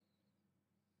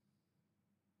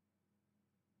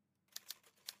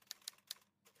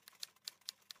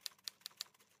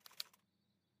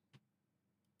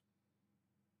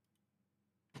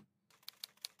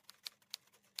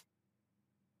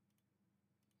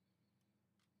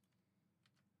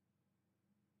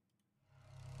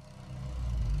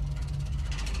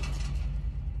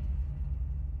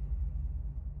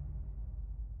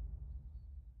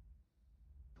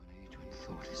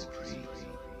is free.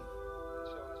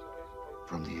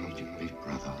 From the age of Big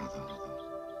Brother,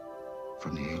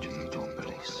 from the age of the dog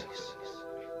police,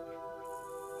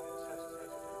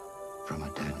 from a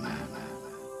dead man,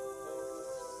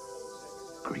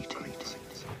 greetings.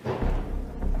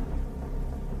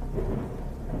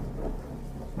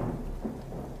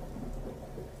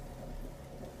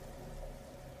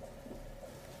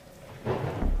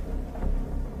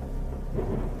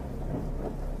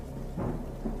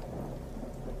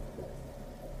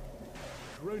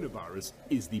 Coronavirus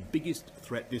is the biggest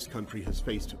threat this country has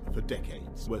faced for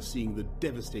decades. We're seeing the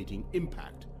devastating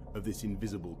impact of this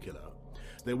invisible killer.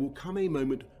 There will come a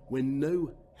moment when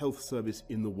no health service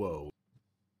in the world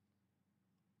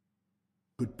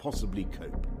could possibly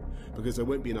cope, because there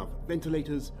won't be enough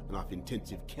ventilators, enough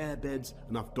intensive care beds,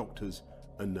 enough doctors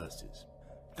and nurses.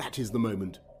 That is the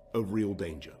moment of real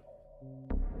danger.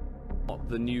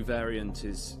 The new variant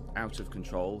is out of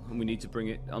control and we need to bring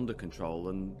it under control,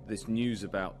 and this news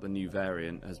about the new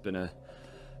variant has been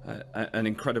an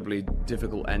incredibly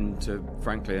difficult end to,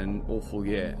 frankly, an awful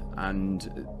year,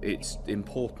 and it's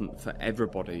important for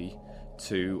everybody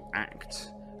to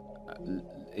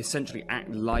essentially act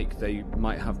like they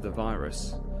might have the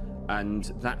virus,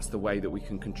 and that's the way that we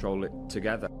can control it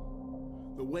together.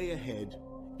 The way ahead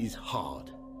is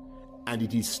hard, and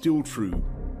it is still true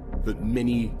that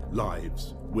many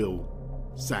lives will,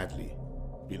 sadly,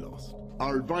 be lost.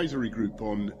 Our advisory group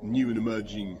on new and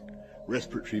emerging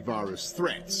respiratory virus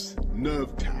threats,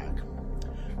 NERVTAG,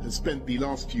 has spent the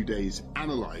last few days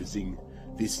analysing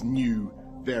this new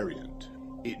variant.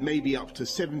 It may be up to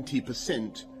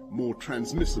 70% more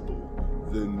transmissible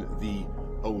than the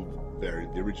old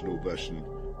variant, the original version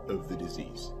of the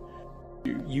disease.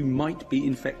 You might be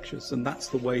infectious, and that's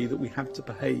the way that we have to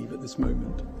behave at this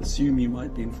moment. Assume you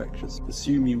might be infectious.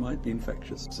 Assume you might be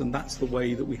infectious, and that's the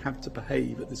way that we have to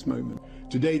behave at this moment.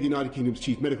 Today, the United Kingdom's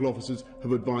chief medical officers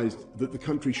have advised that the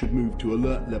country should move to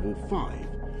alert level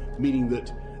 5, meaning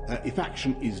that if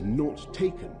action is not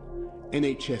taken,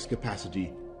 NHS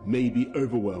capacity may be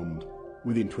overwhelmed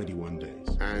within 21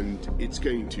 days. And it's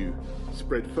going to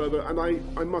spread further, and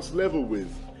I must level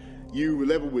with you,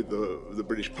 level with the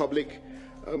British public.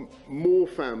 More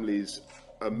families,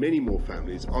 many more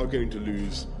families, are going to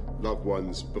lose loved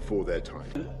ones before their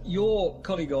time. Your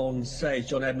colleague on Sage,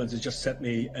 John Edmonds, has just sent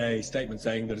me a statement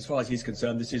saying that as far as he's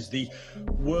concerned, this is the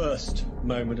worst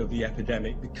moment of the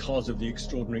epidemic because of the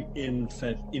extraordinary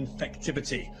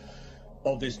infectivity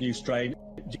of this new strain.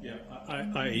 Yeah,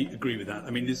 I agree with that. I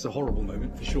mean, this is a horrible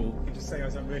moment for sure. To say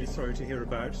I'm really sorry to hear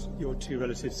about your two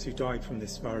relatives who died from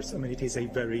this virus. I mean, it is a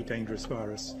very dangerous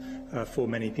virus for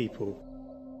many people.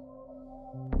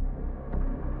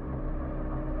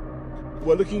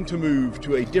 We're looking to move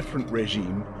to a different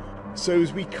regime, so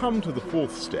as we come to the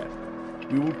fourth step,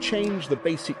 we will change the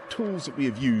basic tools that we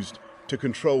have used to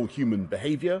control human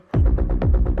behaviour.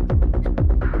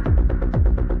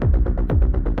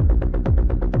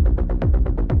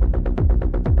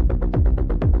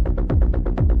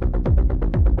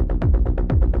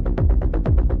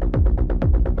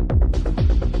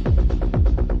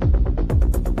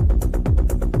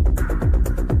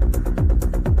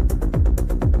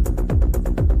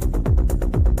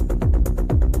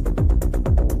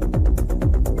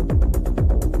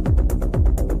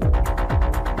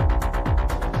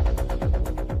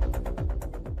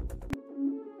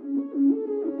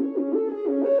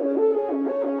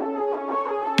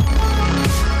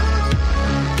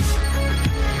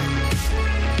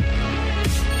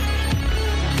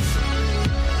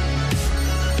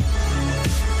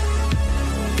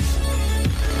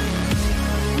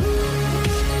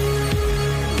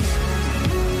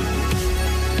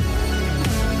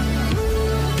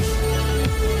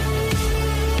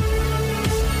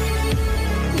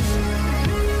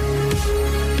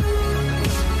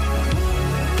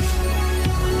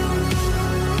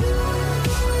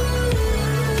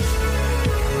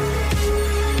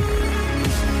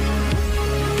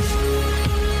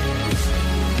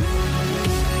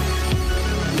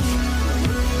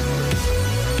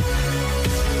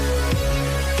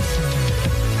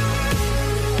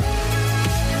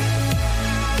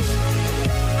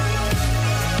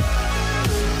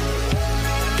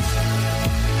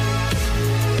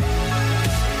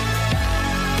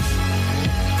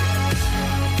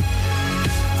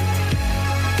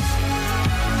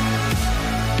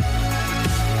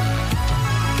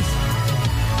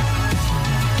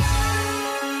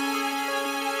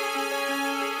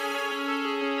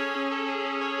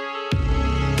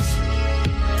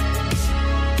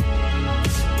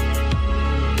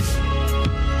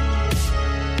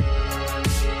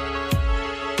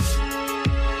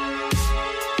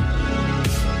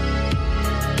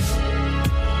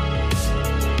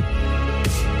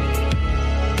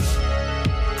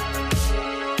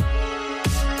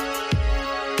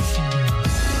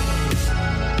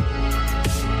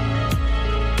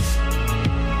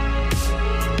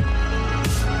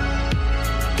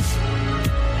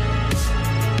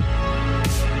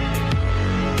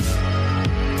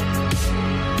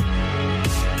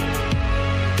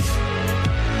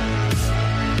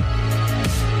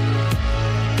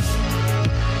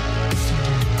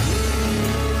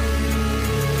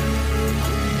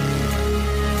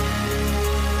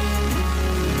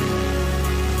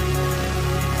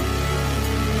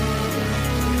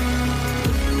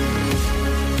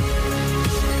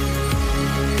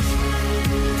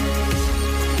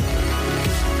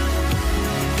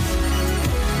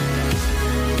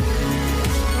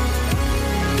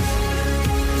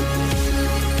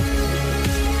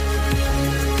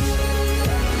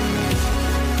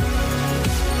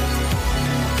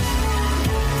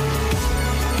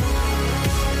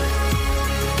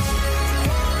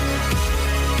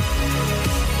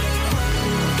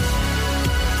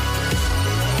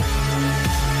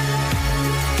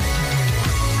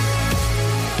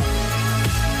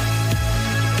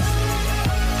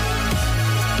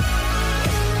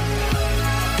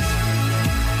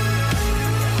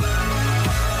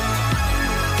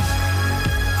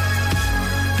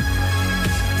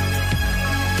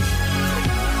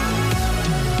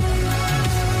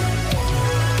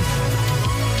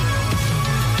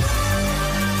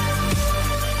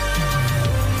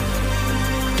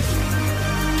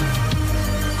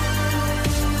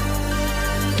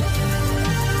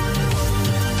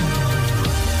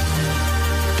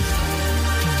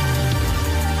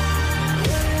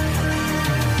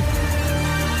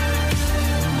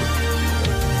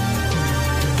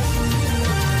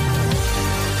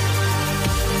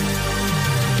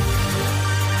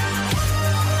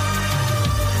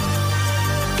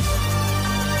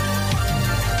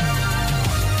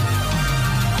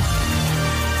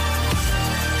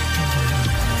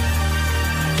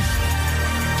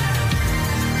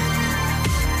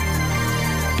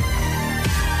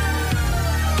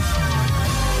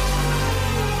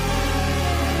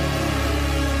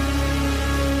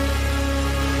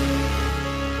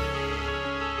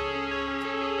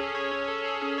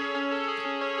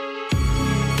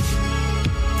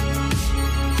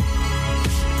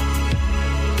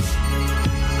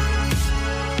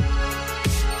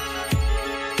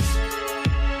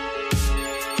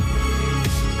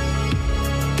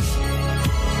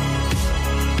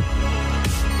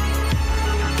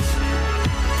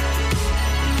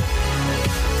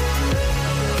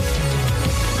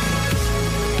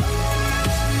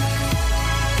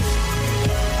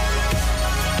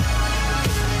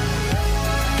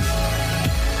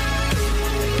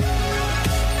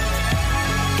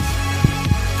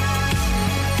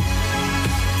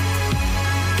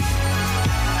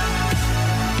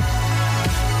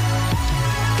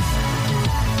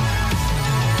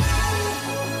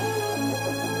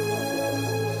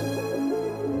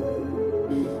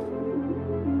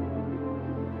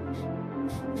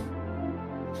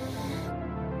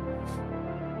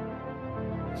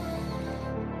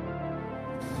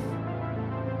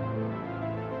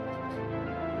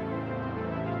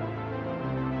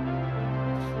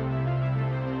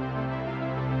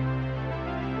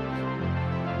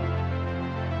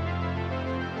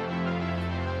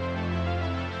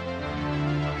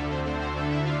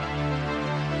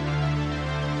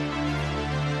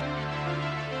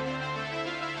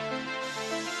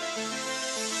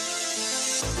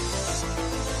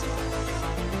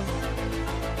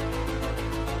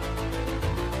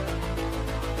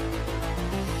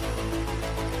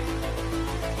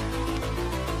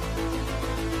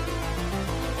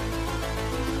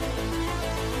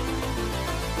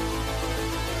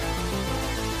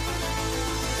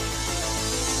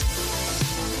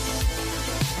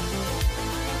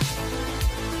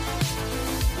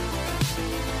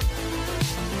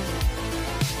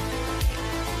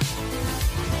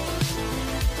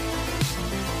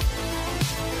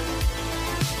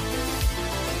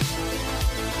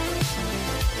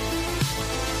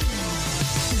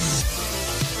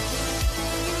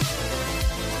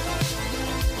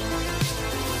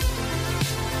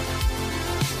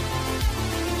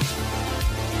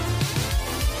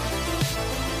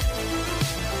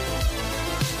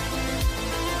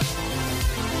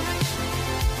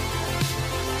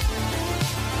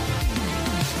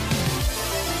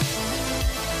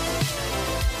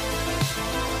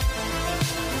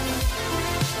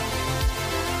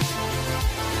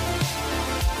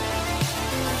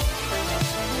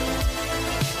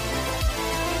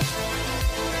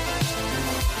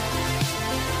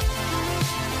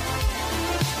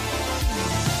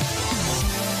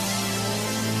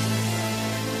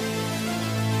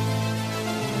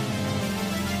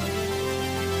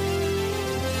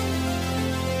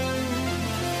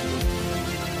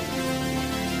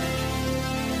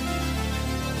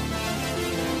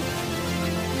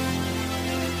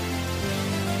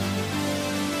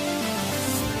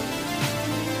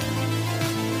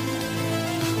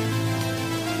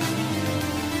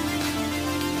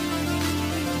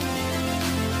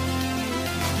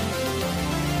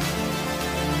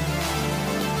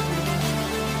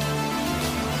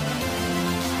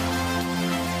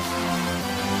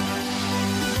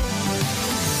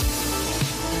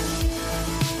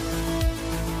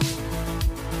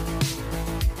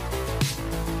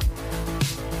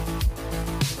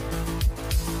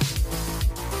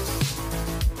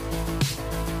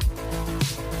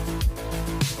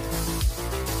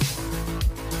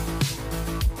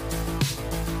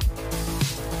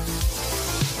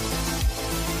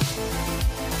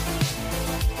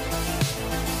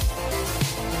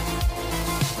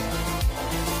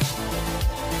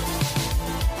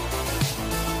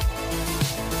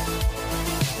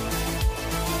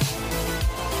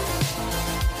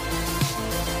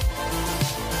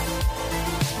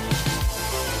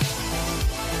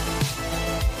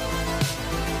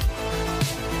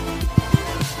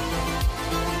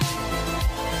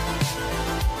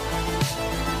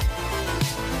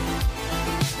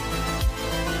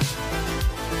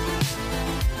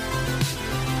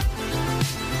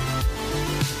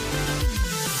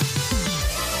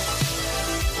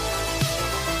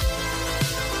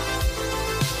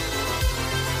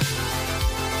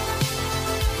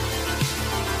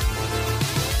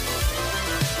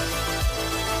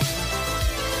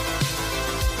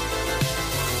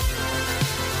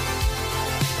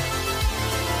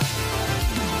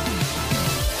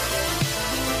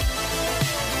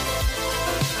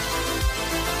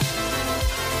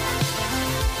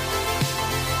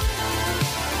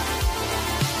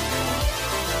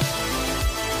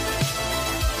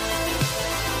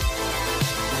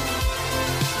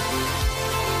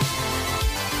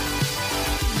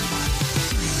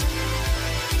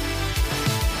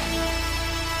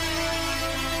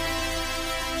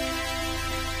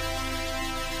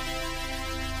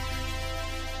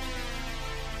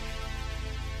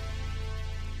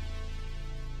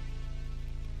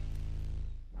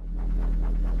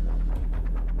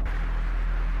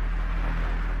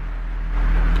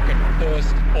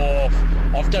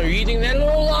 after reading that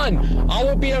little line, I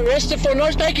will be arrested for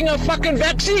not taking a fucking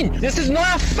vaccine. This is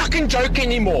not a fucking joke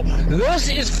anymore. This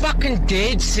is fucking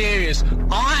dead serious.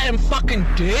 I am fucking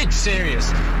dead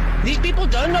serious. These people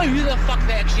don't know who the fuck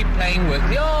they're actually playing with.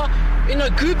 Yeah, in a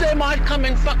group they might come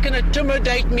and fucking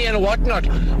intimidate me and whatnot,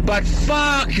 but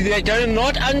fuck, they do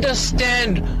not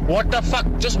understand what the fuck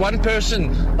just one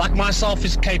person like myself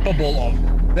is capable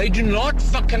of. They do not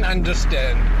fucking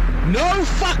understand. No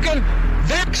fucking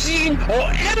vaccine or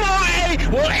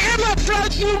MRA will ever flow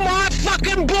through my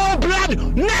fucking blood.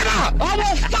 Never! I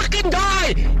will fucking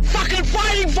die fucking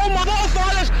fighting for my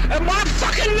forefathers and my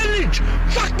fucking lineage.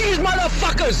 Fuck these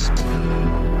motherfuckers.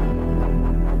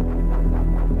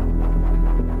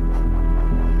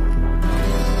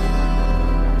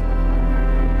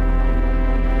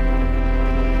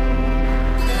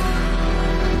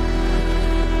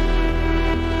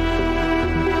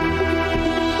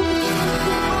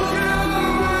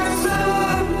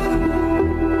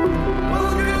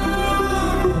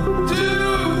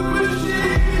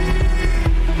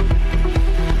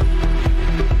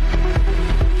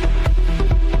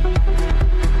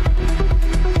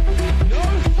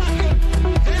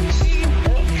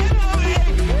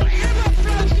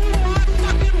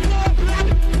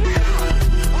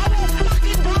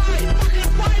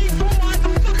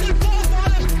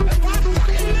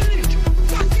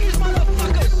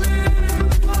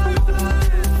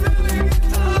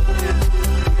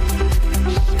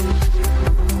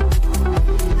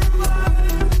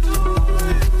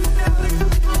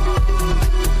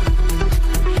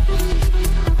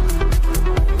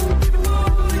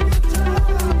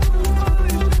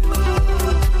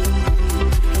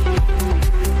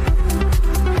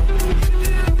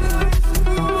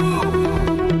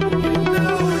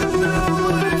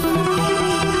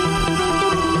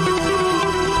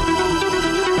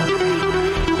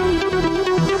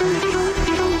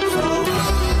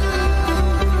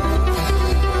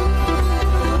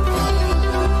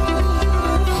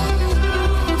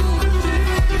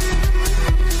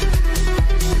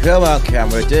 Come on,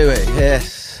 camera, do it.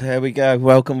 Yes, there we go.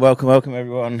 Welcome, welcome, welcome,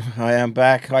 everyone. I am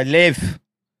back. I live.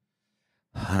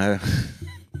 I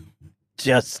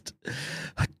just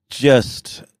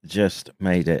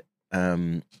made it.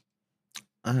 As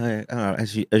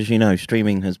you know,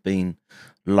 streaming has been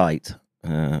light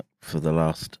for the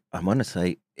last. I want to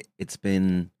say it's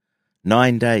been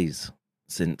 9 days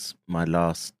since my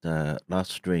last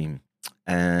stream,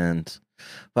 and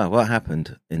well, what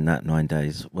happened in that 9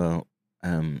 days? Well.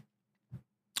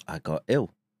 I got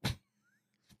ill,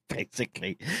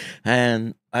 basically,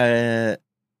 and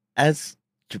as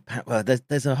Japan, well,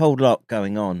 there's a whole lot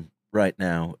going on right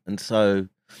now, and so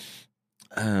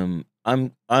I'm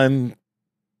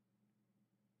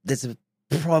there's a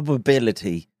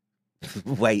probability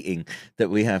waiting that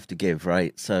we have to give,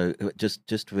 right? So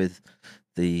just with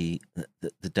the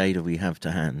data we have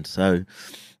to hand, so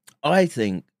I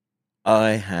think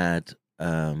I had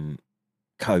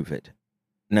COVID.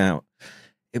 Now,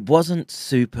 it wasn't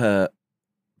super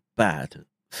bad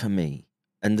for me.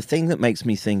 And the thing that makes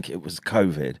me think it was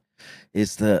COVID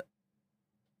is that,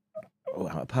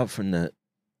 well, apart from the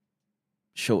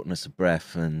shortness of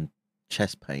breath and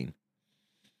chest pain,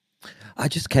 I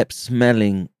just kept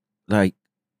smelling like,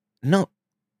 I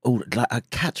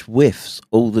catch whiffs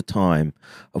all the time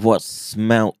of what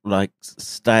smelt like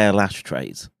stale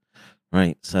ashtrays.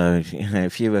 Right, so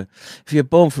if you were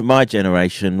born from my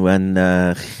generation, when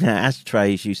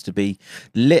ashtrays used to be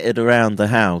littered around the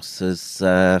house, as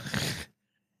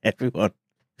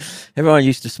everyone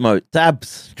used to smoke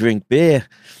tabs, drink beer,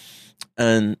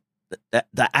 and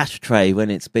the ashtray, when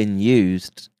it's been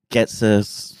used, gets a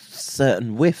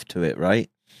certain whiff to it, right?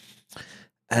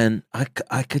 And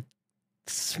I could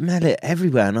smell it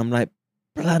everywhere, and I'm like,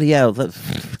 bloody hell,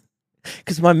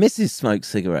 because my missus smokes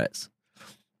cigarettes.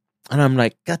 And I'm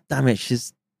like, God damn it,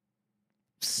 she's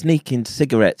sneaking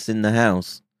cigarettes in the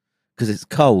house because it's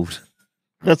cold.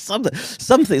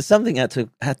 something had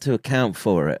to account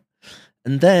for it.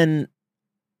 And then,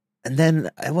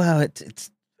 well, it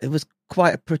was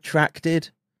quite a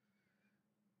protracted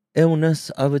illness,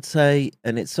 I would say,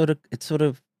 and it sort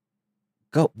of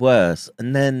got worse.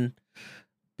 And then,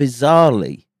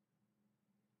 bizarrely,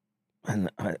 and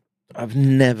I've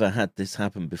never had this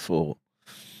happen before.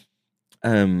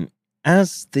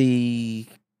 As the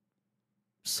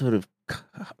sort of,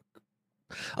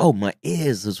 my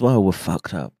ears as well were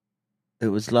fucked up. It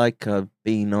was like I've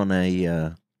been on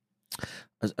it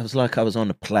was like I was on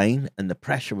a plane and the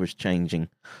pressure was changing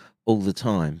all the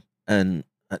time, and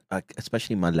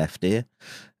especially my left ear,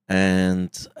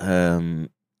 and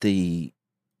it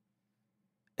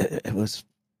was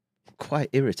quite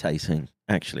irritating.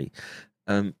 actually.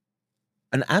 And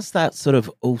as that sort of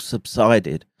all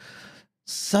subsided,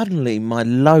 suddenly my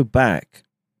low back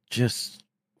just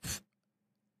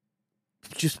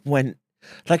went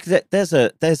like there's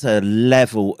a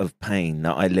level of pain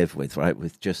that I live with, right?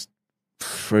 With just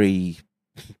three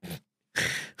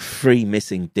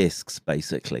missing discs,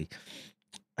 basically.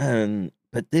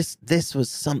 But this was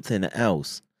something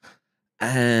else,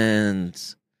 and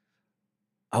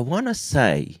I want to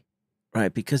say,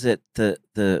 right, because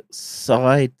the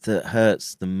side that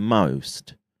hurts the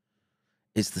most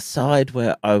is the side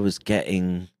where I was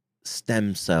getting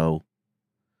stem cell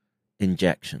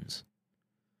injections.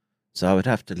 So I would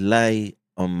have to lay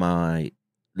on my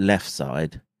left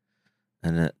side,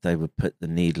 and they would put the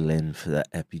needle in for the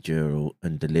epidural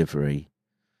and delivery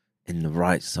in the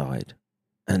right side.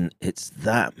 And it's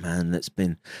that, man, that's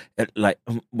been like,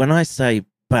 when I say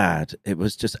bad, it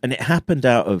was just, and it happened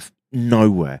out of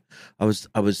nowhere. I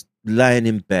was laying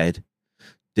in bed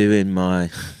doing my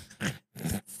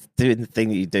doing the thing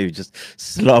that you do, just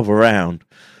slob around,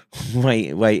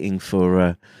 waiting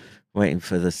for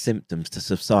the symptoms to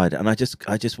subside. And I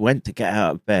just went to get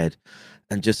out of bed,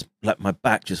 and just like my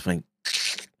back just went.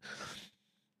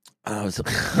 I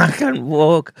couldn't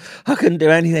walk. I couldn't do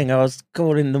anything. I was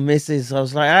calling the missus. I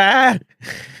was like,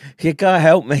 you gotta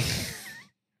help me.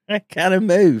 I can't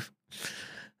move.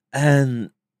 And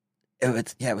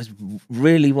it was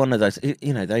really one of those,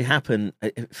 they happen.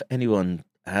 If anyone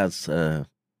has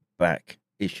back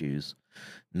issues,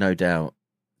 no doubt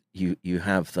you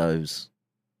have those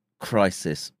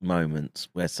crisis moments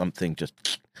where something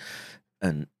just,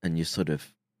 and you're sort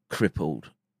of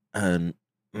crippled. And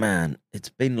man, it's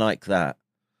been like that.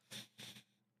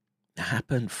 It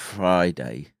happened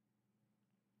Friday.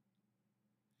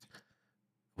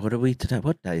 What are we today?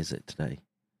 What day is it today?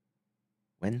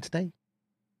 Wednesday?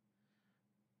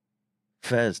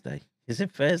 Thursday. Is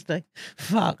it Thursday?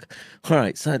 Fuck. All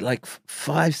right. So like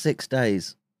 5-6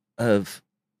 days of,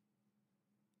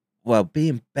 well,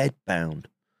 being bedbound.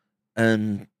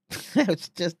 And it's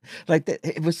just like,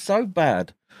 it was so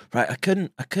bad, right? I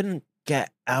couldn't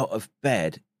get out of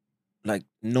bed like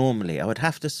normally. I would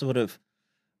have to sort of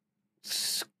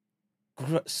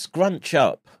scrunch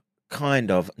up,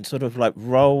 kind of, and sort of like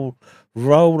roll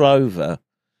over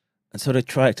and sort of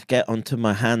try to get onto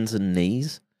my hands and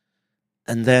knees.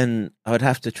 And then I would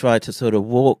have to try to sort of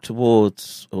walk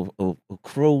towards or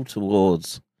crawl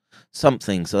towards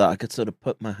something so that I could sort of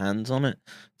put my hands on it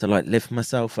to like lift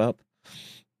myself up.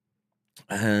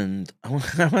 And I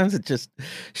want to just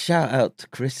shout out to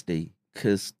Christy,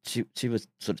 because she was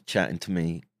sort of chatting to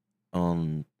me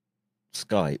on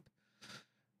Skype,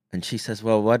 and she says,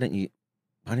 well, why don't you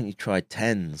try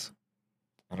TENS?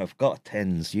 And I've got a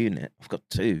TENS unit. I've got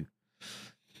 2.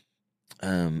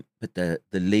 But the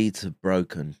leads have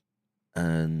broken,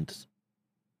 and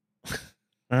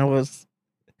I was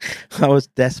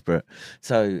desperate.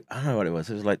 So I don't know what it was.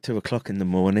 It was like 2:00 in the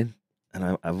morning,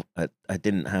 and I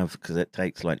didn't have, because it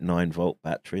takes like 9-volt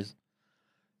batteries,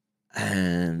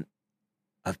 and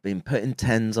I've been putting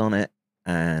TENS on it,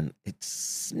 and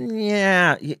it's,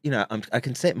 I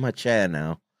can sit in my chair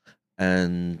now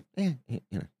and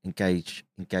engage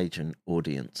an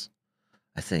audience,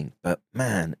 I think. But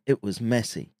man, it was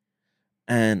messy,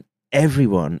 and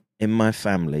everyone in my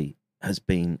family has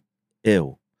been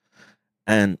ill,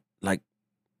 and like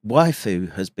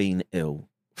waifu has been ill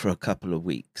for a couple of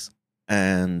weeks,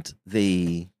 and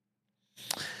the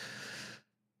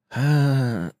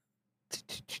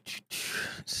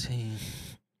let's see.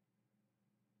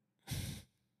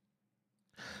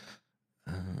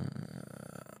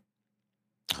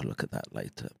 I'll look at that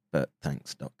later. But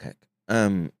thanks, Doc Keck.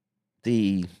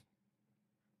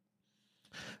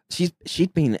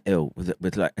 She'd been ill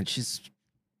with like, and she's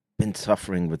been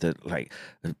suffering with it. Like,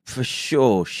 for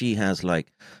sure, she has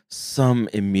like some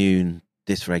immune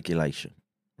dysregulation,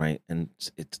 right? And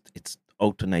it's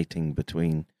alternating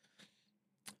between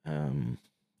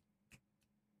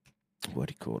what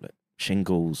do you call it?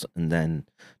 Shingles and then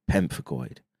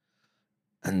pemphigoid.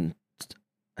 And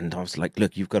I was like,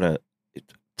 look, you've got to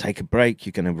take a break.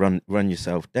 You're going to run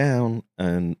yourself down.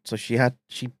 And so she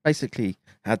basically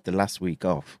had the last week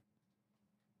off,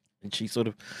 and she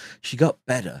got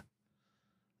better.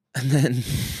 And then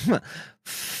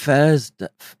Thursday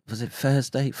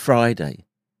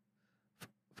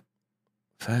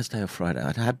or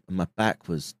Friday? My back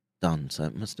was done, so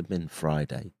it must have been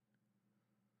Friday.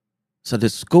 So the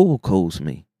school calls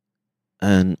me,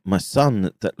 and my son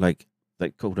that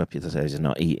they called up yesterday, he's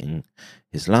not eating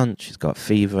his lunch. He's got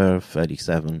fever,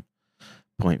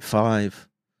 37.5.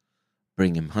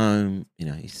 bring him home. You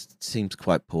know, he seems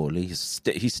quite poorly. He's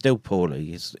still poorly.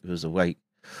 He was awake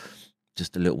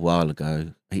just a little while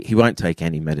ago. He won't take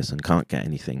any medicine. Can't get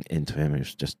anything into him.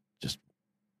 It's just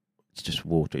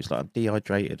water. He's like, I'm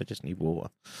dehydrated. I just need water.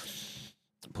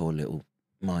 Poor little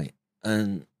mite.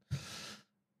 And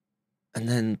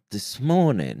then this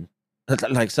morning,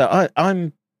 like, so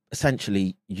I'm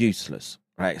essentially useless,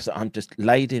 right? So I'm just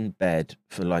laid in bed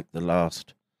for like the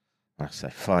last, I say,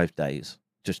 5 days,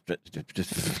 just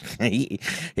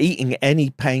eating any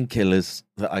painkillers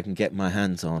that I can get my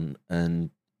hands on,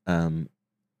 and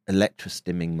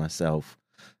electrostimming myself,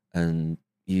 and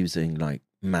using like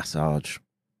massage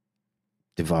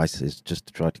devices just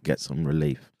to try to get some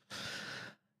relief.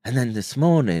 And then this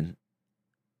morning,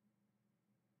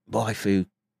 waifu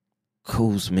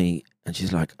calls me and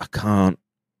she's like, I can't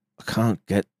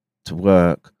get to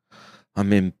work.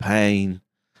 I'm in pain.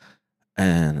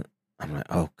 And I'm like,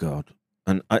 oh God.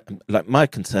 And my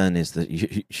concern is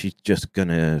that she's just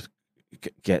gonna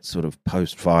get sort of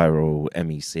post-viral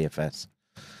ME/CFS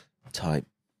type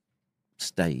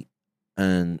state.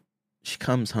 And she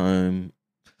comes home.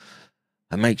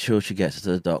 I make sure she gets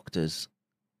to the doctors,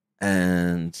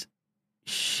 and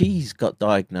she's got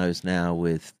diagnosed now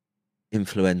with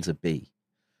influenza B.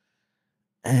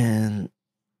 And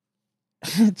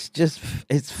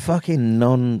it's fucking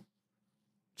non-stop.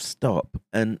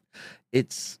 And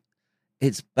it's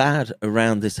bad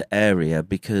around this area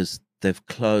because they've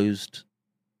closed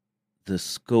the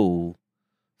school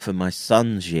for my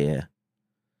son's year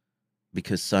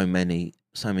because so many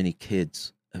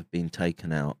kids have been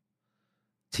taken out.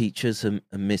 Teachers are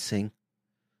missing,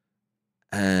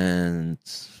 and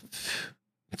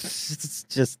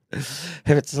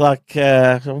it's like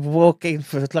walking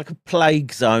for like a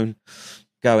plague zone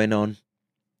going on.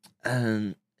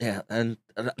 And yeah, and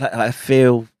I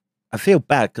feel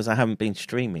bad because I haven't been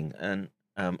streaming, and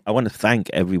I want to thank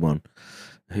everyone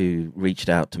who reached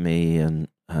out to me and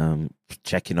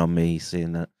checking on me,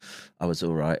 seeing that I was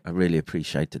all right. I really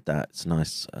appreciated that. It's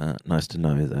nice to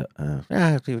know that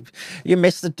you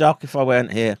missed the doc if I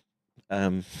weren't here.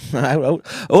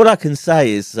 All I can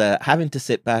say is having to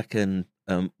sit back and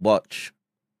watch,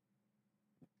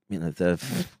 you know, the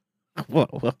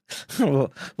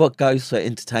what goes for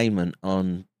entertainment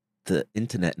on the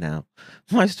internet now.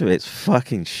 Most of it's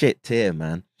fucking shit tier,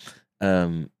 man.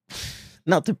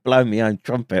 Not to blow my own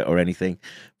trumpet or anything,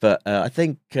 but I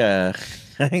think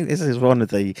this is one of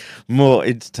the more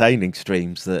entertaining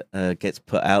streams that gets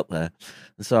put out there.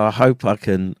 So I hope I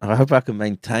can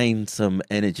maintain some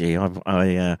energy.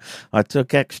 I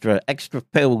took extra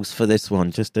pills for this one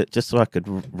just so I could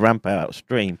ramp out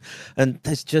stream. And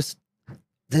there's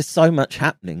so much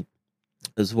happening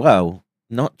as well,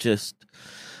 not just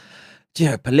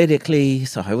geopolitically.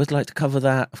 So I always like to cover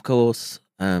that, of course.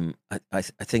 I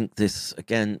think this,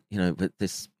 again, you know, with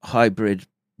this hybrid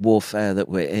warfare that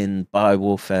we're in,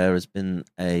 biowarfare has been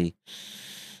a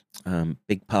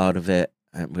big part of it.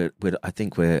 And I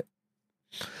think we're,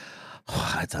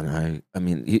 I don't know. I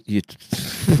mean, you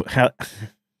how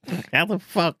the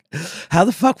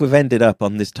fuck we've ended up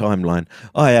on this timeline?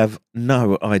 I have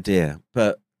no idea.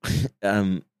 But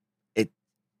it's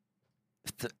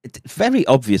very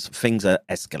obvious things are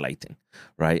escalating,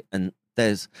 right? And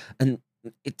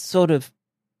it's sort of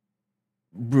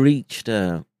reached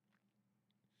an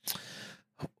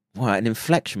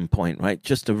inflection point, right?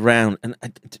 Just around, and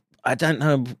I don't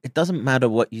know. It doesn't matter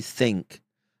what you think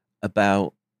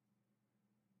about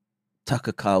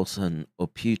Tucker Carlson or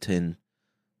Putin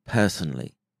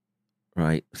personally,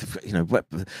 right? You know,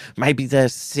 maybe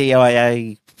there's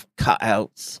CIA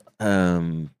cutouts,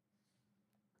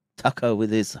 Tucker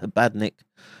with his Habadnik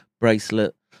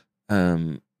bracelet.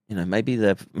 You know, maybe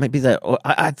they're.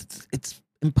 It's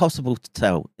impossible to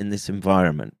tell in this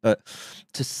environment, but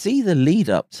to see the lead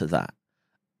up to that,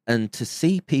 and to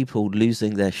see people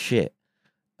losing their shit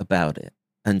about it,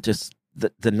 and just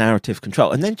the narrative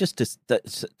control, and then just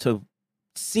to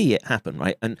see it happen,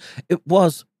 right? And it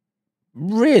was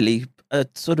really a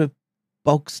sort of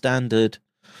bog standard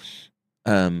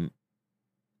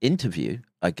interview,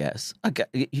 I guess.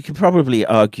 You could probably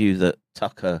argue that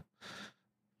Tucker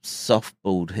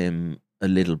softballed him a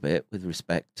little bit with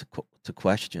respect to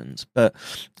questions, but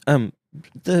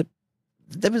there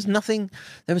was nothing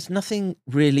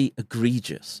really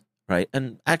egregious, right?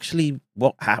 And actually,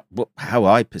 how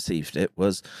I perceived it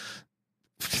was,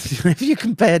 if you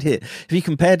compared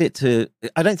it to,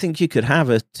 I don't think you could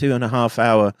have a 2.5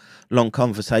 hour long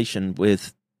conversation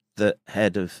with the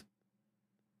head of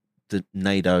the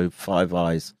NATO Five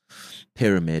Eyes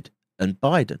pyramid and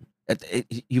Biden.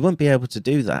 You won't be able to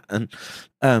do that. And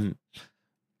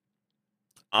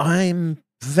I'm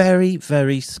very,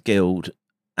 very skilled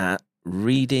at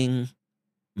reading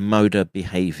motor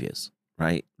behaviors,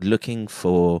 right? Looking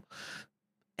for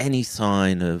any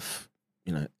sign of,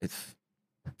 if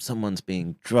someone's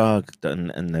being drugged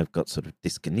and they've got sort of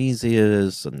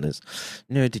dyskinesias and there's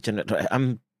neurodegenerate.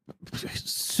 I'm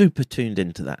super tuned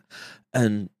into that.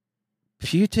 And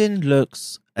Putin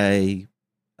looks a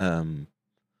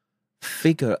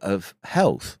figure of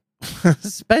health,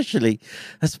 especially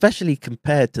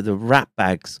compared to the rat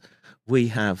bags we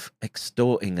have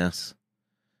extorting us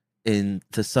in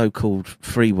the so-called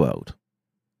free world.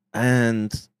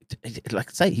 And like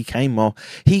I say, he came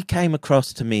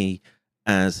across to me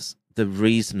as the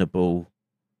reasonable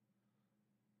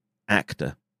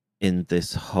actor in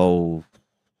this whole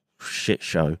shit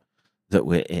show that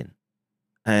we're in.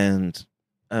 And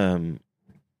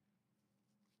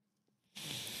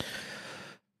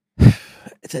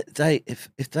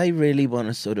if they really want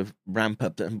to sort of ramp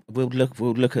up, we'll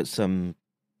look at some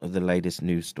of the latest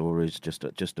news stories just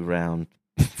around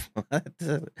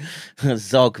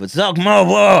Zog, more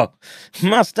war,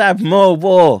 must have more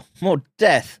war, more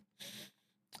death.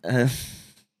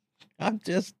 I'm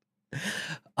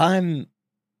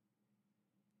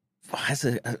as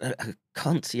a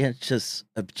conscientious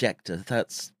objector.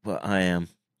 That's what I am.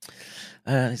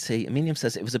 Let's see. Aminium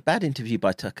says it was a bad interview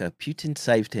by Tucker. Putin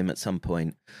saved him at some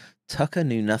point. Tucker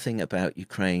knew nothing about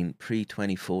Ukraine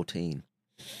pre-2014.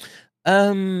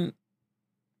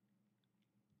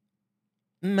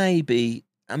 Maybe.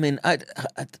 I mean, I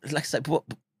like I said,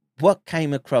 what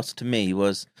came across to me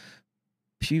was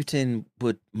Putin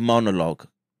would monologue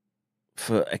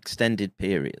for extended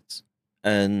periods,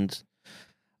 and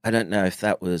I don't know if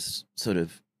that was sort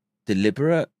of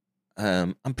deliberate.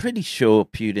 I'm pretty sure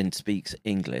Putin speaks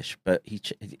English, but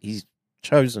he's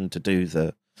chosen to do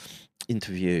the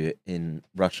interview in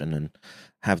Russian and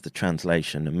have the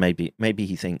translation, and maybe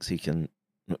he thinks he can,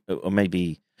 or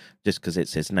maybe just because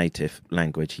it's his native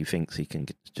language, he thinks he can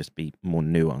just be more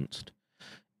nuanced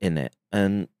in it.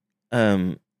 And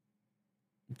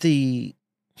the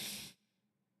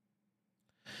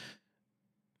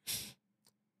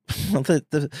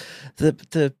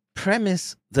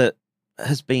premise that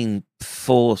has been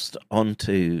forced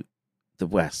onto the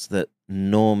West, that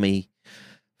normie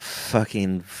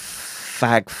fucking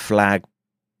fag flag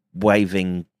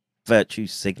waving virtue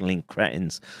signaling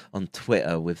cretins on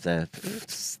Twitter with their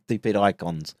stupid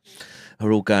icons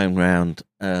are all going around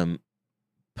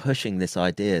pushing this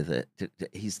idea that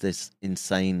he's this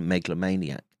insane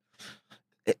megalomaniac.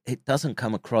 It doesn't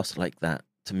come across like that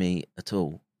to me at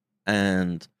all.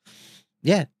 And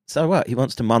yeah, so what? He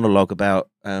wants to monologue about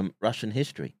Russian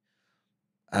history.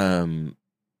 I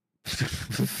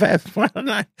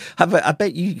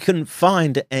bet you couldn't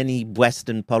find any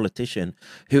Western politician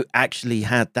who actually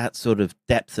had that sort of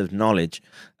depth of knowledge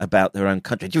about their own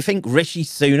country. Do you think Rishi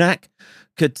Sunak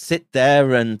could sit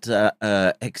there and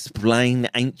explain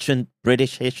ancient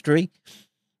British history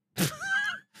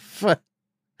for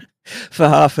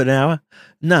half an hour?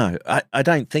 No, I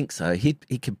don't think so. He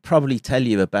could probably tell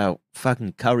you about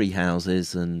fucking curry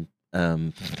houses and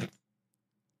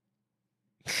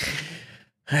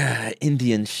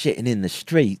Indians shitting in the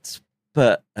streets,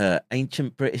 but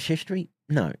ancient British history?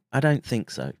 No, I don't think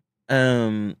so.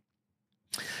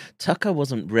 Tucker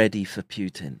wasn't ready for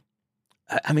Putin.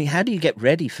 I mean, how do you get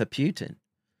ready for Putin?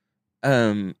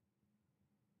 I'm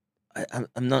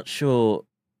not sure.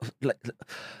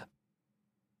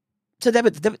 So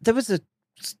there was a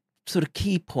sort of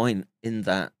key point in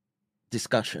that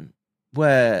discussion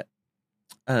where,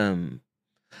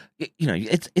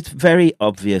 it's very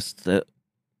obvious that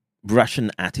Russian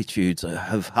attitudes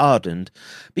have hardened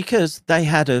because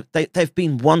they've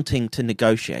been wanting to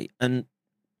negotiate, and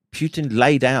Putin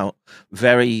laid out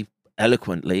very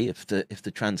eloquently, if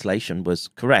the translation was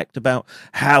correct, about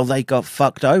how they got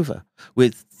fucked over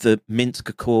with the Minsk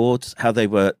Accords, how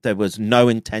there was no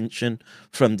intention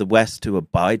from the West to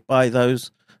abide by those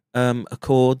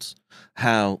accords,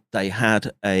 how they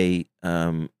had a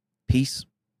peace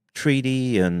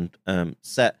treaty and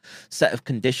set of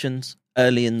conditions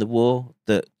early in the war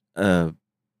that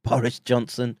Boris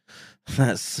Johnson,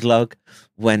 that slug,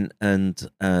 went and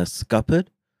scuppered,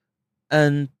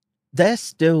 and they're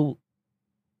still.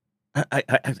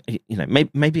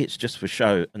 Maybe it's just for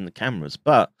show and the cameras,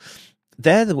 but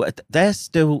they're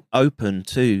still open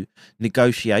to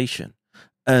negotiation.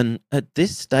 And at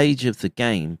this stage of the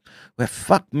game, where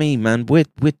fuck me, man, we're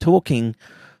talking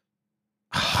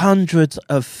hundreds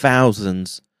of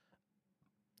thousands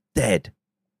dead,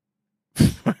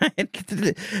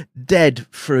 dead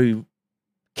through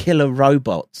killer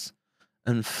robots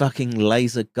and fucking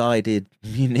laser guided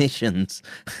munitions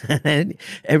and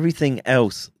everything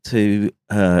else to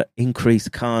increase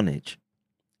carnage.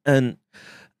 And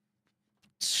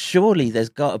surely there's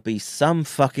got to be some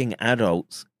fucking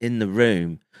adults in the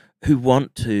room who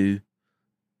want to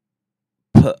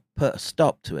put a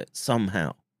stop to it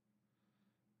somehow.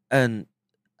 And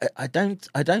I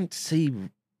don't see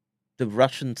the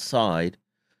Russian side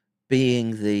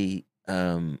being the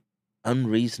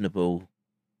unreasonable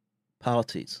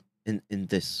parties in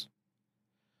this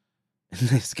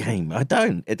game. I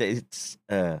don't. It's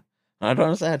I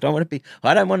don't say I don't want to be.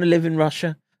 I don't want to live in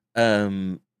Russia.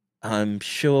 I'm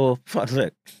sure.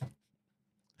 Look,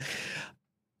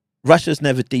 Russia's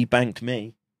never debanked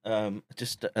me.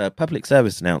 Just a public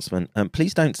service announcement.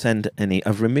 Please don't send any.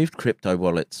 I've removed crypto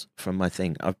wallets from my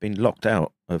thing. I've been locked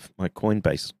out of my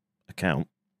Coinbase account.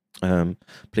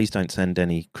 Please don't send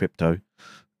any crypto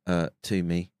to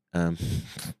me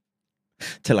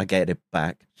till I get it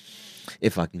back,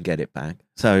 if I can get it back.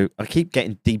 So I keep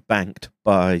getting debanked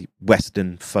by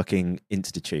Western fucking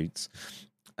institutes.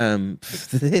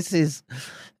 This is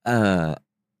and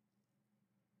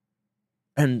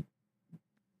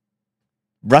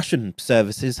Russian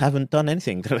services haven't done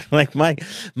anything. Like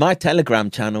my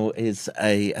Telegram channel is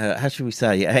a how should we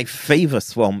say, a fever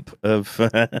swamp of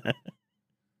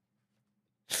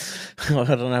I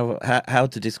don't know how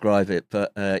to describe it,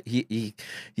 but you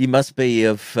must be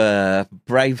of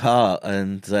brave heart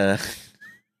and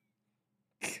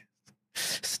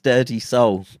sturdy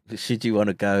soul should you want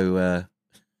to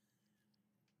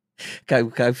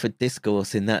go for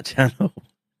discourse in that channel.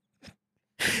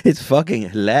 It's fucking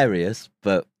hilarious,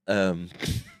 but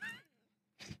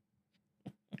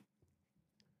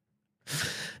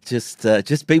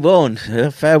just be warned.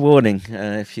 Fair warning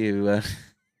if you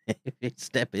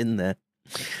step in there.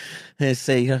 Let's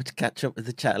see, you have to catch up with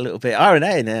the chat a little bit.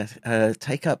 RNA,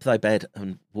 take up thy bed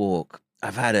and walk.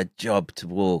 I've had a job to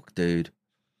walk, dude.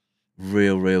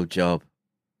 Real job.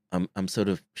 I'm sort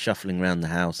of shuffling around the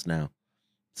house now,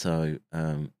 so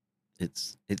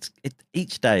it's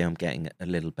each day I'm getting a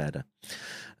little better.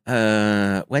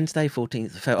 Wednesday,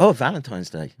 14th. Oh,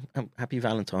 Valentine's Day. Happy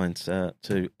Valentine's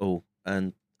to all,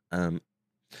 and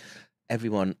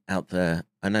everyone out there.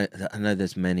 I know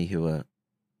there's many who are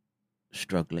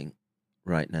struggling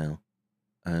right now,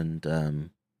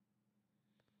 and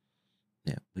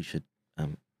yeah, we should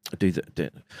do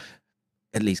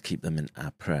at least keep them in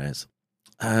our prayers.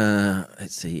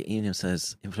 Let's see. Ian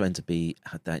says influenza B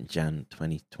had that in Jan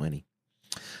 2020.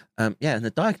 Yeah, and the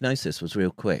diagnosis was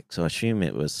real quick, so I assume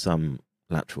it was some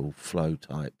lateral flow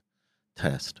type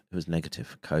test. It was negative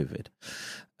for COVID.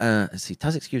 Let's see.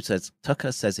 Tazix says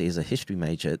Tucker says he is a history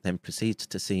major, then proceeds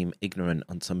to seem ignorant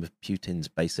on some of Putin's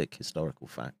basic historical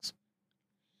facts.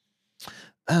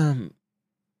 I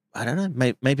don't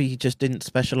know. Maybe he just didn't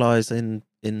specialize in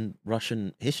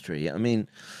Russian history. I mean,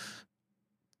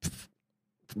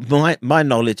 my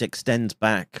knowledge extends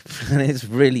back, and it's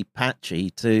really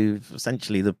patchy, to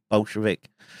essentially the Bolshevik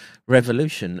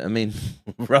Revolution. I mean,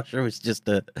 Russia was just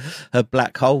a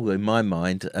black hole in my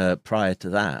mind prior to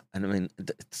that. And I mean,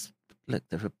 look,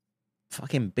 they're a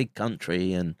fucking big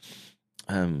country, and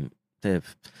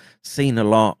they've seen a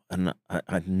lot, and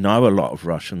I know a lot of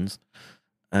Russians,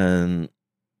 and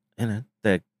you know,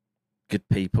 they're good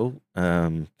people,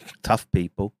 tough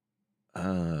people.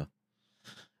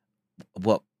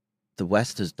 What the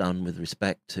West has done with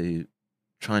respect to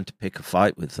trying to pick a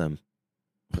fight with them,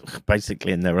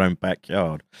 basically in their own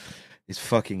backyard, is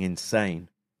fucking insane.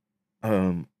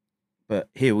 But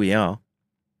here we are,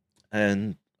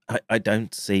 and I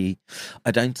don't see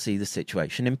the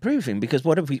situation improving, because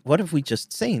what have we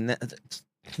just seen?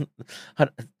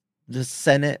 The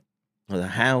Senate or the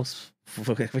House,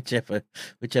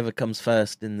 whichever comes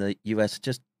first in the US,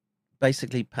 just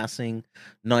basically passing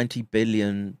 $90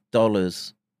 billion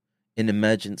in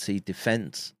emergency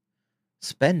defense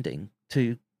spending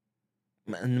and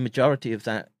the majority of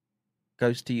that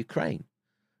goes to Ukraine.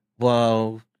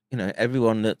 While, you know,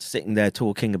 everyone that's sitting there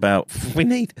talking about we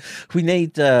need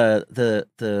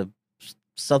the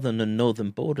southern and northern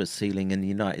border sealing in the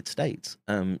United States.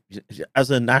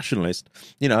 As a nationalist,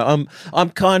 you know, I'm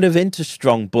kind of into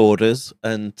strong borders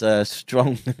and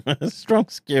strong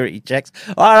security checks.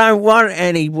 I don't want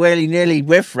any willy-nilly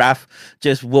riffraff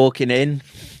just walking in.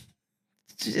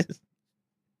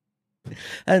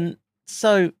 And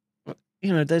so,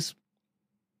 you know,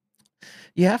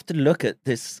 you have to look at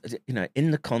this, you know,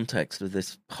 in the context of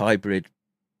this hybrid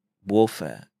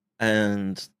warfare,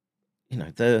 and you know,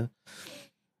 I don't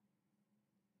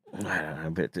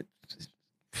know, but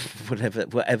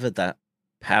whatever that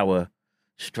power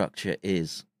structure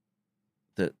is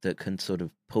that can sort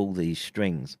of pull these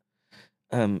strings.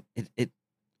 It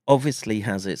obviously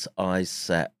has its eyes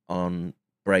set on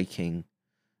breaking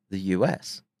the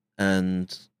US,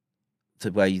 and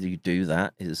the way you do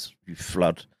that is you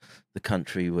flood the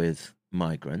country with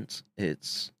migrants.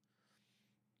 It's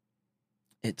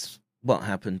what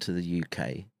happened to the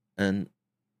UK, and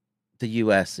the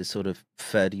US is sort of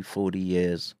 30, 40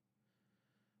 years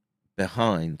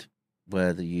behind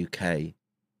where the UK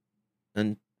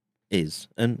is.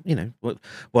 And, you know,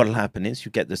 what'll happen is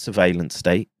you get the surveillance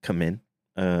state come in,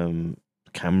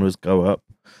 cameras go up,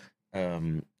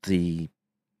 the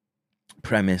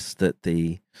premise that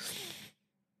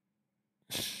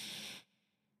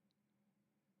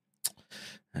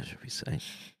how should we say,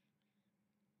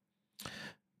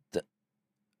 that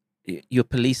your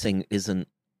policing isn't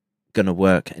going to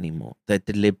work anymore. They're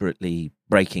deliberately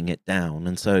breaking it down,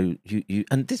 and so you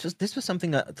and this was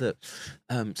something that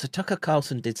so Tucker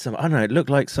Carlson did some, I don't know, it looked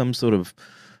like some sort of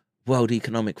World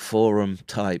Economic Forum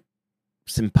type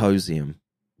symposium,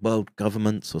 world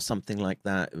governments or something like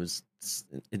that. It was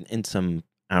in some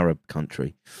Arab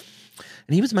country,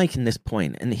 and he was making this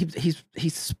point, and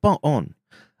he's spot on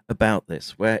about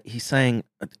this, where he's saying,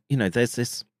 you know, there's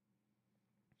this,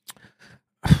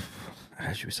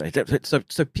 how should we say,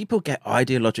 so people get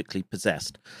ideologically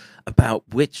possessed about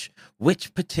which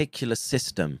particular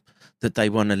system that they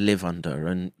want to live under,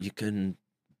 and you can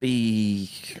be,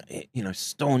 you know,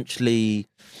 staunchly,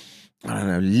 I don't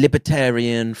know,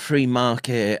 libertarian, free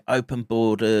market, open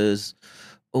borders,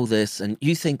 all this, and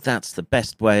you think that's the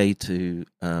best way to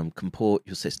comport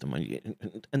your system,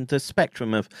 and the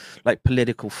spectrum of like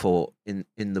political thought in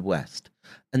the West.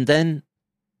 And then,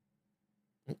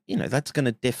 you know, that's going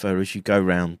to differ as you go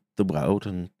around the world,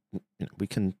 and you know, we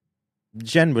can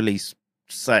generally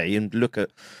say and look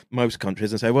at most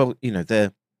countries and say, well, you know,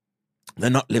 they're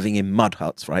not living in mud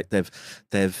huts, right?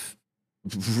 They've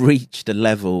reached a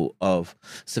level of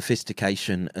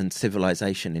sophistication and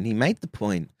civilization. And he made the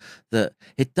point that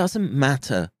it doesn't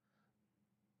matter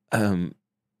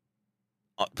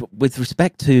with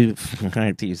respect to, I'm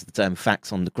going to use the term,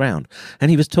 facts on the ground. And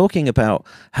he was talking about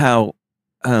how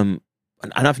and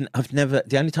I've never,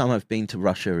 the only time I've been to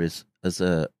Russia is as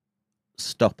a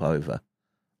stopover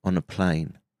on a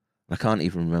plane. I can't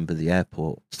even remember the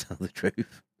airport, to tell the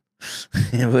truth.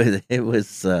 It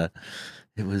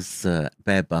was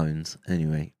bare bones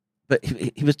anyway. But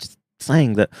he was just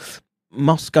saying that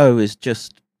Moscow is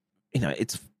just, you know,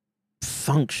 it's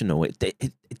functional. It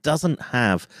doesn't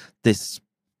have this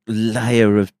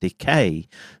layer of decay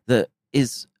that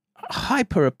is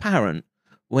hyper apparent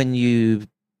when you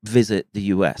visit the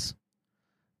US.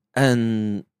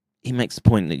 And he makes the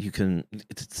point that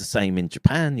it's the same in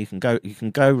Japan. You can go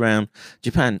around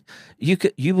Japan.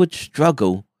 You would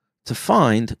struggle to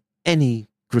find any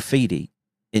graffiti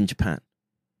in Japan,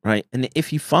 right? And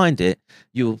if you find it,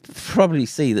 you'll probably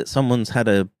see that someone's had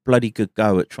a bloody good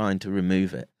go at trying to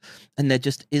remove it. And there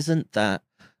just isn't that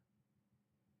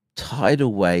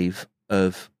tidal wave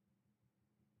of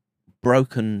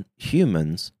broken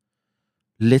humans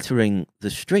littering the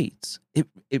streets. It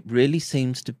really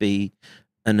seems to be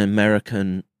an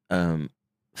American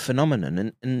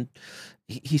phenomenon, and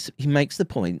he makes the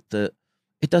point that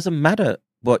it doesn't matter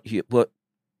what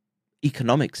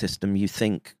economic system you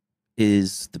think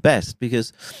is the best,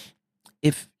 because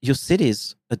if your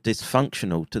cities are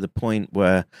dysfunctional to the point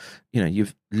where, you know,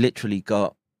 you've literally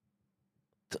got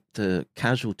the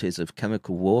casualties of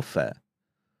chemical warfare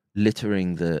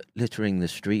littering the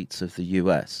streets of the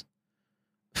US,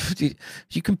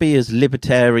 you can be as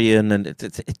libertarian, and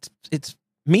it's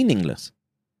meaningless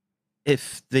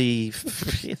if the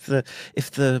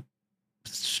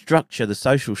structure, the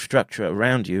social structure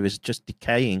around you, is just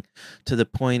decaying to the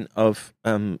point of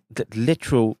the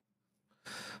literal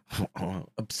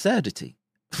absurdity.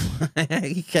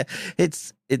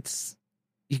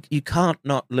 You can't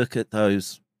not look at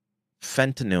those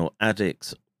fentanyl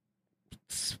addicts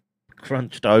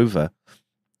crunched over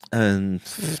and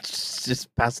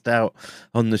just passed out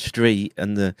on the street,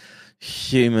 and the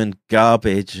human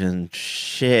garbage and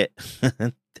shit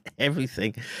and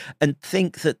everything, and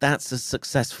think that that's a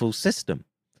successful system.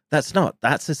 That's not.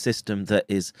 That's a system that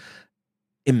is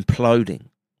imploding,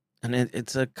 and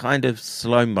it's a kind of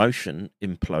slow motion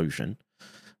implosion,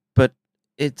 but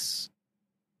it's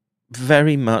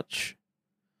very much,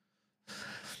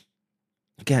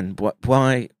 again,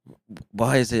 why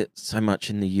is it so much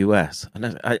in the US?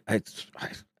 And I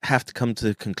have to come to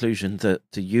the conclusion that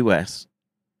the US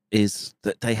is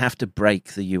that they have to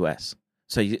break the US.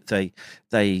 So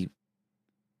they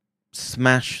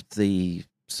smash the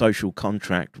social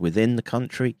contract within the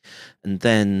country, and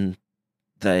then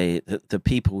the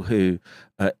people who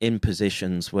are in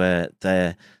positions where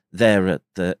they've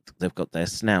got their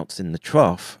snouts in the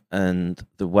trough, and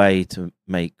the way to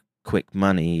make quick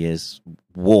money is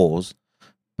wars,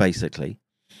 basically.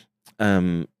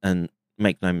 And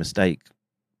make no mistake,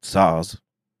 SARS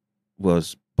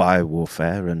was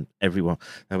biowarfare, and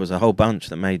there was a whole bunch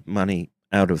that made money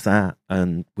out of that,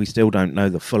 and we still don't know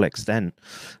the full extent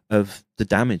of the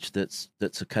damage that's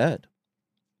occurred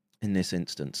in this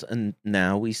instance. And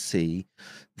now we see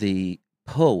the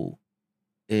pull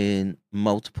in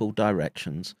multiple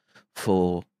directions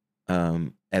for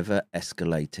ever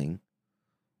escalating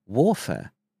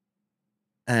warfare.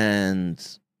 And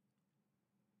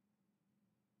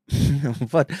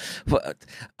but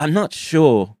I'm not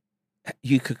sure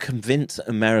you could convince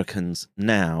Americans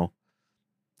now.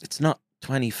 It's not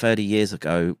 20, 30 years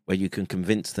ago where you can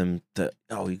convince them that,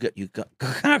 you got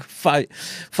fight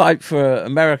for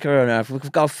America, and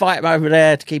we've got to fight over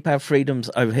there to keep our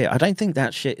freedoms over here. I don't think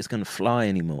that shit is going to fly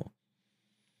anymore.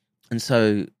 And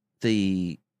so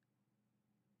the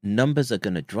numbers are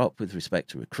going to drop with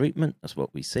respect to recruitment. That's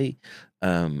what we see.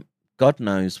 God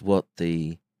knows what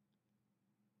the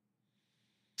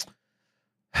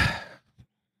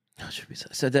how should we say?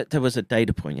 So there was a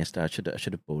data point yesterday. I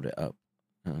should have brought it up.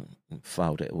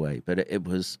 Filed it away, but it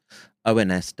was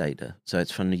ONS data, so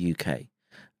it's from the UK.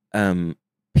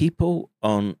 People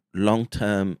on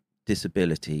long-term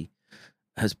disability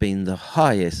has been the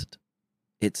highest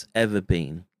it's ever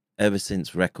been, ever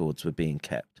since records were being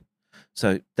kept.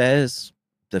 So there's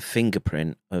the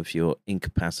fingerprint of your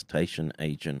incapacitation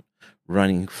agent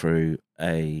running through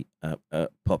a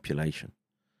population,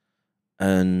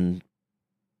 and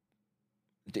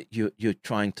you're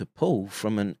trying to pull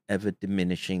from an ever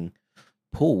diminishing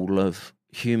pool of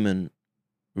human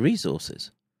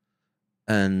resources,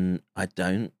 and I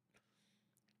don't.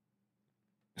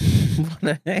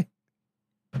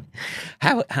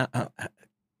 How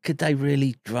could they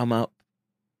really drum up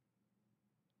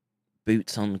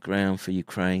boots on the ground for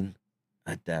Ukraine?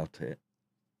 I doubt it.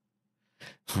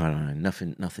 I don't know.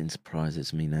 Nothing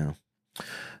surprises me now.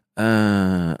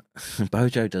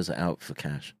 Bojo does it out for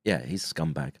cash. Yeah, he's a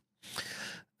scumbag.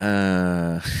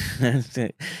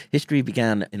 History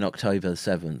began in October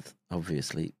 7th,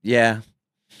 obviously. Yeah,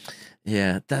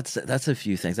 that's a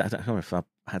few things. I don't know if I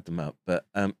had them up, but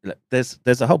look,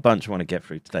 there's a whole bunch I want to get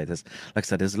through today. Like I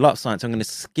said, there's a lot of science. I'm going to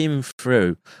skim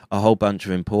through a whole bunch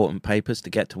of important papers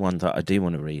to get to one that I do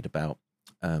want to read about.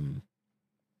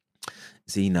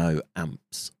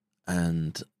 XenoAMPs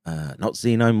and not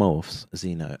xenomorphs,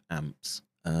 XenoAMPs,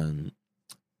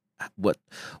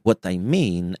 what they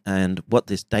mean and what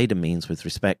this data means with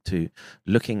respect to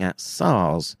looking at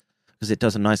SARS, because it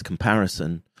does a nice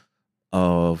comparison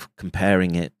of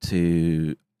comparing it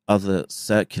to other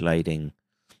circulating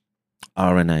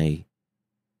RNA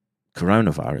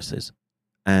coronaviruses,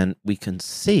 and we can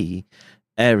see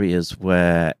areas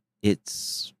where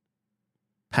its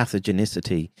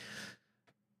pathogenicity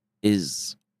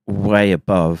is way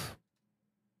above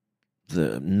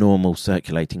the normal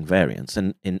circulating variants.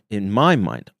 And in my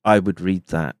mind, I would read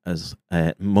that as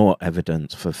more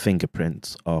evidence for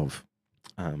fingerprints of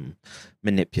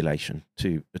manipulation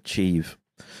to achieve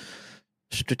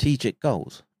strategic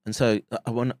goals. And so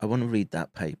I want to read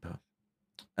that paper.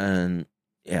 And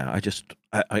yeah,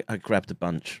 I grabbed a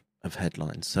bunch of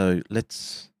headlines. So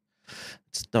let's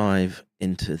dive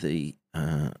into the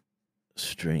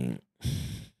stream.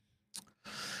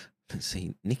 Let's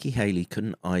see. Nikki Haley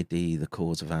couldn't ID the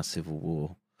cause of our civil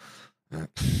war.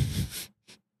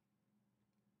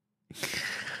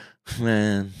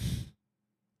 Man.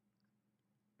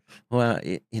 Well,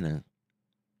 you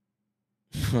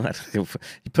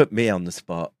put me on the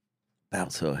spot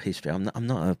about sort of history. I'm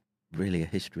not really a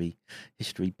history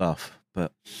buff,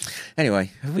 but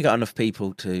anyway, have we got enough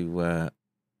people to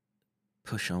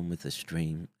push on with the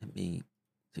stream? Let me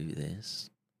do this.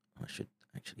 I should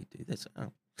actually do this.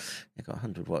 Oh, I got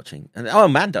 100 watching. And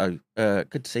Mando,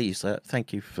 good to see you, sir.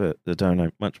 Thank you for the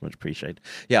donate. Much appreciated.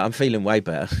 Yeah, I'm feeling way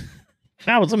better.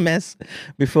 I was a mess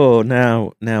before.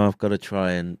 Now I've got to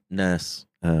try and nurse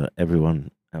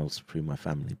everyone else through my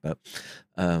family. But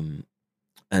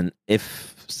and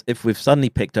if we've suddenly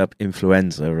picked up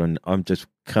influenza and I'm just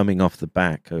coming off the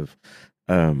back of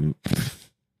I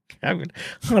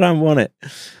don't want it.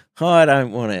 I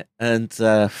don't want it. And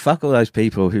fuck all those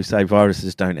people who say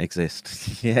viruses don't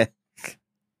exist. Yeah.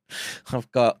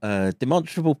 I've got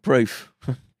demonstrable proof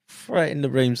right in the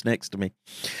rooms next to me.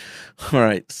 All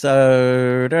right.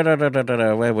 So,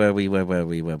 where were we? We're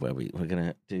going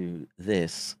to do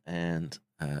this and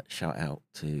shout out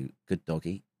to Good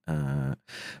Doggy.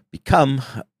 Become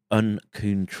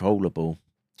uncontrollable.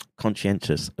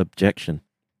 conscientious objection.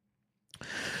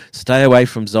 Stay away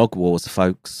from Zog Wars,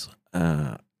 folks.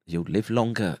 You'll live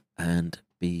longer and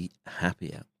be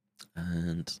happier.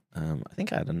 And I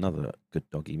think I had another good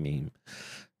doggy meme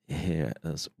here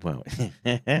as well.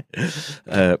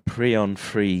 PRION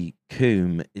free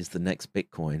Coom is the next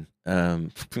Bitcoin.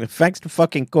 Thanks to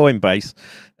fucking Coinbase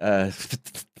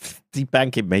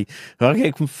debanking me.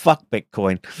 I can fuck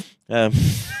Bitcoin.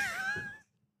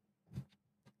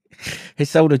 He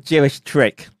sold a Jewish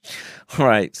trick. All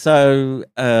right, so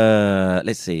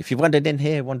let's see. If you're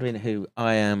wondering who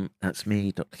I am, that's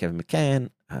me, Dr. Kevin McCann.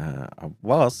 I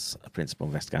was a principal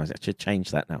investigator. I actually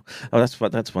changed that now. Oh,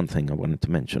 that's one thing I wanted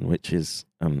to mention, which is,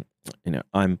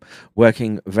 I'm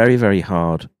working very, very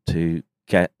hard to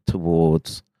get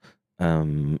towards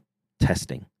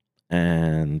testing,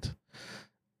 and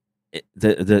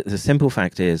the simple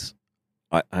fact is,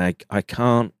 I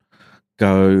can't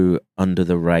go under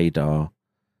the radar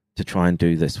to try and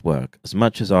do this work as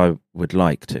much as I would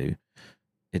like to.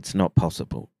 It's not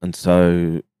possible, and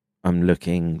so I'm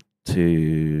looking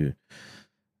to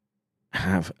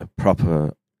have a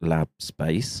proper lab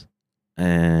space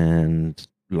and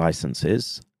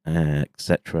licenses,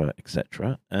 etc.,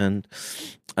 and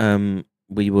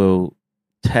we will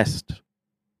test.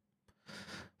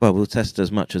 Well, we'll test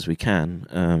as much as we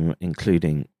can,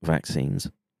 including vaccines,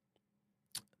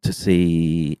 to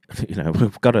see.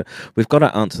 We've got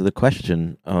to answer the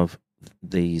question of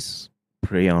these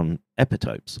PRION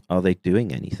epitopes. Are they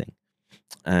doing anything?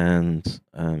 And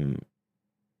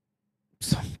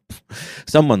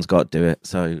someone's got to do it.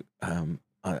 So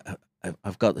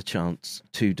I've got the chance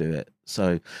to do it.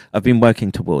 So I've been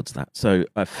working towards that. So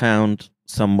I found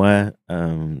somewhere.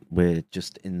 We're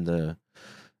just in the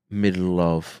middle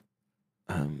of,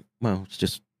 it's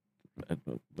just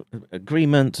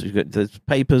agreement. There's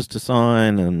papers to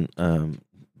sign and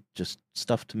just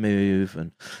stuff to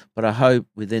move. But I hope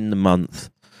within the month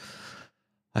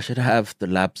I should have the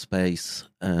lab space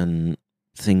and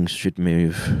things should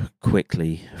move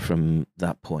quickly from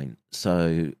that point.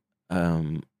 So,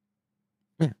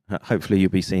 hopefully you'll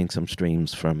be seeing some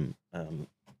streams from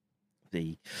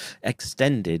the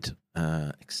extended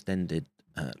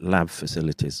lab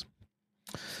facilities.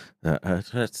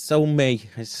 It's all me.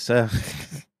 It's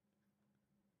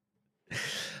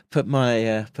put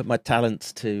my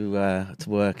talents to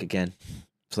work again.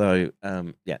 So,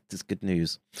 there's good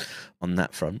news on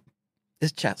that front.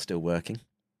 Is chat still working?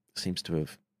 Seems to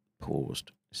have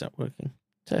paused. Is that working?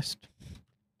 Test.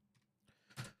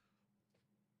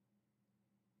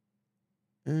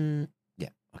 Okay.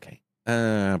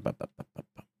 Right.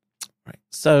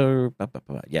 So,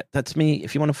 that's me.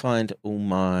 If you want to find all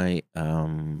my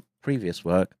previous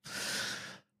work,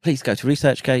 please go to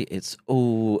ResearchGate. It's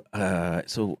all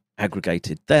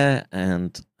aggregated there,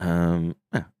 and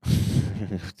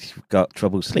if you've got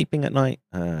trouble sleeping at night,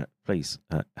 please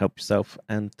help yourself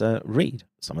and read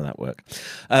some of that work.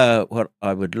 What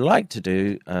I would like to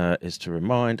do is to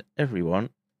remind everyone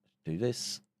to do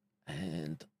this,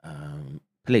 and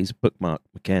please bookmark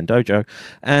McCann Dojo,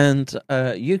 and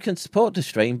you can support the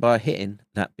stream by hitting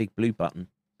that big blue button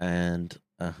and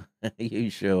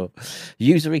use your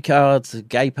usury cards,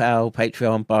 GayPal,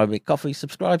 Patreon, Buy Me Coffee,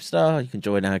 Subscribe Star. You can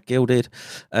join our Gilded.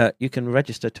 You can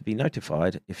register to be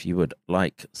notified if you would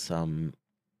like some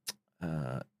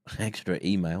extra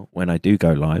email when I do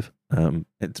go live.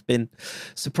 It's been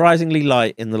surprisingly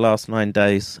light in the last 9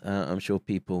 days. I'm sure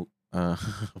people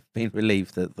have been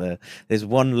relieved that there's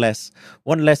one less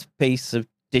piece of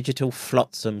digital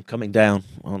flotsam coming down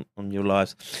on your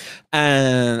lives.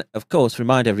 And of course,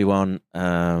 remind everyone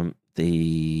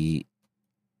the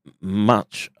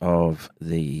much of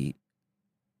the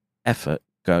effort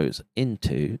goes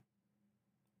into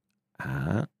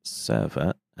our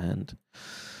server and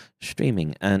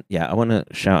streaming. And I want to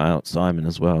shout out Simon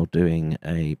as well, doing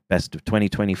a best of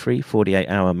 2023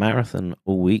 48-hour marathon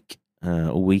all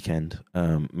weekend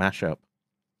mashup.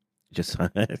 Just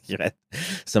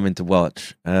something to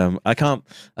watch. I can't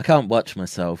watch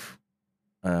myself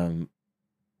in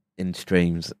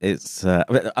streams. It's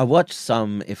I watch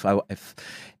some if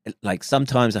like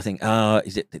sometimes I think,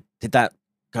 did that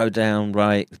go down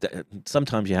right?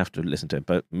 Sometimes you have to listen to it,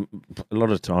 but a lot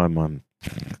of the time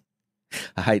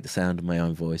I hate the sound of my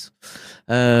own voice.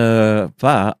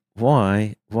 But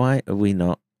why are we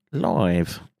not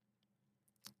live?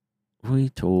 We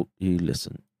talk, you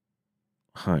listen.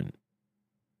 Home.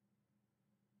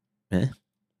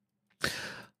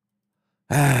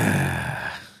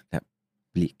 That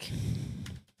bleak.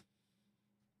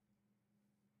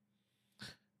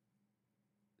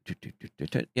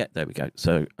 Yeah, there we go.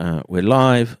 So we're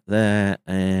live there,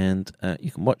 and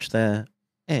you can watch there.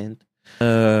 end.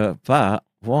 But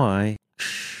why?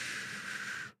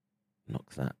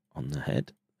 Knock that on the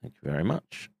head. Thank you very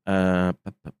much.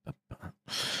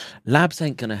 Labs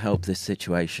ain't going to help this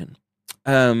situation.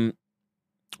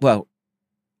 Well,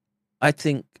 I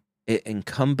think it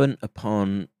incumbent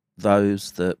upon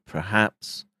those that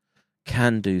perhaps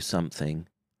can do something,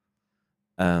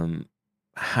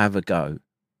 have a go.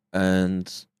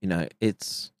 And, you know,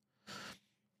 it's...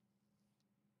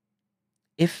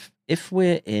 If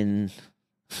we're in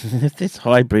this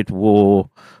hybrid war,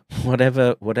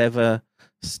 whatever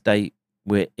state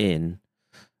we're in,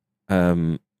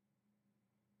 let's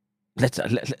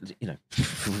you know,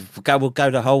 we'll go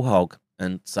the whole hog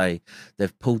and say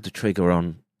they've pulled the trigger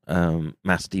on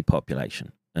mass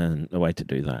depopulation, and the way to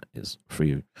do that is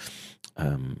through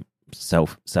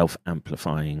self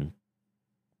amplifying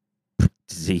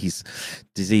disease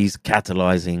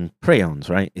catalyzing prions,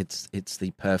 right? It's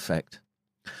the perfect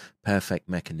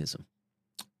mechanism.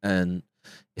 And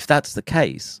if that's the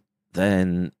case,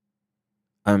 then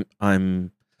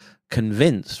I'm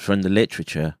convinced from the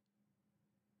literature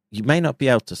you may not be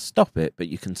able to stop it, but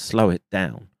you can slow it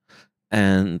down.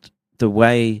 And the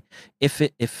way,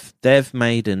 if they've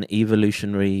made an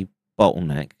evolutionary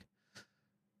bottleneck,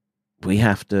 we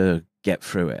have to get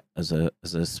through it as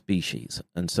a species.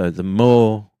 And so the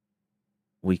more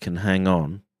we can hang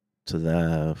on to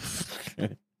the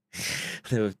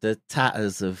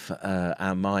tatters of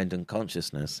our mind and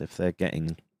consciousness, if they're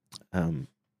getting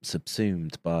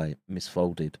subsumed by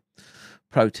misfolded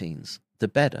proteins, the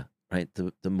better, right?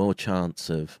 The more chance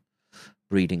of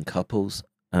breeding couples.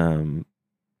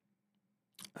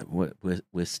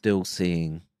 We're still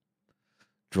seeing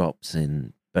drops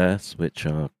in births, which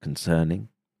are concerning.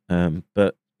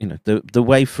 But you know, the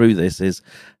way through this is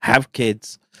have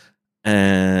kids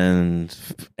and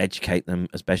educate them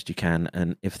as best you can.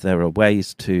 And if there are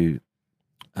ways to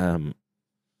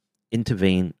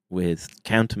intervene with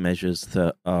countermeasures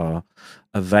that are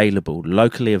available,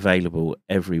 locally available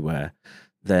everywhere,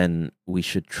 then we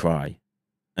should try.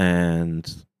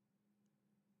 And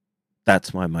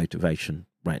that's my motivation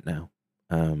right now.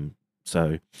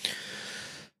 So,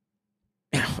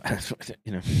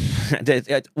 you know,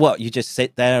 what, you just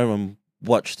sit there and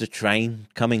watch the train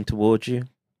coming towards you?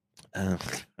 Well,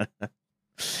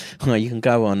 you can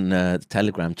go on the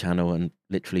Telegram channel and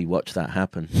literally watch that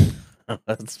happen. I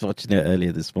was watching it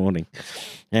earlier this morning.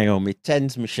 Hang on, my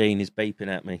TENS machine is beeping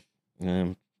at me.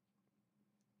 Let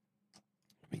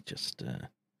me just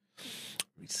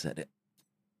reset it.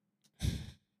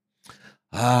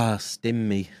 Stim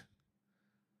me.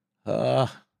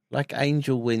 Like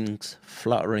angel wings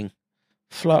fluttering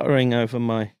over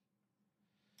my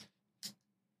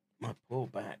poor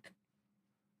back.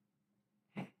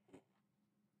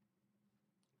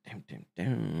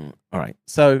 All right,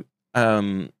 so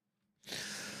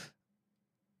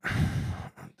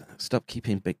stop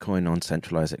keeping Bitcoin on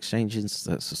centralized exchanges.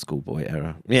 That's a schoolboy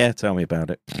error. Yeah, tell me about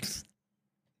it.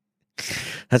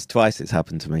 That's twice it's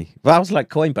happened to me. But I was like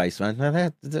Coinbase,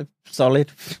 man. They're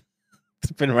solid.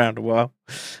 It's been around a while.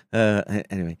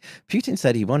 Anyway, Putin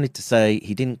said he wanted to say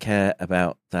he didn't care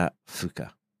about that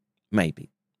Fuka. Maybe.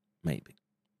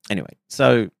 Anyway,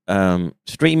 so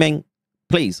streaming,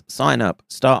 please sign up,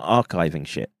 start archiving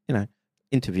shit. You know,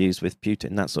 interviews with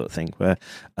Putin, that sort of thing, where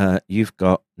you've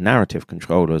got narrative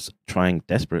controllers trying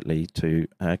desperately to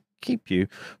keep you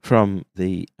from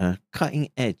the cutting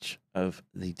edge of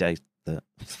the day that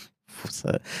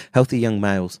healthy young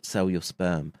males sell your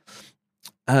sperm.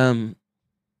 You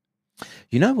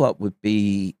know what would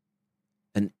be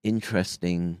an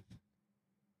interesting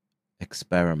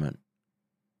experiment?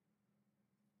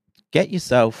 Get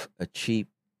yourself a cheap,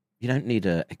 you don't need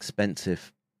an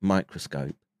expensive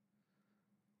microscope,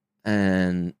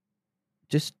 and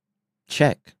just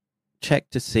check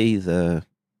to see the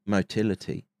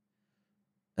motility,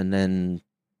 and then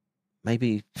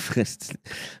maybe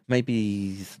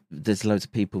there's loads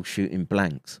of people shooting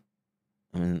blanks.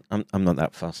 I mean, I'm not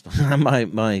that fast.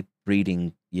 my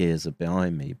breeding years are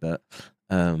behind me, but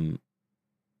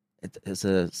it's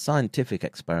a scientific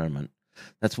experiment.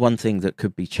 That's one thing that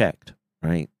could be checked,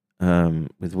 right?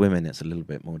 With women, it's a little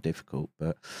bit more difficult,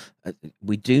 but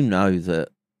we do know that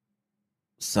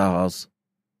SARS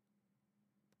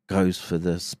goes for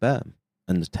the sperm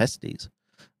and the testes,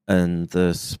 and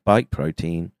the spike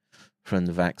protein from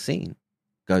the vaccine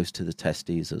goes to the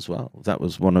testes as well. That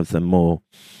was one of the more,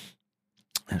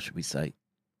 how should we say,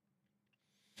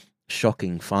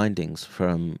 shocking findings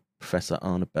from Professor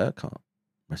Arne Burkhardt,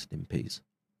 rest in peace.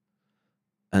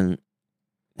 And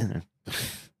you know,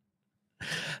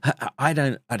 I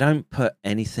don't put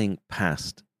anything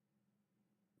past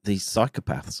these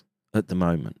psychopaths. at the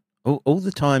moment. All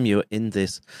the time you're in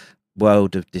this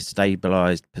world of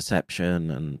destabilized perception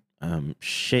and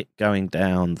shit going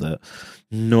down that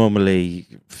normally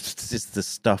is the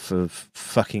stuff of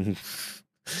fucking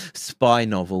spy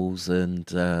novels and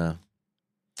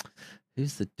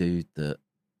who's the dude that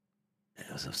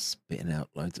was spitting out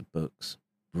loads of books?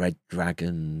 Red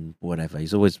Dragon, whatever.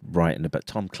 He's always writing about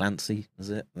Tom Clancy, is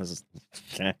it?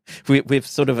 We've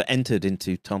sort of entered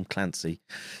into Tom Clancy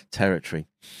territory.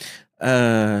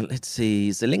 Let's see.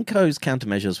 Zelenko's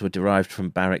countermeasures were derived from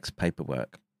Barrick's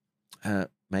paperwork.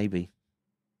 Maybe.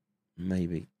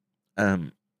 I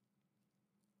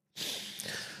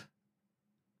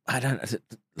don't,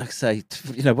 like I say,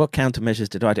 what countermeasures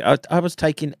did I do? I was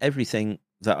taking everything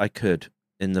that I could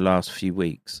in the last few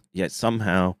weeks, yet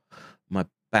somehow my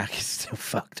back is still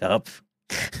fucked up.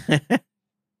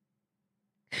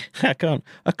 I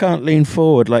can't lean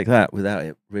forward like that without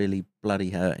it really bloody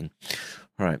hurting.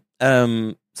 All right.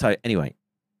 So anyway,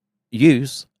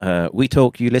 use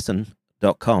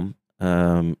wetalkyouListen.com.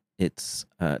 It's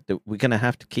we're going to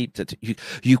have to keep that.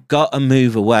 You've got to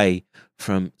move away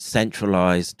from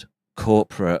centralized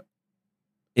corporate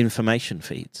information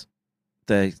feeds.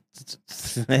 They're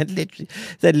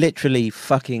literally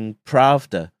fucking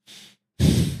Pravda.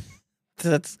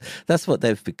 That's what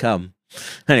they've become.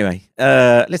 Anyway,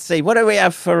 let's see. What do we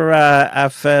have for our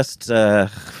first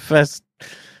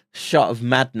shot of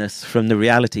madness from the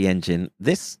reality engine?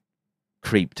 This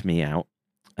creeped me out.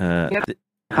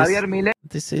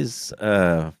 This is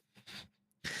the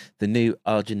new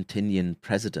Argentinian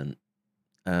president,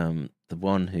 the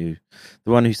one who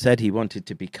said he wanted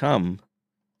to become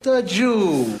the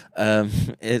Jew.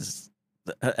 Is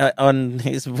on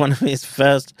one of his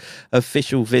first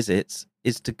official visits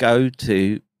is to go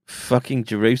to fucking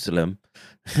Jerusalem.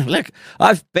 Look,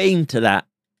 I've been to that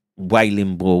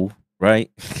Wailing Wall,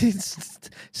 right? It's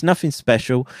nothing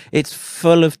special. It's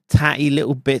full of tatty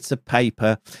little bits of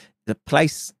paper. The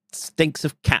place stinks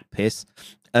of cat piss,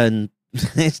 and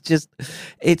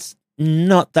it's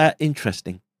not that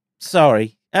interesting.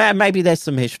 Sorry. Maybe there's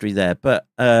some history there, but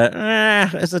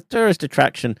as a tourist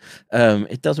attraction,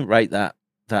 it doesn't rate that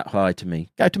high to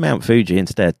me. Go to Mount Fuji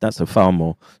instead. That's a far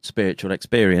more spiritual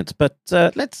experience. But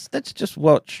let's just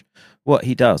watch what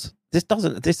he does. This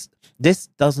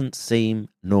doesn't seem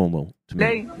normal to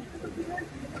me.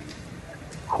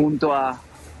 Junto a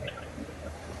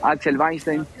Axel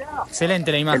Weinstein,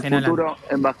 excelente la imagen, el futuro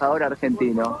embajador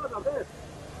argentino.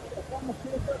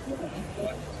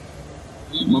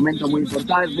 Un momento muy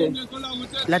importante.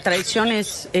 La tradición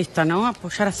es esta, ¿no?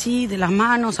 Apoyar así, de las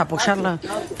manos, apoyar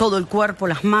todo el cuerpo,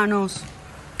 las manos.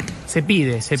 Se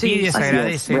pide, se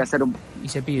agradece. Voy a hacer y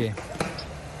se pide.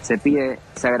 Se pide,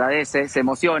 se agradece, se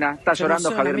emociona. Está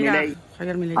llorando Javier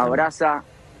Milei. Abraza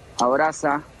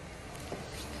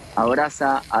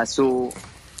a su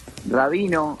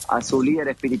rabino, a su líder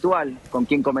espiritual, con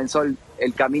quien comenzó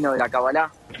el camino de la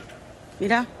Kabbalah.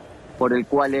 Mira. Por el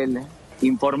cual él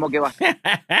informó que va.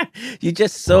 You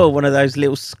just saw one of those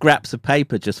little scraps of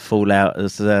paper just fall out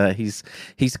as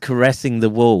he's caressing the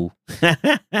wall.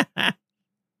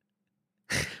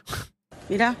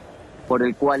 Mira. Por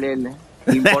el cual él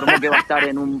informó que va a estar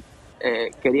en un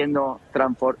queriendo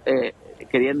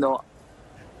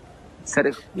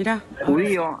ser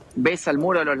judío. Besa el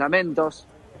muro de los lamentos.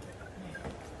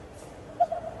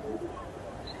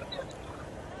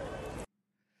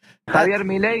 Javier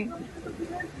Milei.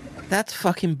 That's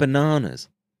fucking bananas.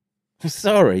 I'm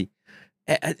sorry.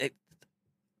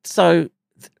 So,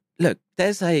 look,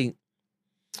 there's going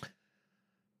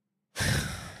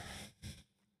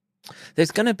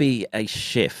to be a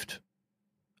shift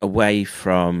away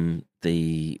from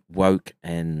the woke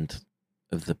end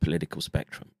of the political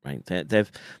spectrum, right?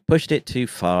 They've pushed it too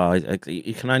far.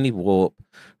 You can only warp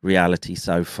reality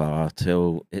so far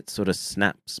till it sort of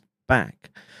snaps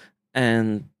back.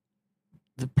 And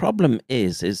the problem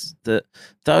is that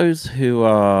those who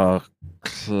are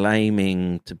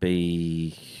claiming to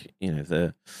be,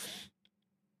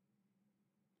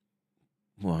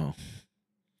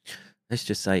 let's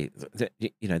just say that,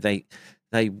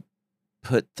 they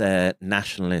put their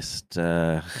nationalist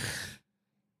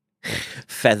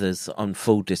feathers on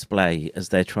full display as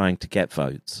they're trying to get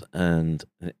votes. And,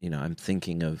 I'm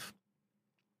thinking of,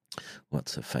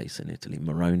 what's her face in Italy?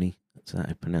 Moroni, that's how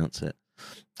I pronounce it.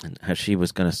 And how she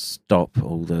was going to stop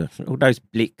all those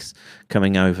blicks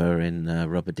coming over in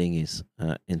rubber dinghies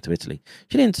into Italy.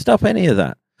 She didn't stop any of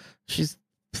that. She's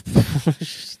I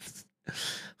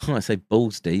want to say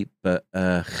balls deep, but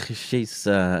she's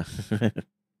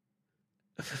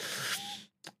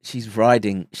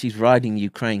riding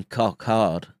Ukraine cock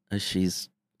hard as she's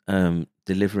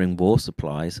delivering war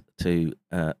supplies to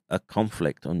a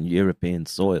conflict on European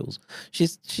soils.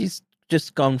 She's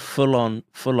just gone full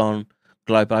on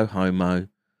globo homo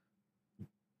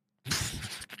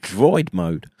droid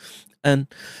mode. And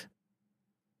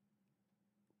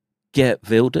Geert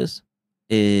Wilders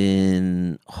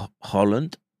in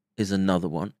Holland is another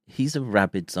one. He's a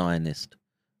rabid Zionist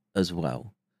as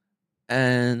well.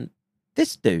 And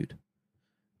this dude,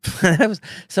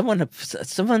 someone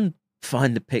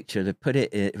find the picture to put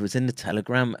it. It was in the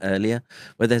Telegram earlier,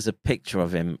 where there's a picture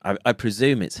of him. I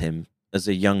presume it's him as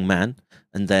a young man,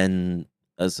 and then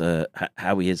as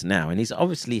how he is now. And he's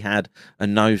obviously had a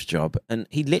nose job, and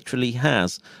he literally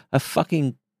has a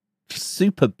fucking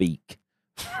super beak.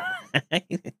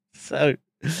 So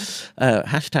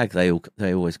hashtag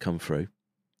they always come through,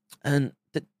 and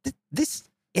this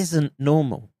isn't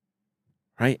normal,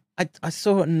 right? I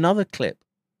saw another clip.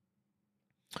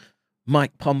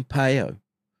 Mike Pompeo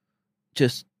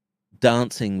just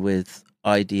dancing with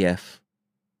IDF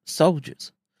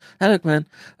soldiers. Now, look, man,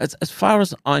 as far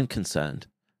as I'm concerned,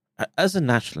 as a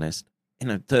nationalist, you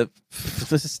know, the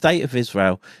state of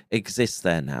Israel exists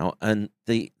there now, and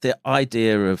the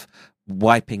idea of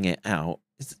wiping it out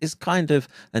is kind of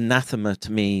anathema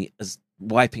to me as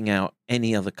wiping out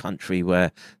any other country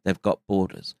where they've got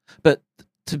borders. But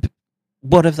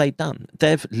what have they done?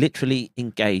 They've literally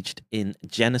engaged in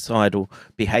genocidal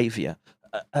behavior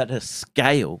at a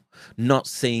scale not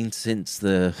seen since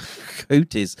the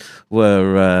Houthis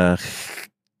were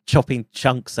chopping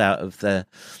chunks out of their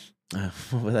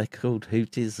what were they called?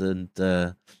 Houthis and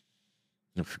I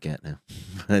forget now.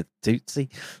 Tutsi,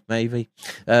 maybe.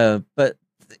 But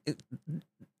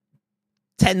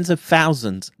tens of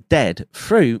thousands dead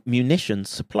through munitions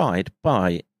supplied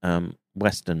by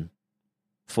Western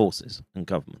forces and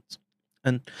governments.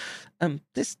 And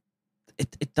this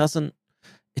it doesn't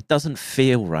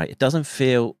feel right. It doesn't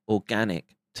feel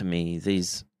organic to me,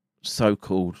 these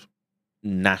so-called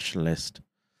nationalist,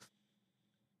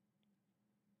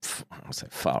 I'll say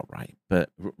far right, but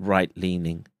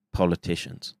right-leaning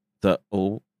politicians that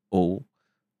all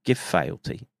give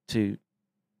fealty to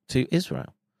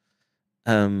Israel.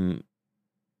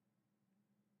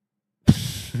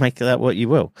 Make of that what you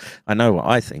will. I know what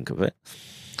I think of it.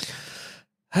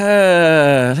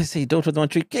 Let's see. Daughter of the One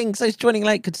True King says, joining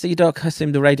late. Good to see you, Doc. I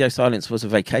assume the radio silence was a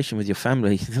vacation with your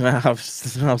family. I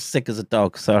was sick as a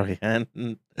dog. Sorry.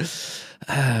 Let's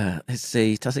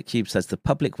see. Tussock Cube says, the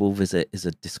public wall visit is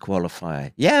a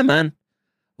disqualifier. Yeah, man.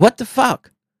 What the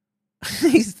fuck?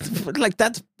 He's like,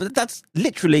 that's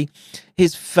literally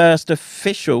his first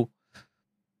official,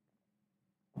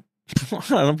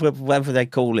 whatever they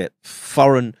call it,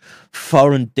 foreign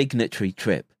dignitary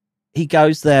trip. He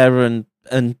goes there and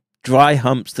dry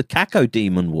humps the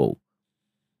Cacodemon wall.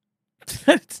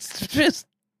 It's just,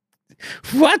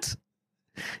 what?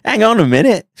 Hang on a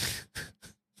minute.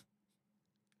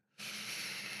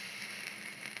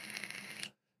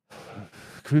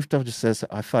 Rooftop just says,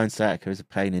 I find sciatica is a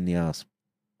pain in the ass.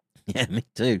 Yeah, me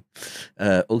too.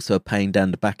 Also a pain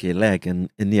down the back of your leg and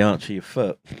in the arch of your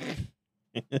foot.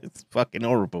 It's fucking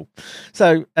horrible.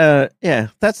 So yeah,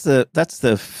 that's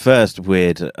the first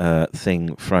weird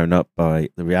thing thrown up by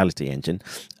the reality engine.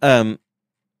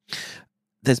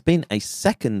 There's been a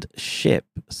second ship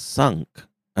sunk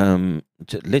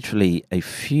literally a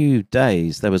few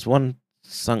days. There was one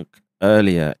sunk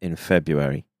earlier in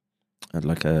February,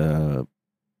 like a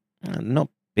not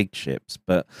big ships,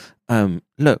 but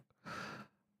look.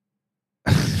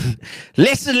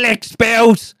 Listen, Lex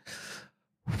Bells.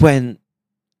 When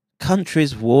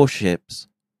countries' warships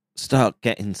start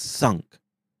getting sunk,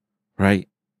 right?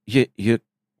 You're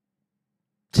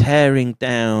tearing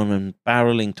down and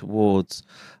barreling towards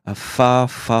a far,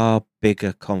 far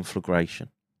bigger conflagration.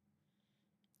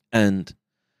 And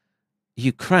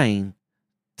Ukraine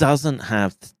doesn't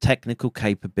have the technical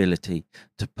capability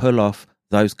to pull off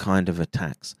those kind of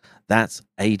attacks. That's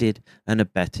aided and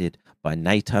abetted by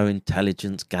NATO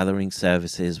intelligence gathering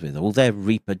services with all their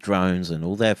Reaper drones and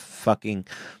all their fucking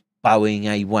Boeing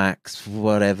AWACS,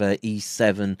 whatever,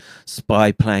 E-7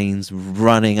 spy planes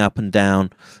running up and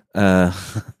down the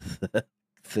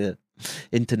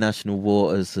international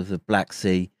waters of the Black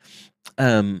Sea.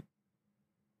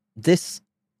 This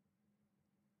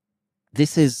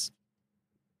is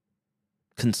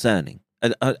concerning.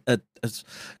 As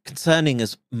concerning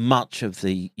as much of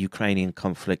the Ukrainian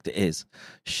conflict is,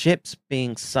 ships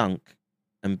being sunk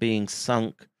and being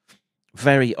sunk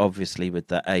very obviously with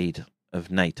the aid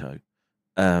of NATO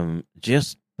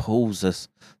just pulls us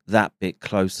that bit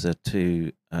closer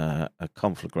to a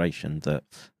conflagration that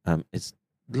is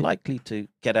likely to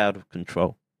get out of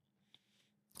control.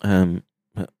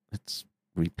 It's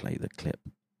replay the clip.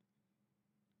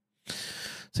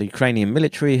 So Ukrainian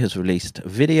military has released a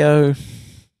video.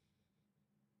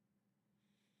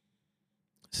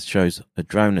 This shows a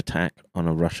drone attack on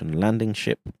a Russian landing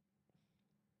ship.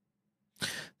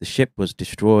 The ship was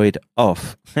destroyed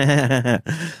off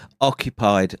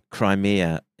occupied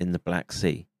Crimea in the Black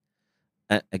Sea.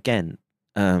 Again,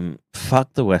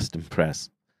 fuck the Western press.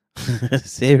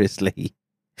 Seriously.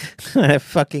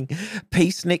 Fucking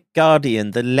Peacenik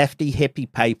Guardian, the lefty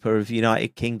hippie paper of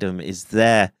United Kingdom, is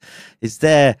there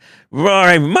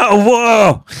roaring metal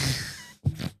war.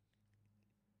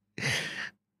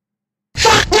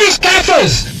 Fuck these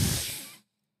gaffers!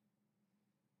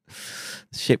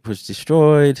 The ship was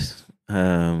destroyed.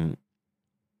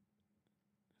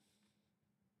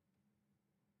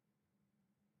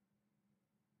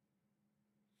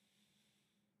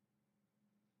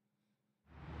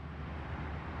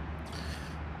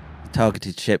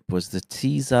 Targeted ship was the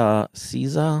Caesar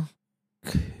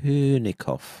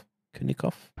Kunikov.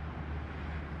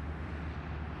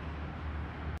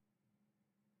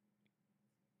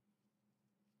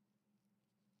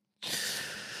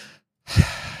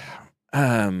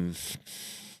 I'm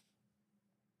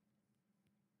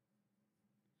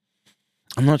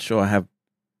not sure I have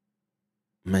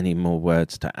many more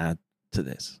words to add to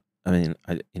this. I mean,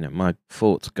 my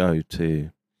thoughts go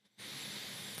to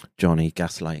Johnny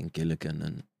gaslighting Gilligan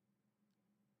and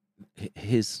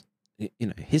his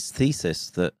thesis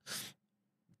that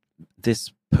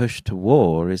this push to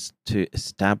war is to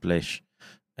establish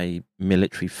a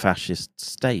military fascist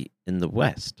state in the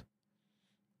West.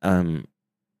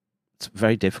 It's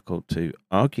very difficult to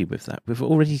argue with that. We've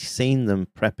already seen them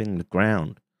prepping the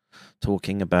ground,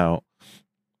 talking about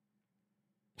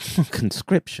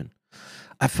conscription.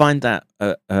 I find that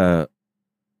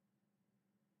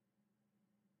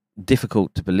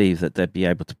difficult to believe that they'd be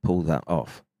able to pull that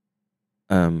off.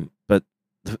 But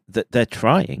they're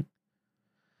trying.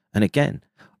 And again,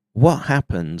 what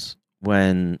happens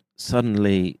when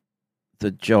suddenly the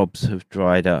jobs have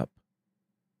dried up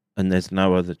and there's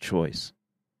no other choice?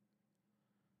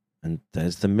 And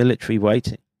there's the military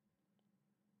waiting.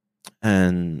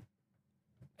 And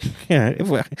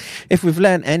if we've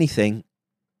learned anything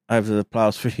over the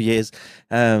past few years,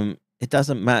 it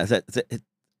doesn't matter that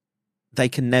they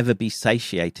can never be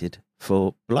satiated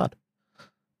for blood.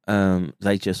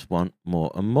 They just want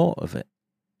more and more of it.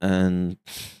 And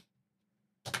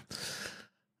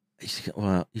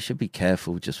you should be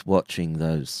careful just watching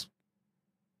those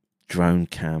drone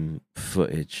cam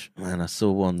footage. Man, I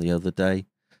saw one the other day.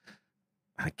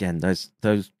 Again,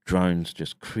 those drones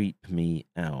just creep me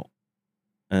out.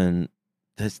 And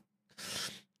there's,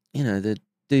 the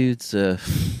dudes are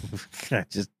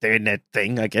just doing their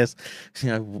thing, I guess,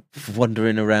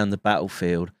 wandering around the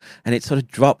battlefield. And it sort of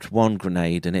dropped one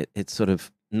grenade and it sort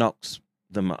of knocks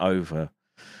them over.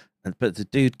 But the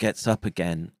dude gets up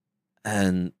again.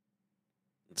 And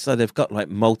so they've got like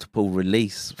multiple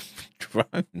release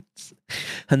drones.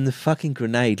 And the fucking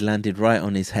grenade landed right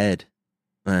on his head.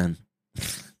 Man.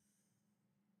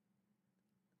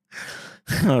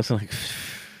 I was like,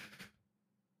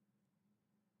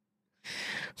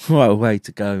 what a way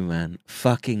to go, man.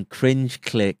 Fucking cringe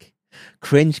click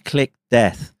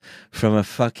death from a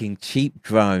fucking cheap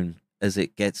drone as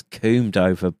it gets coomed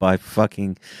over by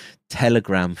fucking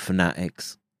Telegram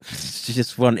fanatics.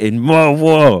 Just wanting more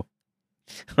war.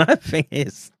 My thing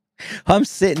is, I'm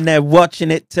sitting there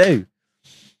watching it too.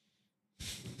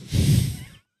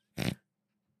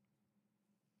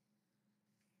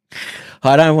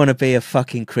 I don't want to be a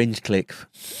fucking cringe click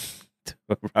to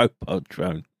a robot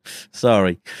drone.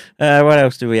 Sorry. What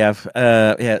else do we have?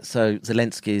 So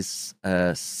Zelensky's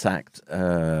sacked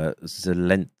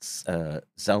Zelensky.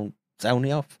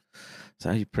 Zelnyov? Is that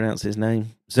how you pronounce his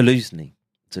name? Zaluzny,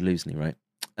 right?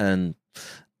 And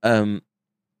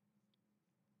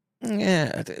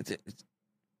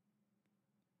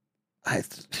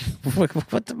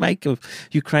what to make of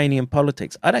Ukrainian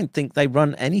politics? I don't think they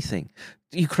run anything.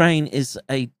 Ukraine is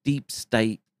a deep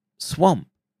state swamp,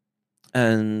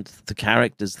 and the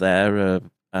characters there are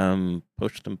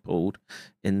pushed and pulled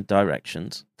in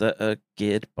directions that are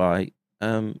geared by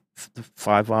the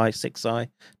Five Eye, Six Eye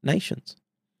nations.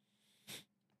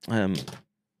 I'm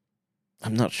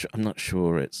not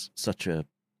sure it's such a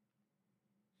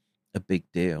big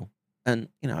deal, and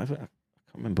I can't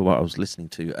remember what I was listening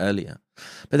to earlier,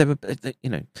 but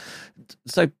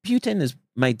so Putin has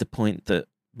made the point that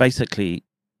basically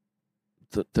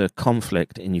the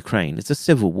conflict in Ukraine is a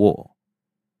civil war.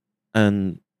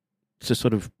 And to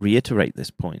sort of reiterate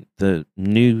this point, the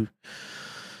new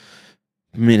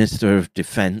Minister of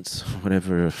Defense,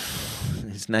 whatever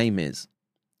his name is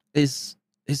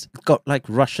He's got like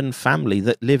Russian family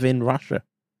that live in Russia.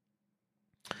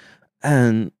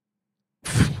 And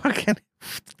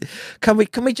can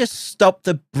we just stop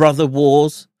the brother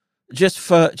wars just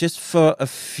for a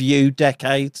few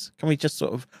decades? Can we just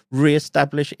sort of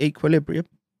reestablish equilibrium?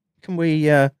 Can we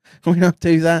not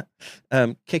do that?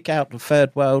 Kick out the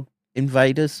third world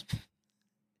invaders.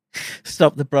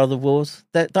 Stop the brother wars.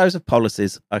 Those are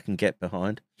policies I can get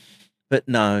behind. But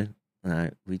no,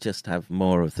 we just have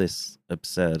more of this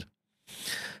absurd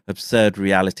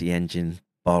reality engine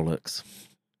bollocks.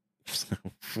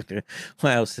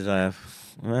 What else did I have?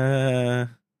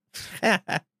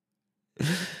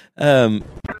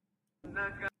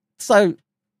 So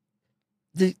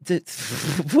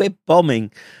we're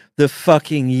bombing the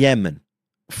fucking Yemen,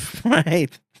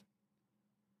 right?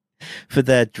 For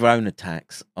their drone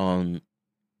attacks on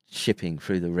shipping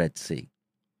through the Red Sea.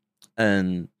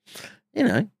 And,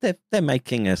 they're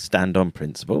making a stand on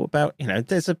principle about,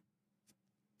 there's a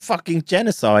fucking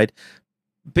genocide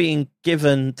being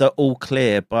given the all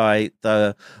clear by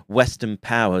the Western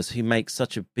powers who make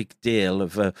such a big deal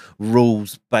of a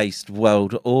rules-based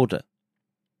world order.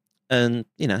 And,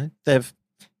 they've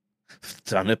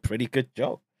done a pretty good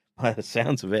job, by the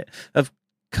sounds of it, of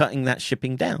cutting that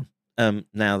shipping down.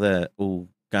 Now they're all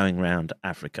going around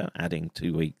Africa, adding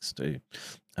 2 weeks to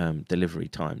delivery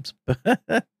times.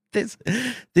 But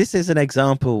this is an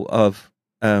example of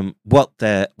what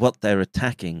they're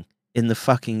attacking in the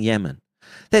fucking Yemen.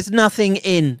 There's nothing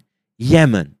in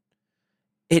Yemen.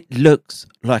 It looks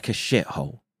like a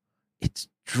shithole. It's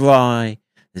dry.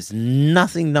 There's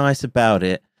nothing nice about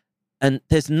it, and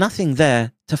there's nothing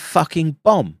there to fucking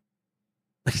bomb,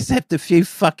 except a few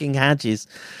fucking Hajis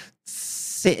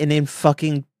sitting in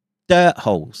fucking dirt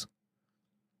holes.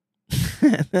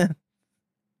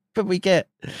 But we get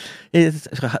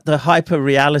the hyper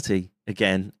reality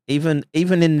again. Even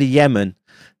in the Yemen,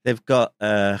 they've got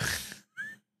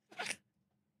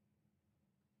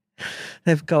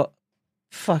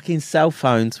fucking cell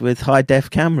phones with high def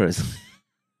cameras,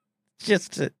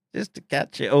 just to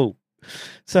catch it all.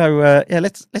 So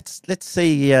let's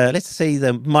see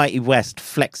the mighty West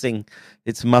flexing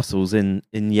its muscles in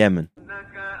Yemen.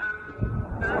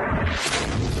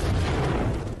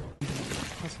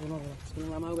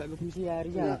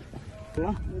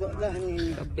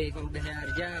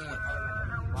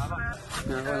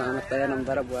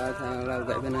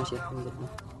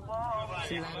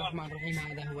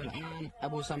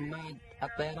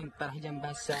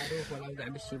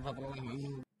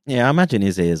 Yeah, I imagine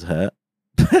his ears hurt.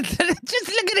 Just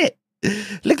look at it.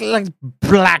 Look like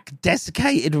black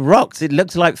desiccated rocks. It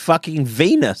looks like fucking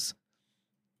Venus.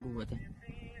 What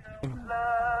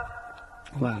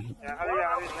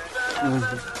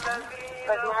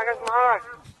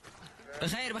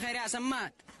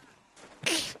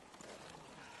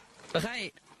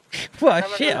a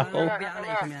shithole.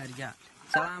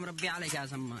 سلام ربي عليك يا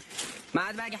سمان ما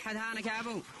عاد باقي حد هانك يا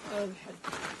ابو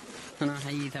انا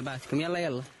حيي ثباتكم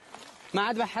يلا ما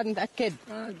عاد بحد متاكد.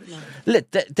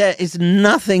 Look, there is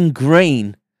nothing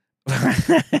green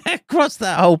across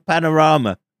that whole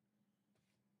panorama.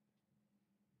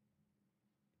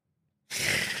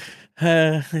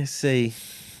 Let's see.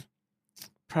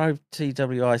 Pro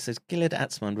TWI says Gilad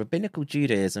Atzmon, rabbinical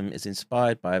Judaism is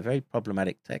inspired by a very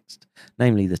problematic text,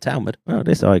 namely the Talmud. Well,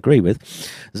 this I agree with.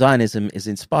 Zionism is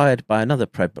inspired by another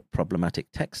problematic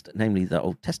text, namely the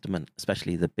Old Testament,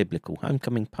 especially the biblical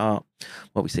homecoming part.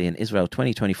 What we see in Israel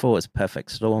 2024 is a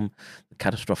perfect storm, the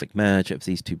catastrophic merge of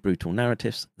these two brutal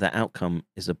narratives. The outcome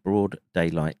is a broad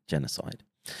daylight genocide.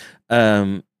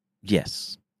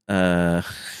 Yes.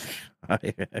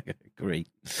 I agree.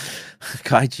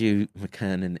 Kaiju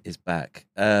McKernan is back.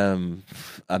 I'm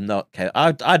not Kev.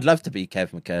 I'd love to be Kev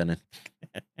McKernan.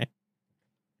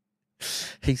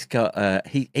 He's got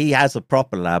he has a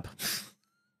proper lab.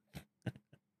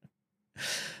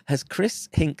 Has Chris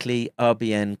Hinckley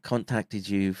RBN contacted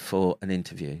you for an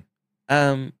interview?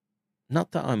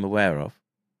 Not that I'm aware of.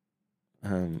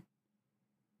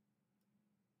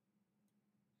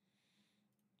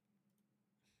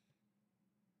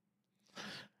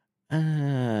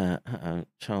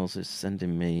 Charles is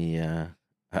sending me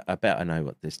I bet I know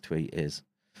what this tweet is.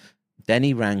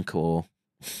 Denny Rancor.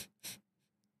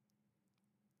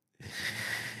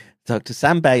 Dr.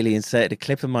 Sam Bailey inserted a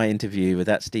clip of my interview with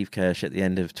that Steve Kirsch at the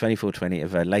end of 24/20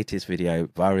 of her latest video,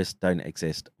 Virus Don't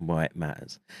Exist, Why It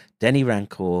Matters. Denny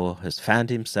Rancor has found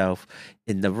himself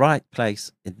in the right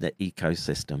place in the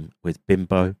ecosystem with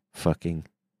Bimbo fucking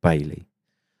Bailey.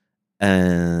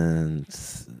 And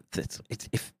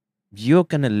if you're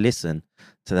going to listen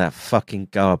to that fucking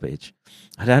garbage,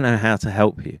 I don't know how to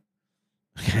help you.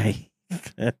 Okay?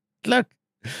 Look,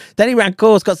 Danny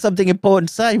Rancourt's got something important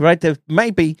to say, right?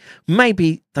 Maybe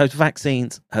those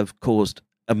vaccines have caused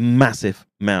a massive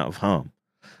amount of harm.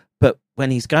 But when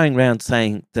he's going around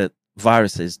saying that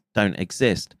viruses don't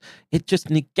exist, it just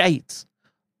negates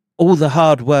all the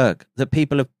hard work that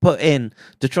people have put in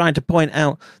to trying to point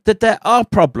out that there are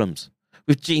problems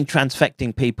with gene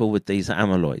transfecting people with these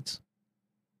amyloids.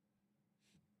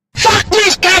 Fuck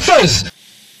these gaffers!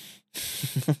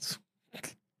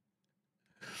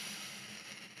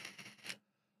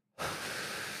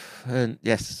 And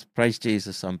yes, praise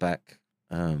Jesus, I'm back,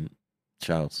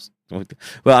 Charles.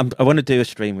 Well, I want to do a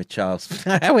stream with Charles.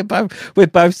 we're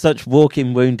both such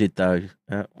walking wounded, though.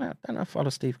 Well, don't I follow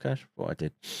Steve Cash? What I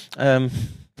did.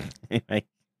 Anyway,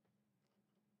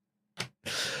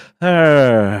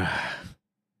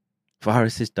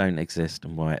 viruses don't exist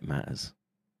and why it matters.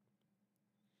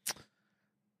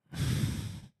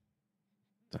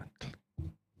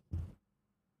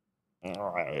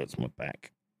 Oh, it's my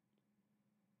back.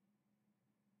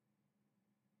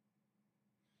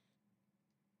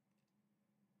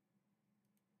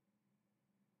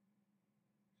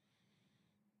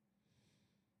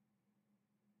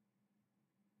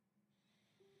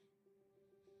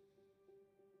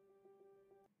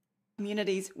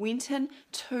 Communities went in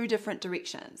two different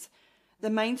directions. The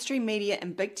mainstream media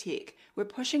and big tech were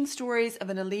pushing stories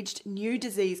of an alleged new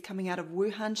disease coming out of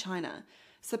Wuhan, China,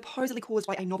 supposedly caused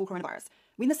by a novel coronavirus.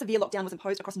 When the severe lockdown was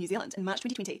imposed across New Zealand in March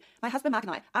 2020, my husband Mark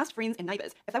and I asked friends and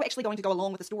neighbours if they were actually going to go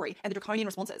along with the story and the draconian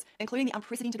responses, including the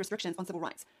unprecedented restrictions on civil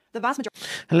rights. The vast majority...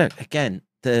 And look, again,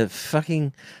 the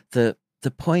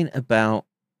point about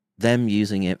them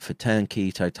using it for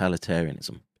turnkey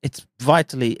totalitarianism, it's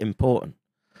vitally important.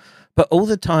 But all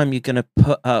the time you're going to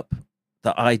put up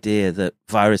the idea that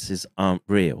viruses aren't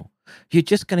real, you're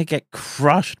just going to get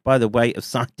crushed by the weight of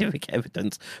scientific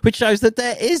evidence, which shows that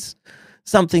there is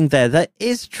something there that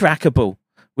is trackable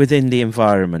within the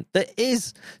environment, that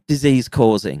is disease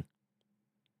causing.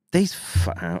 I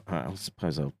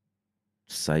suppose I'll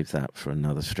save that for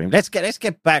another stream. Let's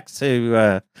get back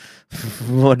to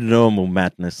more normal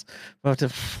madness.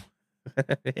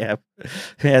 Yeah,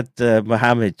 we had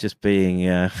Mohammed just being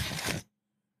I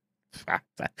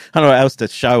don't know what else to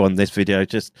show on this video,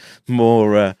 just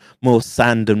more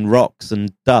sand and rocks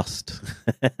and dust.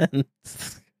 And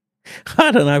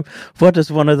I don't know, what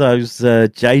does one of those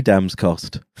J-dams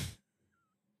cost?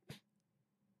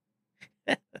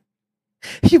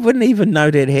 You wouldn't even know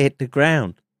that it hit the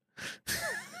ground.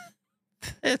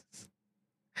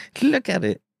 Look at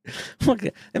it.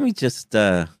 Let me just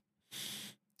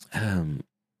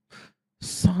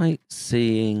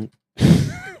sightseeing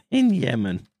in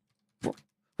Yemen.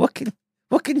 What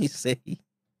can you see?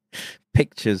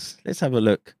 Pictures. Let's have a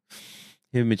look.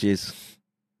 Images.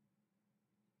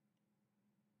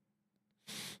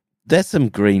 There's some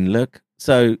green look.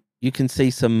 So you can see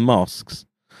some mosques.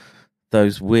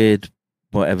 Those weird,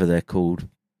 whatever they're called,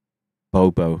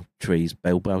 bilbo trees.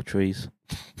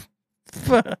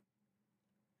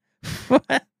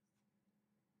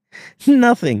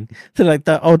 Nothing. They're like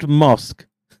that odd mosque.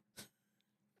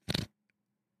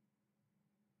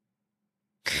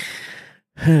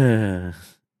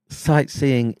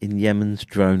 Sightseeing in Yemen's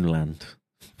drone land.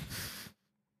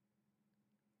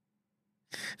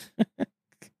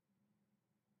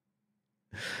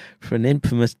 For an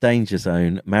infamous danger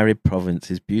zone, Marib province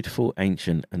is beautiful,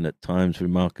 ancient, and at times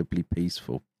remarkably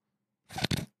peaceful.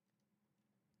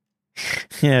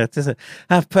 Yeah,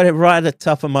 I've put it right at the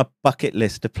top of my bucket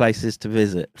list of places to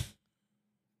visit.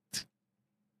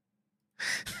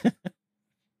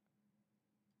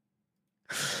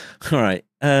 All right.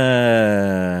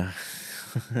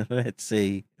 Let's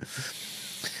see.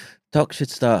 Doc should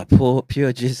start a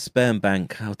pure jizz sperm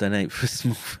bank. I'll donate for a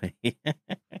small fee.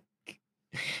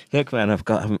 Look, man,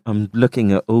 I'm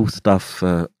looking at all stuff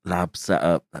for lab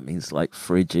setup. That means like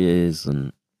fridges,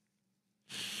 and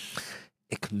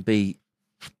it can be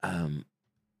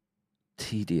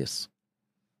tedious,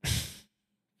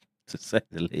 to say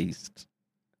the least.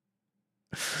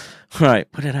 Right,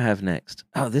 what did I have next?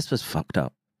 Oh, this was fucked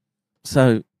up.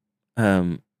 So,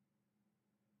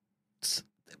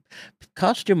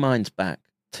 cast your minds back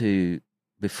to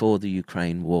before the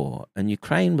Ukraine war, and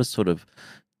Ukraine was sort of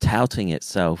touting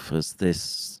itself as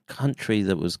this country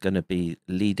that was going to be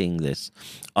leading this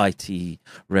IT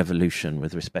revolution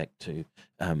with respect to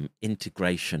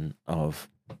integration of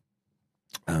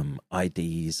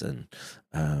IDs and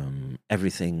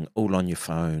everything all on your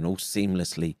phone, all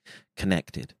seamlessly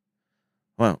connected.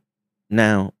 Well,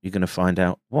 now you're going to find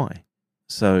out why.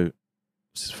 So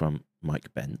this is from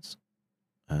Mike Benz,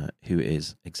 who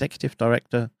is executive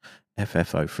director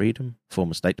FFO Freedom,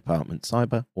 former State Department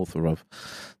cyber, author of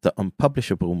The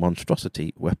Unpublishable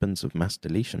Monstrosity, Weapons of Mass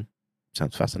Deletion.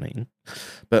 Sounds fascinating.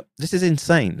 But this is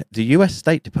insane. The US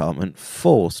State Department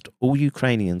forced all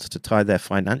Ukrainians to tie their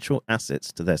financial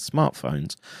assets to their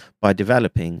smartphones by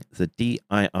developing the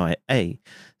DIIA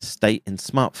State in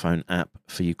Smartphone app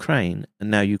for Ukraine. And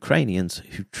now Ukrainians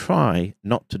who try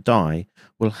not to die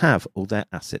will have all their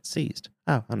assets seized.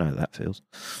 Oh, I know how that feels.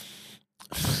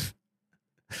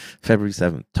 February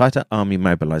 7th, tighter army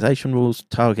mobilization rules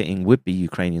targeting would-be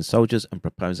Ukrainian soldiers and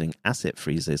proposing asset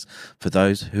freezes for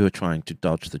those who are trying to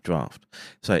dodge the draft.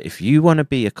 So if you want to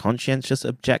be a conscientious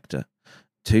objector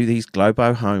to these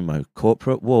globo homo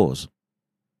corporate wars,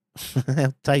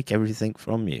 they'll take everything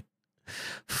from you.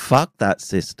 Fuck that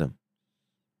system.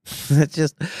 It's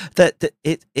just that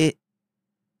it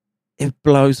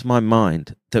blows my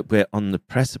mind that we're on the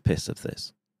precipice of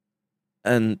this.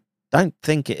 And don't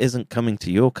think it isn't coming to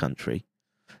your country.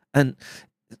 And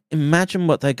imagine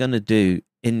what they're going to do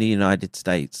in the United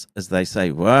States as they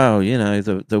say, well, you know,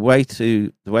 the way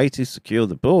to secure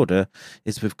the border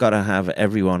is we've got to have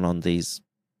everyone on these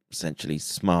essentially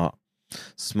smart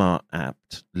app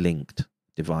linked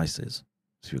devices.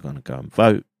 So you're going to go and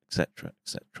vote, etc.,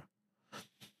 etc.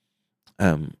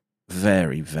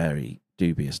 Very, very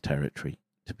dubious territory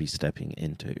to be stepping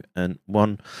into, and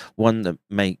one that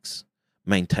makes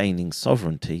maintaining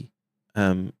sovereignty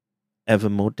ever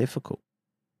more difficult.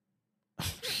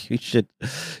 You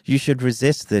should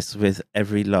resist this with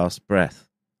every last breath.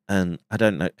 And I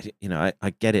don't know, you know, I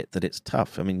get it that it's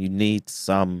tough. I mean, you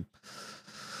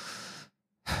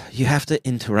have to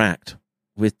interact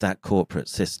with that corporate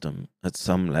system at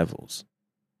some levels.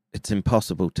 It's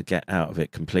impossible to get out of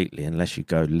it completely unless you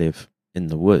go live in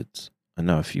the woods. I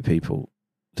know a few people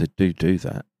that do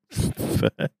that.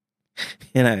 But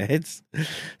you know, it's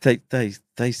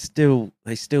they still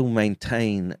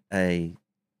maintain a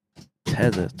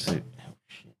tether to. Oh,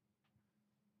 shit.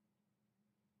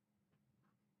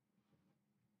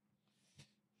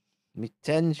 My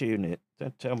TENS unit.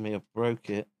 Don't tell me I've broke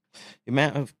it. The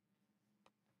amount of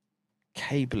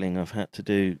cabling I've had to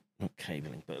do, not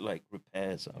cabling, but like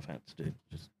repairs I've had to do.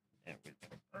 Just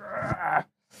everything.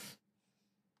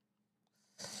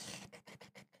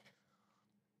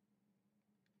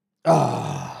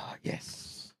 Ah,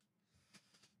 yes.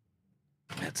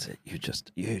 That's it. You just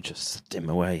stim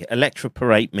away.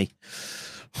 Electroporate me.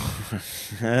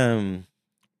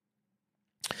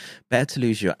 Better to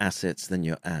lose your assets than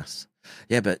your ass.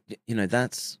 Yeah, but you know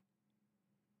that's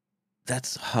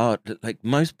hard. Like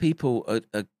most people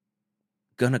are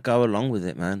gonna go along with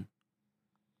it, man.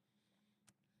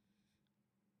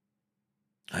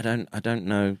 I don't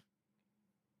know.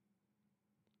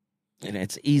 You know,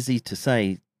 it's easy to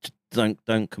say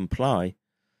don't comply,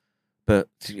 but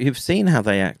you've seen how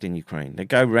they act in Ukraine. They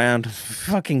go round,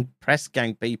 fucking press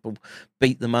gang people,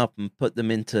 beat them up and put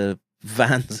them into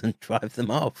vans and drive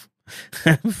them off,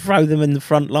 throw them in the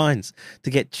front lines to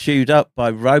get chewed up by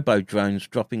robo drones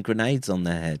dropping grenades on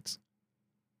their heads.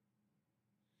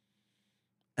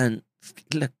 And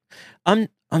look, I'm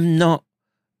not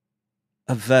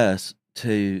averse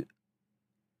to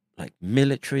like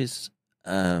militaries.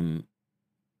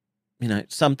 You know,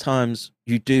 sometimes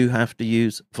you do have to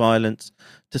use violence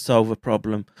to solve a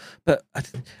problem. But,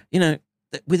 you know,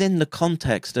 within the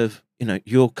context of, you know,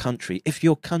 your country, if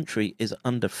your country is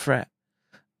under threat,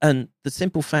 and the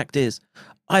simple fact is,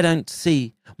 I don't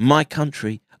see my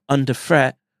country under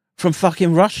threat from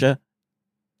fucking Russia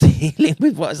dealing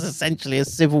with what is essentially a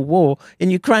civil war in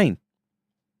Ukraine.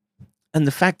 And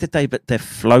the fact that they're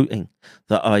floating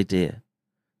the idea,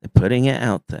 they're putting it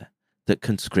out there that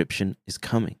conscription is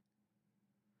coming.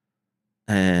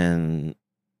 And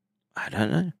I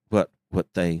don't know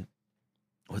what they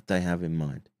have in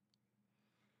mind.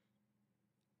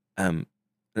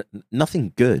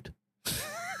 Nothing good.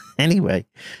 Anyway,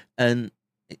 and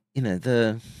you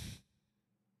know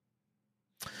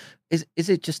is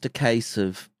it just a case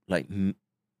of like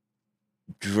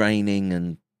draining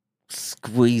and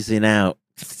squeezing out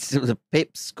the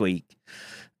pipsqueak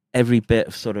every bit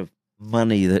of sort of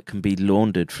money that can be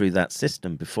laundered through that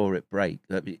system before it breaks,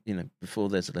 you know, before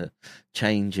there's a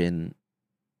change in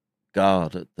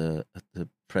guard at the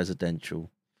presidential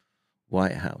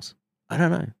White House? I don't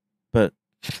know, but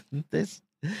this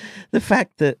the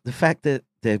fact that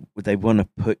they want to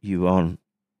put you on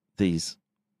these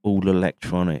all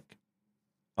electronic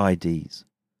IDs,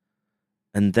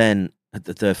 and then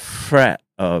the threat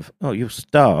of, oh, you'll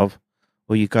starve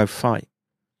or you go fight.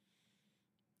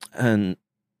 And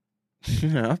you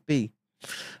know,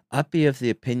 I'd be of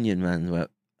the opinion, man,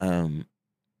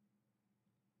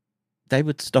 that they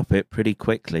would stop it pretty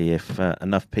quickly if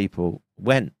enough people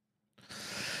went.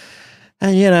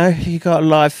 And, you know, you got a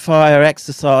live fire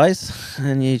exercise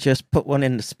and you just put one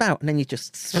in the spout and then you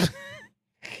just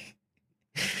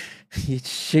you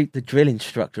shoot the drill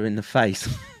instructor in the face.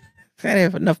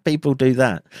 If enough people do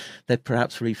that, they'd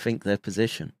perhaps rethink their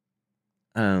position.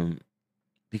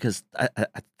 Because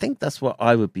I think that's what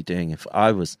I would be doing if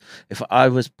I was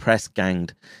press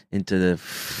ganged into the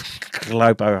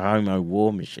Globo Homo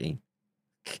war machine.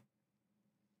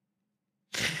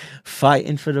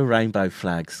 Fighting for the rainbow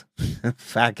flags.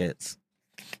 Faggots.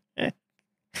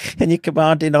 And your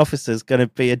commanding officer's going to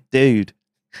be a dude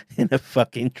in a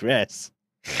fucking dress.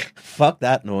 Fuck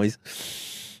that noise.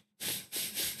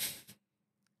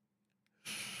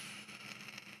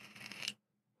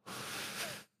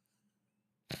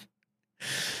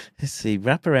 Let's see.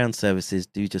 Wraparound services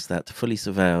do just that, to fully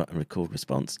surveil and record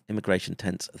response. Immigration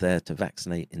tents are there to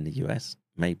vaccinate in the US.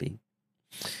 Maybe.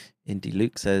 Indy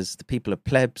Luke says, the people are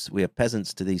plebs. We are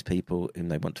peasants to these people whom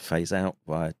they want to phase out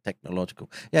via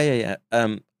technological. Yeah.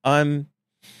 I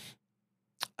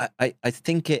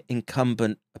think it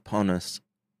incumbent upon us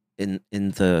in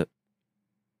the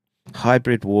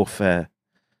hybrid warfare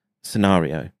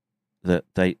scenario that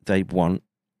they want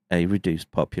a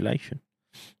reduced population.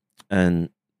 And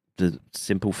the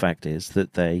simple fact is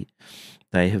that they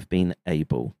have been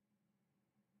able,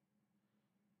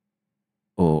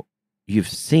 or you've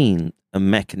seen a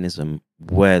mechanism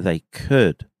where they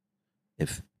could,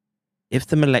 if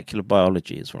the molecular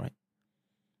biology is right,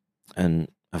 and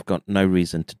I've got no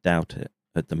reason to doubt it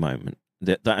at the moment.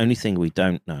 The only thing we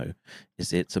don't know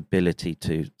is its ability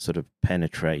to sort of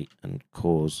penetrate and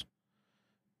cause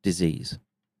disease.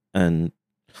 And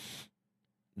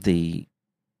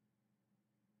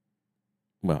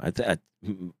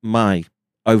my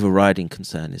overriding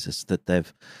concern is that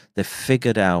they've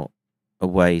figured out a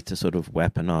way to sort of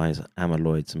weaponize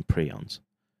amyloids and prions,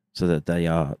 so that they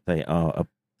are a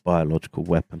biological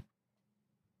weapon.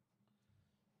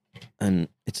 And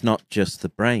it's not just the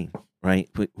brain, right?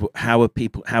 How are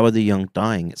the young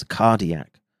dying? It's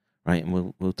cardiac, right?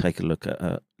 And we'll take a look at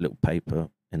a little paper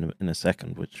in a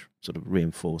second, which sort of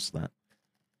reinforce that.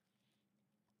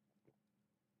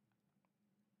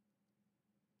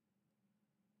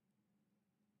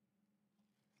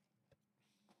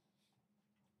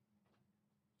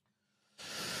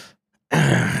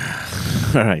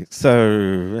 All right,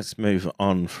 so let's move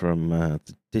on from the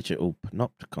digital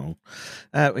panopticon.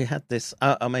 We had this.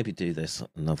 I'll maybe do this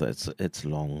another. It's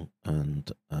long, and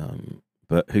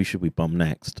but who should we bomb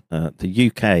next?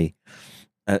 The UK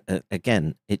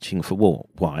again itching for war.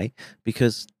 Why?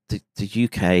 Because the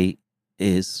UK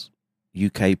is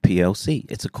UK PLC.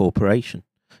 It's a corporation.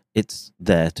 It's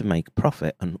there to make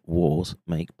profit, and wars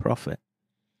make profit.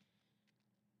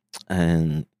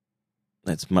 And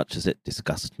as much as it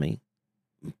disgusts me,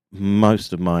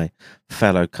 most of my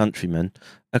fellow countrymen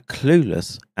are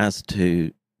clueless as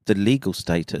to the legal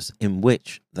status in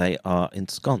which they are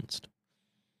ensconced.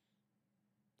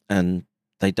 And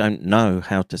they don't know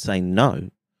how to say no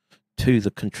to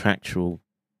the contractual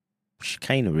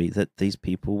chicanery that these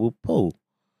people will pull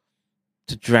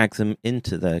to drag them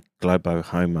into their Globo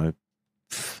Homo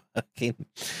fucking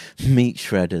meat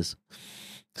shredders.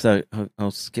 So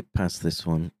I'll skip past this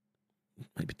one.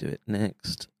 Maybe do it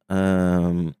next.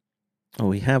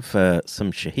 We have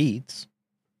some shaheeds.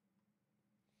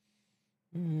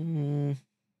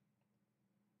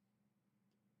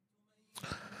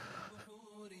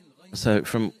 So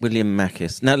from William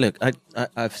Mackis. Now look,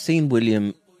 I've seen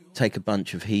William take a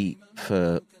bunch of heat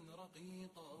for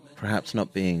perhaps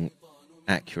not being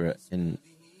accurate in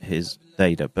his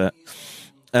data, but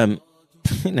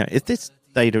if this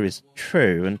data is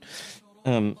true,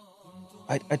 and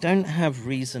I don't have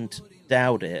reason to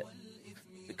doubt it,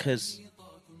 because,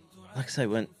 like I say,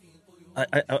 when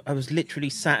I was literally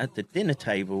sat at the dinner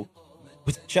table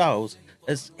with Charles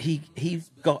as he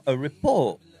got a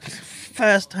report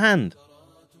firsthand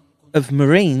of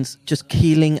Marines just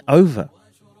keeling over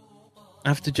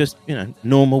after just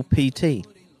normal PT.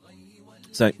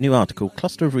 So, new article,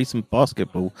 cluster of recent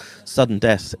basketball sudden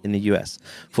deaths in the US.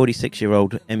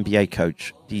 46-year-old NBA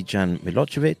coach Dejan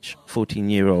Milojevic,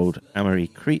 14-year-old Amari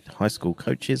Crete, high school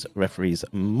coaches, referees,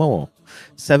 and more.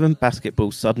 7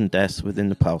 basketball sudden deaths within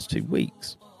the past 2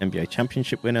 weeks. NBA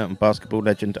championship winner and basketball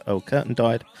legend Earl Curtin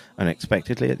died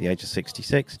unexpectedly at the age of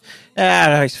 66.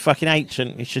 He's fucking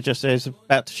ancient. He should just say he's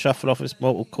about to shuffle off his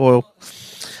mortal coil.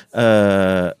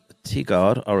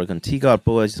 T-Guard, Oregon T-Guard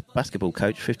boys basketball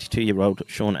coach, 52-year-old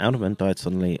Sean Alderman, died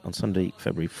suddenly on Sunday,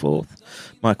 February 4th.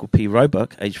 Michael P.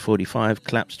 Roebuck, age 45,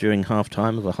 collapsed during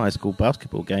halftime of a high school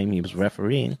basketball game he was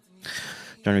refereeing.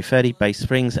 January 30, Bay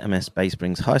Springs, MS Bay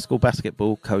Springs High School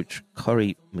basketball coach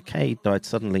Corey McKay died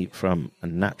suddenly from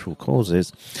natural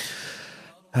causes.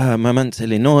 Moments,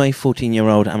 Illinois,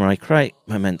 14-year-old Amarai Crate.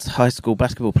 Moments, high school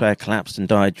basketball player collapsed and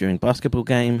died during basketball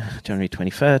game. January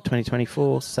 23rd,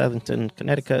 2024, Southington,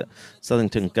 Connecticut.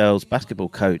 Southington girls basketball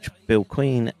coach Bill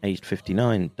Queen, aged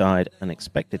 59, died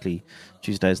unexpectedly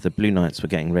Tuesday as the Blue Knights were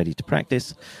getting ready to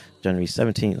practice. January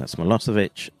 17th, that's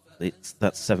Milosevic.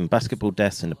 That's 7 basketball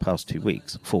deaths in the past 2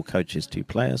 weeks. 4 coaches, 2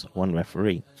 players, 1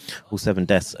 referee. All 7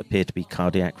 deaths appear to be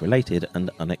cardiac related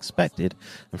and unexpected,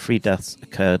 and 3 deaths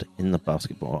occurred on the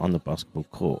basketball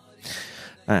court.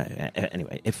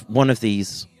 Anyway, if one of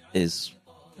these is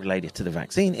related to the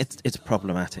vaccine, it's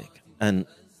problematic. And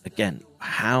again,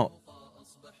 how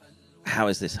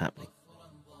is this happening?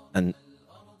 And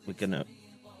we're going to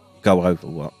go over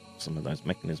what some of those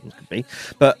mechanisms could be.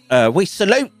 But we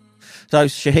salute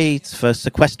those shaheeds for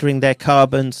sequestering their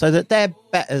carbon so that their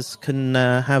betters can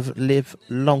live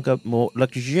longer, more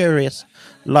luxurious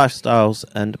lifestyles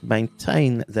and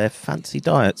maintain their fancy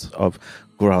diets of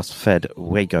grass-fed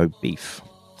Wagyu beef.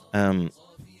 I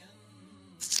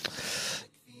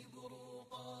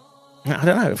don't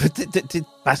know. Did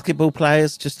basketball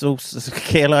players just all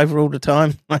keel over all the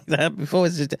time like that before?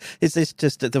 Is this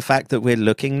just the fact that we're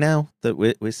looking now, that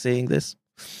we're seeing this?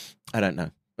 I don't know.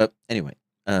 But anyway,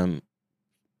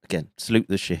 again, salute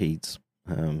the shaheeds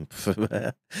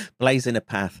for blazing a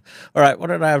path. All right, what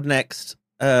did I have next?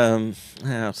 I'll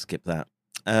skip that.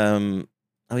 Oh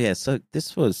yeah, so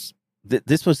this was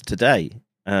today.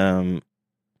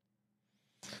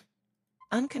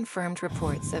 Unconfirmed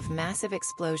reports of massive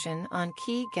explosion on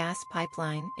key gas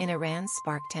pipeline in Iran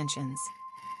spark tensions.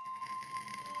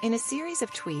 In a series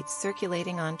of tweets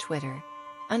circulating on Twitter,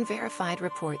 unverified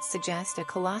reports suggest a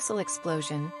colossal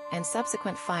explosion and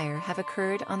subsequent fire have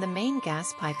occurred on the main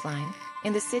gas pipeline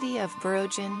in the city of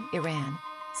Burojan, Iran,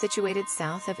 situated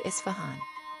south of Isfahan.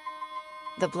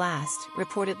 The blast,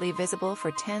 reportedly visible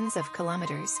for tens of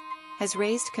kilometers, has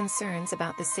raised concerns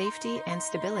about the safety and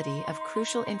stability of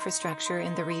crucial infrastructure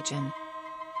in the region.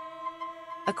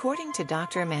 According to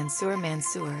Dr. Mansour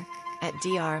Mansour at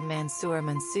Dr. Mansour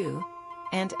Mansour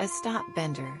and Astap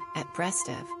Bender at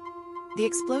Brestov, the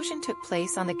explosion took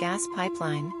place on the gas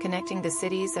pipeline connecting the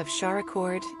cities of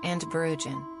Sharakhord and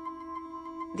Burojan.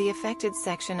 The affected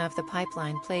section of the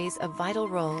pipeline plays a vital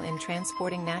role in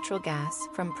transporting natural gas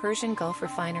from Persian Gulf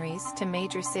refineries to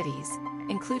major cities,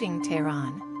 including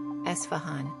Tehran,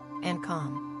 Esfahan, and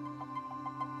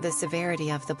Qom. The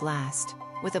severity of the blast,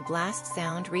 with a blast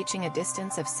sound reaching a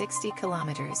distance of 60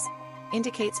 kilometers,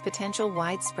 indicates potential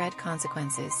widespread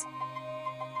consequences.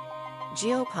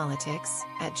 Geopolitics,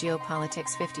 at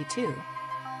Geopolitics 52,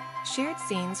 shared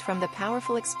scenes from the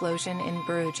powerful explosion in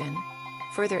Burojan,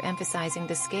 further emphasizing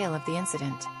the scale of the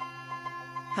incident.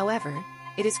 However,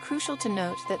 it is crucial to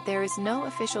note that there is no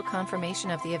official confirmation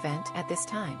of the event at this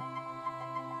time.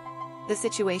 The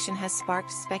situation has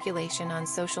sparked speculation on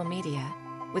social media,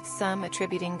 with some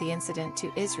attributing the incident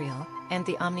to Israel and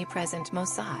the omnipresent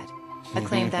Mossad, a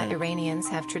claim that Iranians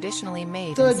have traditionally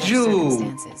made in such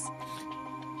circumstances.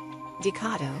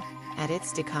 Decado, at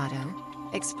its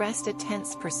Decado, expressed a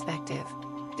tense perspective,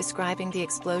 describing the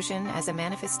explosion as a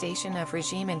manifestation of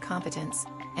regime incompetence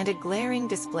and a glaring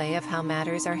display of how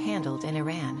matters are handled in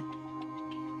Iran.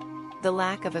 The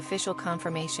lack of official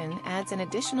confirmation adds an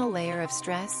additional layer of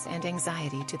stress and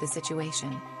anxiety to the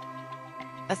situation.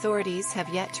 Authorities have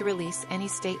yet to release any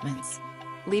statements,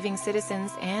 leaving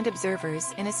citizens and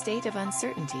observers in a state of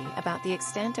uncertainty about the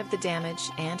extent of the damage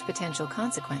and potential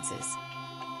consequences.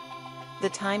 The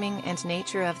timing and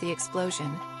nature of the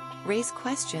explosion raise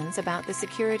questions about the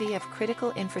security of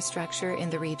critical infrastructure in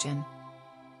the region.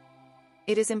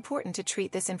 It is important to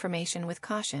treat this information with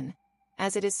caution,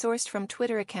 as it is sourced from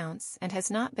Twitter accounts and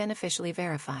has not been officially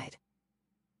verified.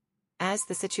 As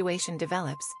the situation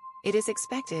develops, it is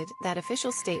expected that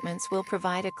official statements will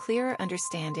provide a clearer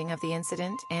understanding of the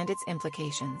incident and its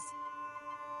implications.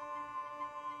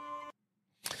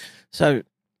 So,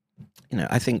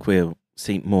 I think we'll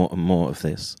see more and more of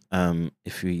this.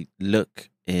 If we look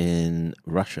in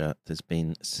Russia, there's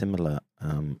been similar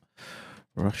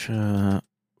Russia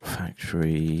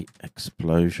factory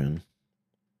explosion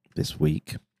this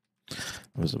week. It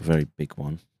was a very big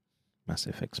one.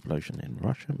 Massive explosion in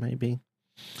Russia, maybe.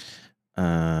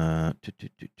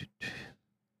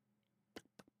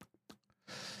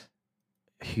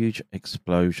 Huge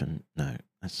explosion. No,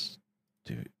 let's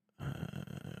do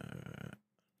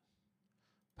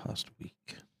past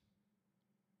week.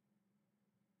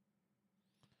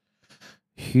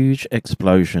 Huge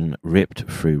explosion ripped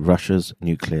through Russia's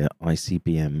nuclear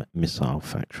ICBM missile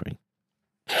factory.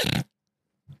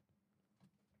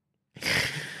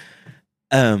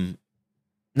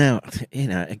 Now,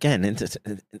 again,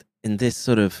 in this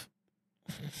sort of,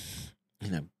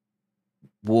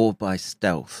 war by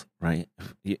stealth, right?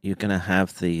 You're going to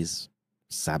have these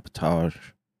sabotage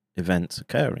events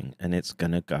occurring, and it'll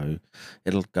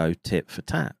go tit for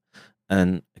tat.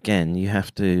 And again, you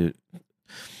have to.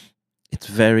 It's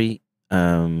very.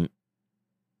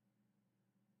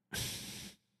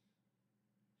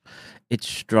 It's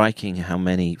striking how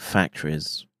many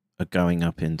factories are going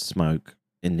up in smoke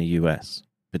in the US,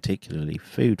 particularly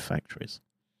food factories.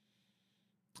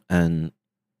 And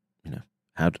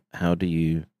how do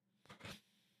you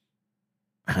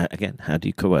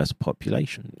coerce a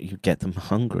population? You get them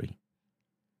hungry.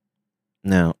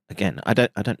 Now, again, I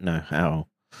don't know how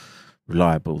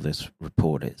reliable this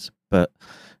report is, but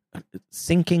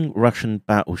sinking Russian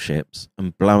battleships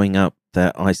and blowing up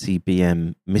their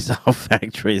ICBM missile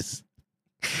factories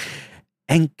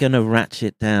ain't gonna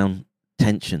ratchet down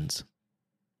tensions,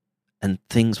 and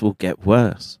things will get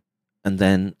worse, and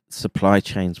then supply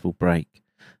chains will break,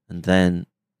 and then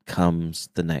comes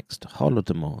the next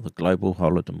Holodomor, the global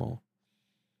Holodomor.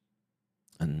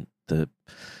 And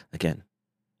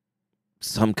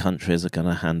some countries are going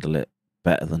to handle it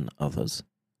better than others,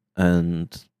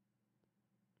 and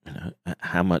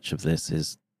how much of this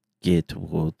is geared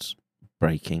towards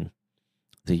breaking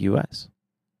the US?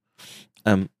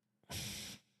 I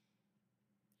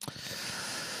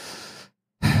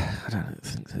don't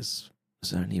think there's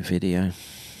any video.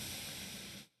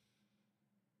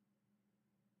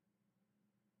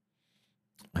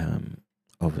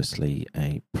 Obviously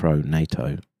a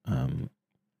pro-NATO.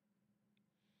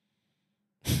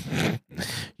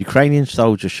 Ukrainian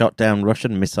soldier shot down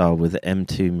Russian missile with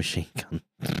M2 machine gun.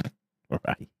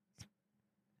 Right.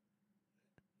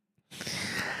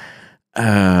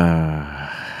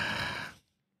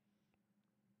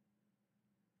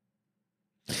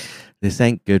 This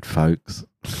ain't good, folks.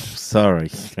 Sorry.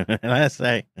 Let's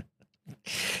say.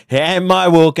 It ain't my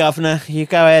war, Governor. You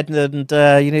go ahead and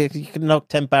you can knock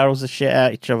 10 barrels of shit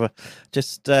out each other.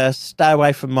 Just stay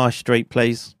away from my street,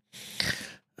 please.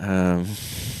 Funny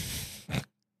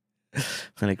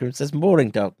Group says, morning,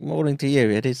 Doc. Morning to you.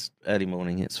 It is early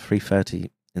morning. It's 3:30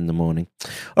 in the morning.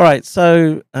 All right,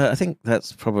 so I think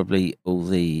that's probably all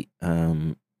the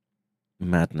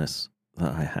madness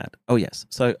that I had. Oh, yes.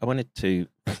 So I wanted to...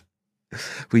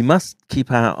 we must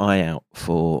keep our eye out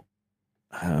for...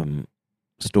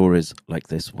 stories like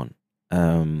this one.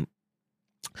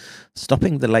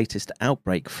 Stopping the latest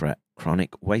outbreak threat,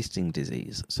 chronic wasting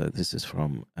disease. So this is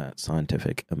from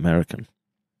Scientific American.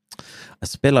 A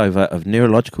spillover of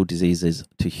neurological diseases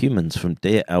to humans from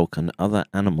deer, elk, and other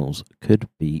animals could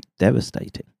be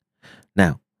devastating.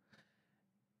 Now,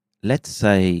 let's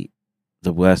say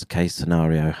the worst case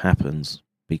scenario happens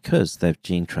because they've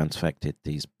gene transfected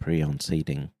these prion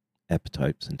seeding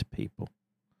epitopes into people.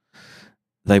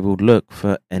 They will look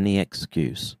for any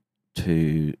excuse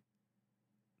to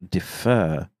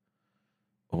defer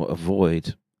or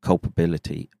avoid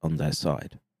culpability on their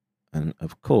side. And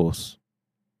of course,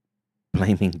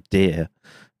 blaming deer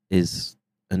is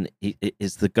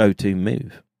the go-to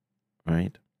move,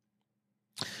 right?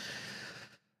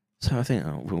 So I think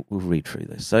we'll read through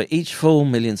this. So each fall,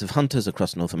 millions of hunters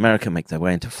across North America make their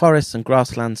way into forests and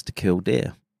grasslands to kill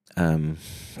deer.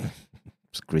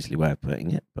 It's a grisly way of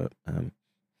putting it, but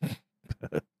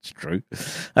it's true.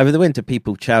 Over the winter,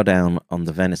 people chow down on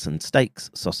the venison, steaks,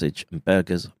 sausage, and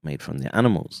burgers made from the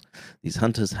animals. These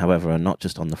hunters, however, are not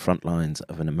just on the front lines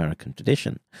of an American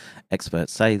tradition.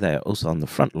 Experts say they are also on the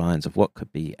front lines of what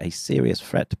could be a serious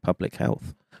threat to public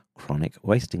health: chronic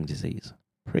wasting disease,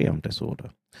 prion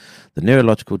disorder. The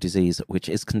neurological disease, which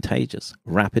is contagious,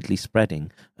 rapidly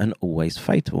spreading, and always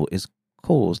fatal, is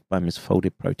caused by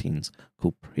misfolded proteins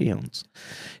called prions.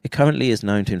 It currently is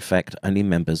known to infect only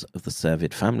members of the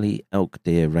cervid family: elk,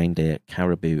 deer, reindeer,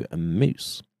 caribou, and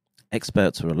moose.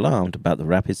 Experts are alarmed about the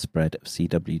rapid spread of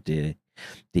CWD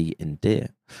in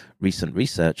deer. Recent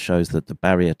research shows that the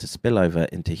barrier to spillover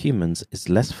into humans is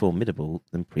less formidable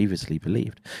than previously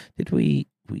believed. Did we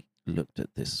looked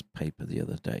at this paper the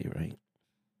other day, right?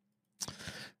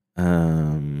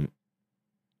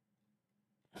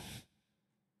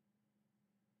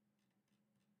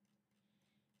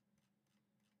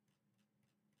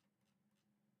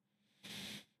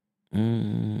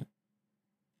 You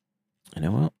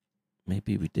know what?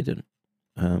 Maybe we didn't.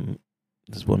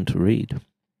 There's one to read.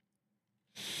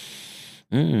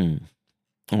 All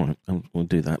right, we'll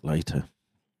do that later.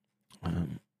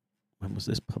 When was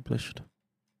this published?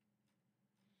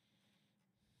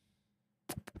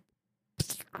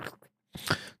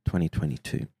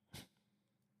 (2022).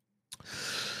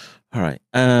 All right.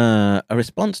 A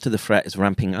response to the threat is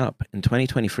ramping up. In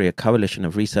 2023, a coalition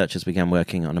of researchers began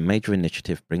working on a major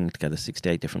initiative bringing together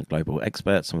 68 different global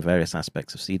experts on various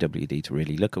aspects of CWD to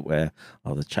really look at where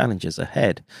are the challenges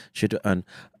ahead.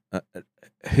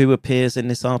 Who appears in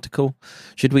this article?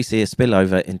 Should we see a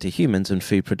spillover into humans and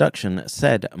food production,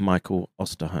 said Michael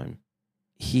Osterholm.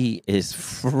 He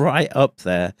is right up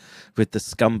there with the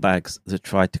scumbags that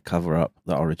tried to cover up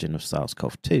the origin of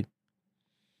SARS-CoV-2.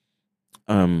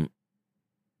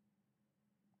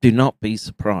 Do not be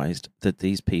surprised that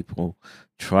these people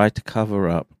try to cover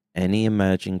up any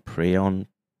emerging prion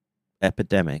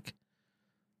epidemic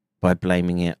by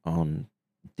blaming it on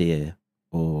deer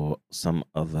or some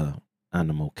other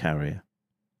animal carrier.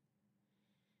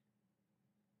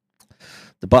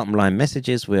 The bottom line message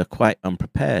is we are quite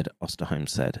unprepared, Osterholm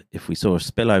said. If we saw a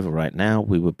spillover right now,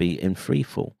 we would be in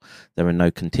freefall. There are no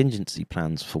contingency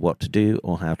plans for what to do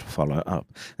or how to follow up.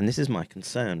 And this is my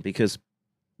concern because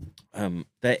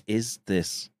there is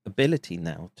this ability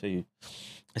now to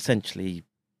essentially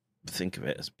think of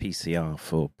it as PCR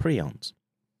for prions.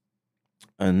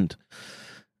 And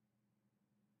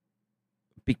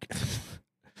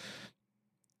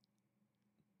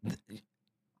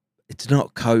it's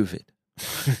not COVID.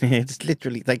 It's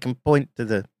literally, they can point to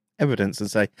the evidence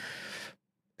and say,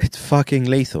 it's fucking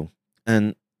lethal.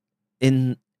 And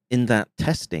in that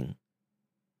testing,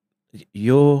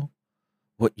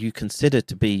 what you consider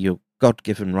to be your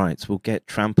God-given rights will get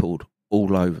trampled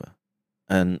all over.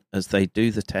 And as they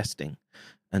do the testing,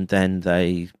 and then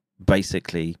they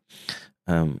basically,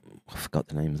 I forgot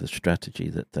the name of the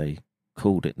strategy that they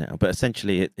called it now, but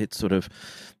essentially it sort of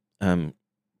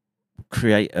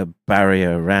create a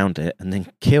barrier around it and then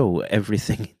kill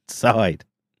everything inside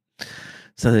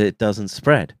so that it doesn't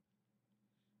spread.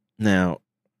 Now,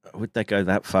 would they go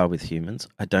that far with humans?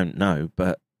 I don't know,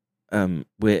 but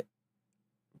we're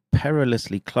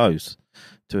perilously close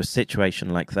to a situation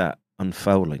like that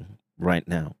unfolding right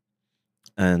now.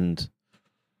 And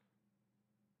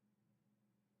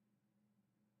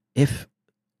if,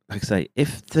 like I say,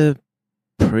 if the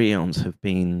prions have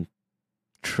been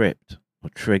tripped or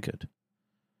triggered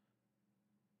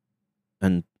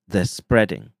and they're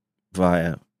spreading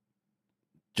via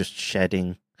just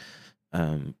shedding,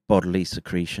 bodily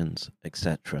secretions,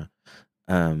 etc.,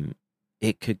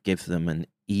 it could give them an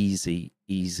easy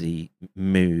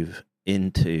move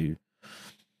into.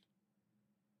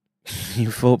 You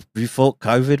thought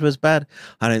COVID was bad?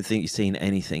 I don't think you've seen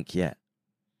anything yet.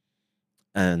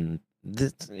 And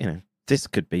this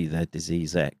could be their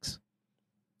disease X.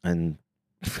 And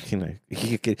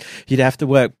you'd have to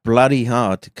work bloody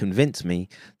hard to convince me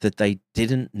that they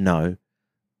didn't know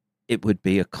it would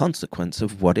be a consequence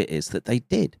of what it is that they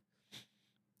did.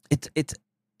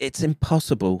 It's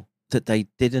impossible that they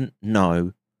didn't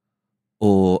know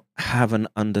or have an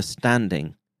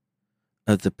understanding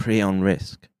of the prion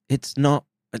risk. It's not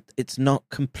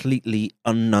completely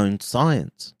unknown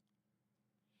science.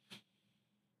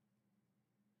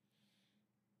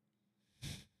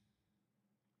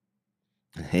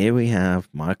 And here we have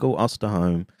Michael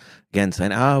Osterholm again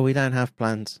saying, we don't have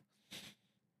plans.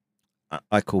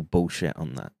 I call bullshit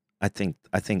on that. I think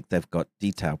they've got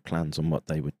detailed plans on what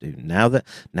they would do. Now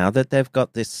that they've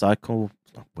got this cyclic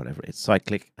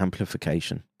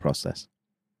amplification process,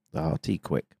 the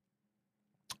RT-Quick,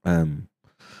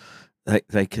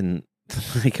 they can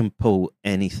pull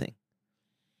anything.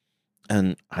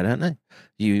 And I don't know.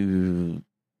 You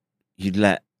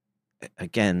let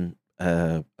again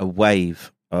a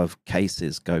wave of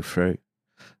cases go through.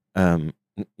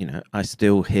 I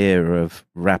still hear of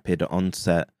rapid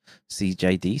onset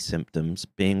CJD symptoms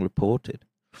being reported.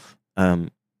 And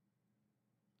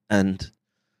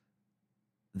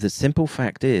the simple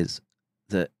fact is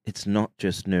that it's not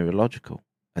just neurological.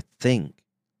 I think,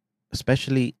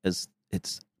 especially as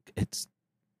it's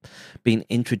been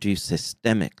introduced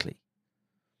systemically,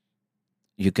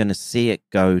 you're going to see it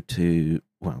go to,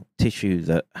 tissue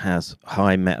that has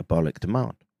high metabolic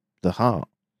demand, the heart.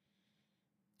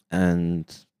 And,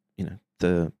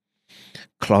 the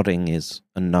clotting is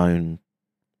a known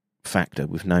factor.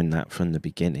 We've known that from the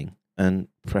beginning, and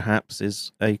perhaps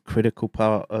is a critical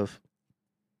part of,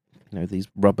 these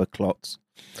rubber clots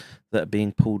that are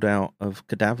being pulled out of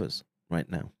cadavers right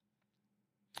now.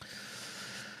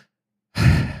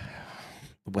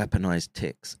 Weaponized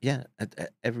ticks. Yeah,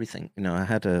 everything. I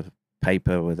had a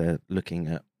paper where they're looking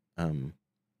at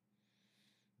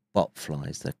bot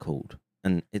flies, they're called.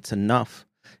 And it's enough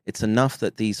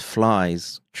that these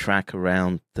flies track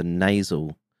around the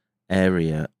nasal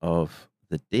area of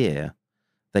the deer.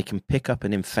 They can pick up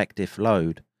an infective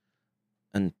load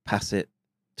and pass it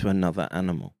to another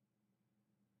animal.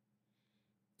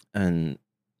 and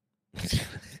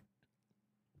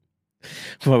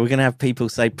well, we're going to have people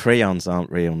say prions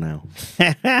aren't real now.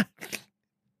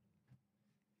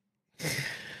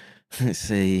 Let's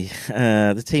see.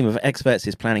 The team of experts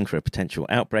is planning for a potential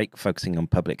outbreak, focusing on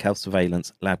public health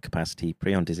surveillance, lab capacity,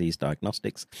 prion disease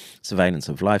diagnostics, surveillance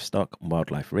of livestock and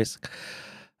wildlife risk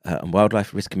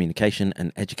communication,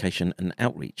 and education and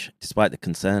outreach. Despite the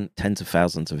concern, tens of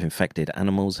thousands of infected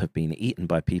animals have been eaten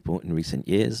by people in recent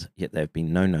years, yet there have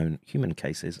been no known human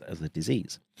cases of the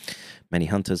disease. Many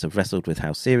hunters have wrestled with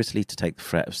how seriously to take the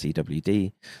threat of CWD.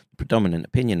 The predominant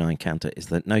opinion I encounter is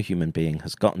that no human being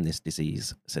has gotten this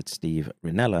disease, said Steve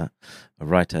Rinella, a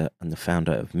writer and the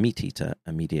founder of Meat Eater,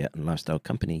 a media and lifestyle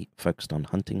company focused on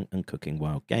hunting and cooking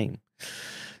wild game.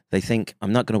 They think,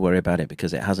 I'm not going to worry about it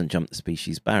because it hasn't jumped the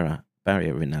species barrier,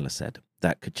 Rinella said.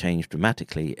 That could change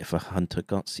dramatically if a hunter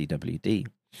got CWD.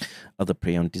 Other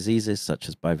prion diseases, such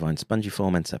as bovine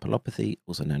spongiform encephalopathy,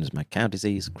 also known as mad cow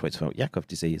disease, Creutzfeldt-Jakob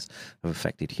disease, have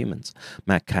affected humans.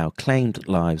 Mad cow claimed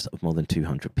lives of more than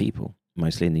 200 people,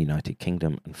 mostly in the United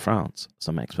Kingdom and France.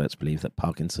 Some experts believe that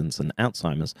Parkinson's and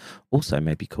Alzheimer's also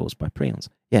may be caused by prions.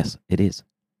 Yes, it is.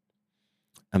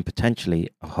 And potentially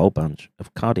a whole bunch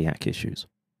of cardiac issues.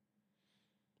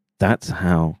 That's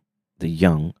how the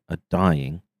young are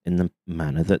dying in the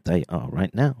manner that they are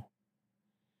right now.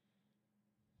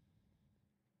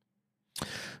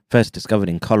 First discovered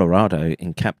in Colorado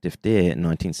in captive deer in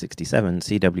 1967,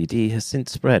 CWD has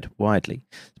since spread widely.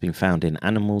 It's been found in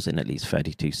animals in at least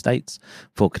 32 states,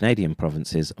 4 Canadian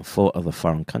provinces, and 4 other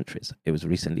foreign countries. It was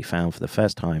recently found for the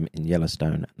first time in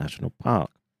Yellowstone National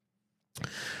Park.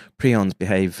 Prions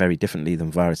behave very differently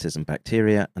than viruses and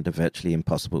bacteria and are virtually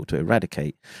impossible to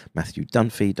eradicate. Matthew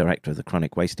Dunphy, director of the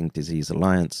Chronic Wasting Disease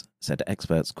Alliance, said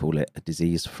experts call it a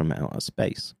disease from outer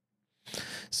space.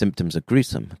 Symptoms are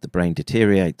gruesome. The brain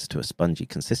deteriorates to a spongy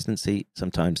consistency,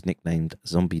 sometimes nicknamed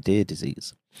zombie deer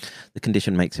disease. The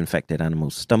condition makes infected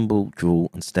animals stumble, drool,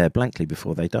 and stare blankly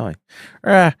before they die.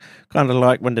 Kind of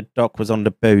like when the doc was on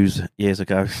the booze years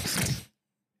ago.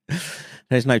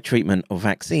 There's no treatment or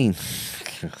vaccine.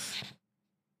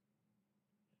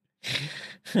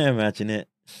 Imagine it.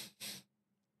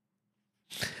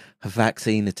 A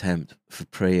vaccine attempt for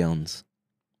prions.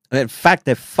 In fact,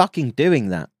 they're fucking doing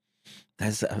that.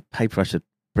 There's a paper, I should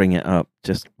bring it up.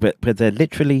 But they're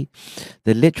literally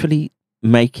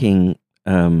making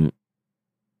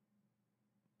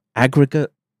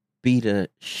aggregate beta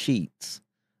sheets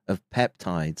of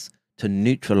peptides to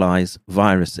neutralize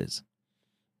viruses.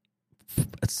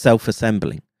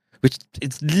 Self-assembling, which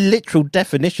is literal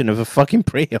definition of a fucking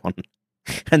prion.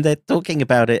 And they're talking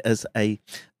about it as a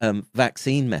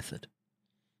vaccine method.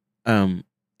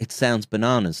 It sounds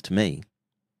bananas to me,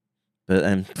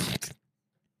 but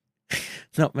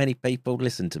not many people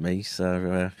listen to me.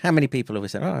 So how many people have we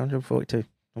said? 142,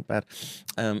 not bad.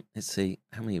 Let's see,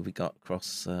 how many have we got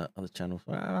across other channels?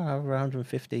 Over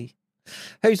 150.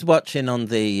 Who's watching on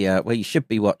the well, you should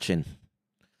be watching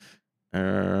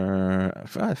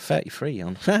 33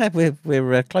 on.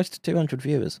 we're close to 200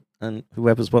 viewers, and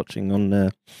whoever's watching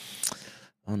on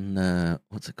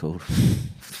what's it called?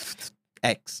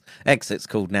 X it's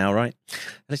called now, right?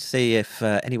 Let's see if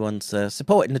anyone's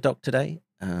supporting the doc today.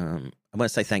 I want to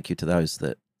say thank you to those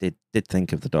that did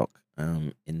think of the doc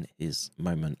in his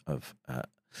moment of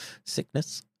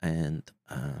sickness and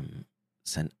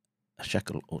sent a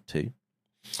shekel or two.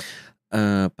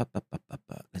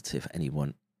 Let's see if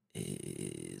anyone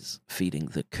is feeding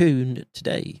the coon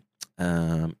today.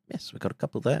 Yes, we've got a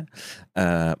couple there.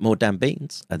 More damn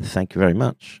beans. Thank you very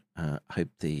much. Hope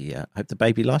the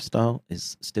baby lifestyle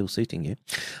is still suiting you.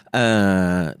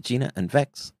 Gina and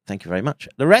Vex, thank you very much.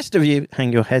 The rest of you,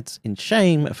 hang your heads in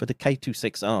shame for the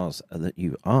K26Rs that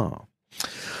you are.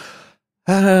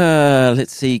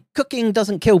 Let's see. Cooking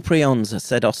doesn't kill prions,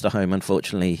 said Osterholm,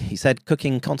 unfortunately. He said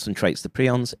cooking concentrates the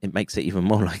prions. It makes it even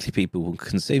more likely people will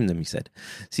consume them, he said.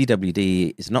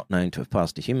 CWD is not known to have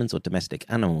passed to humans or domestic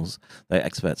animals, though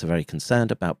experts are very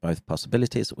concerned about both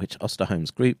possibilities, which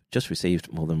Osterholm's group just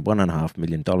received more than $1.5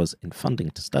 million in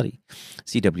funding to study.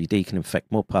 CWD can infect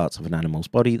more parts of an animal's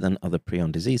body than other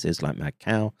prion diseases like mad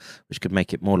cow, which could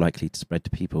make it more likely to spread to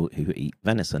people who eat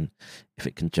venison if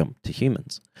it can jump to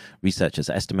humans. Researchers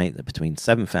estimate that between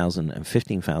 7,000 and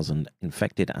 15,000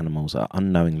 infected animals are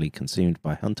unknowingly consumed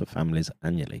by hunter families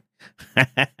annually.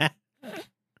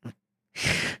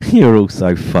 You're all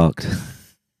so fucked.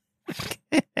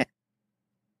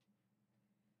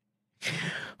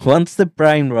 Once the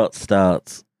brain rot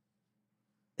starts,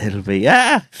 it'll be,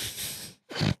 it's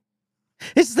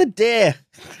the deer.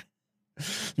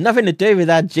 Nothing to do with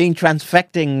that gene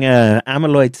transfecting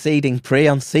amyloid seeding,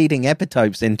 prion seeding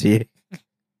epitopes into you.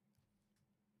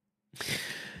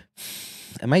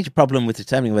 A major problem with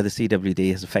determining whether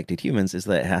CWD has affected humans is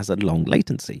that it has a long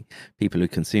latency. People who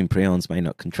consume prions may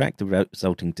not contract the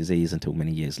resulting disease until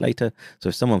many years later, so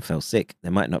if someone fell sick,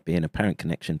 there might not be an apparent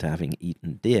connection to having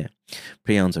eaten deer.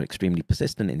 Prions are extremely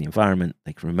persistent in the environment.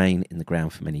 They can remain in the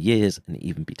ground for many years and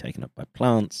even be taken up by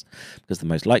plants. Because the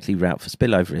most likely route for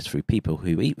spillover is through people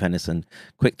who eat venison,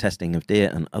 quick testing of deer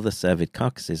and other cervid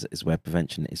carcasses is where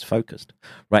prevention is focused.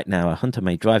 Right now, a hunter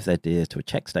may drive their deer to a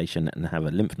check station and have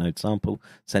a lymph node sample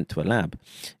sent to a lab.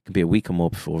 It can be a week or more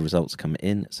before results come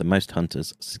in, so most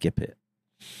hunters skip it.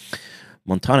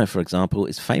 Montana, for example,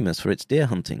 is famous for its deer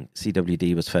hunting.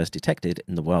 CWD was first detected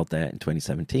in the wild there in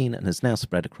 2017 and has now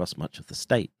spread across much of the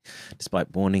state,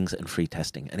 despite warnings and free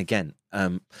testing. And again,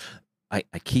 I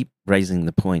keep raising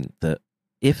the point that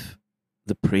if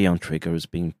the prion trigger has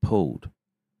been pulled,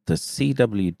 the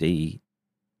CWD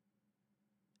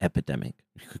epidemic,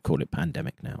 you could call it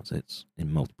pandemic now, so it's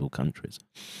in multiple countries,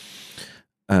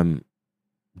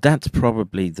 that's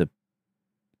probably the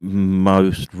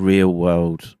most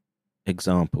real-world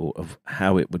example of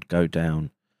how it would go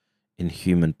down in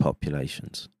human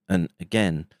populations. And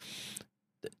again,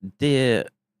 deer,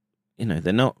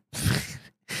 they're not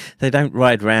they don't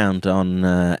ride around on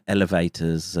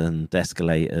elevators and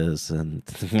escalators and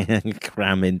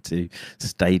cram into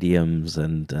stadiums,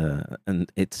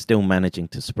 and it's still managing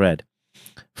to spread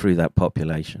through that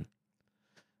population.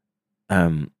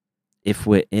 If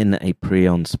we're in a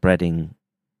prion spreading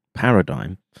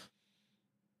paradigm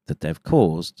that they've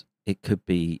caused, it could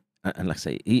be, and like I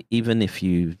say, even if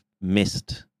you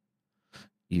missed,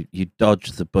 you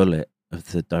dodged the bullet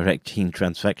of the direct gene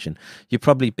transfection, you're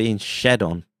probably being shed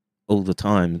on all the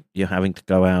time. You're having to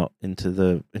go out into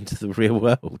the real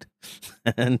world,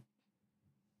 and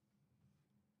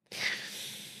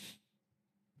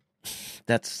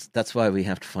that's why we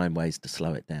have to find ways to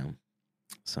slow it down.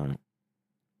 So,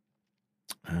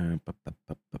 where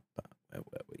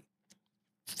were we?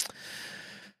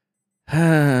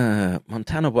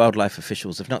 Montana wildlife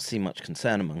officials have not seen much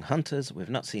concern among hunters. We've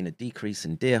not seen a decrease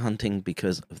in deer hunting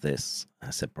because of this,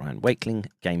 said Brian Wakeling,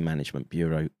 Game Management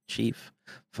Bureau Chief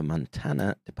for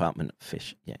Montana Department of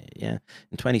Fish. Yeah.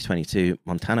 In 2022,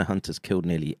 Montana hunters killed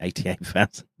nearly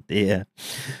 88,000 deer.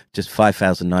 Just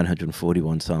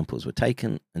 5,941 samples were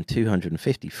taken, and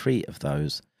 253 of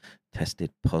those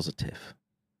tested positive.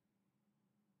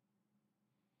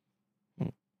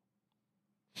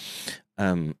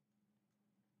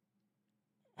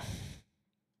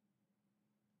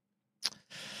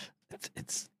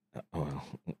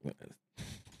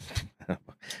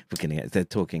 They're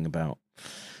talking about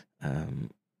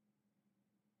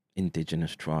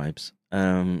indigenous tribes.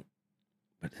 But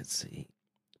let's see.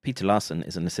 Peter Larson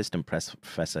is an assistant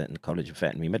professor in the College of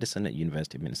Veterinary Medicine at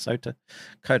University of Minnesota,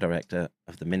 co-director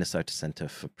of the Minnesota Center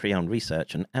for Prion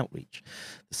Research and Outreach.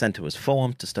 The center was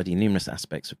formed to study numerous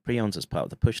aspects of prions as part of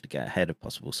the push to get ahead of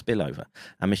possible spillover.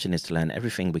 Our mission is to learn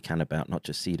everything we can about not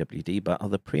just CWD, but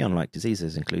other prion-like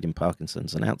diseases, including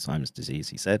Parkinson's and Alzheimer's disease,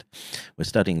 he said. We're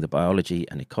studying the biology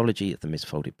and ecology of the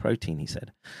misfolded protein, he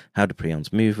said. How do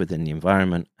prions move within the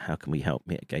environment? How can we help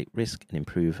mitigate risk and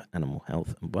improve animal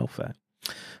health and welfare?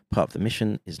 Part of the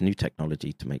mission is new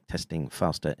technology to make testing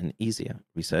faster and easier.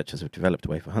 Researchers have developed a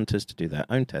way for hunters to do their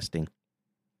own testing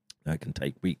that can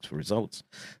take weeks for results.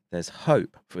 There's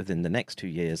hope for within the next 2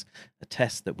 years, a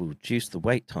test that will reduce the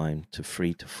wait time to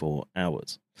 3 to 4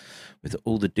 hours. With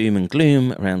all the doom and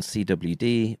gloom around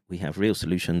CWD, we have real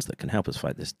solutions that can help us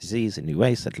fight this disease in new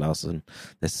ways, said Larson.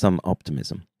 There's some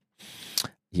optimism.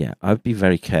 Yeah, I'd be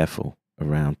very careful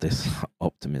around this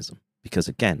optimism because,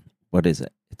 again, what is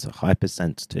it? It's a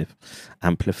hypersensitive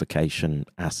amplification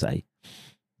assay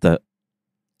that,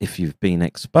 if you've been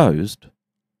exposed,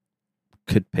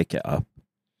 could pick it up.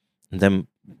 And then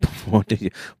what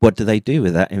do they do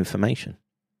with that information?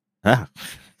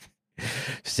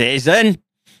 Citizen,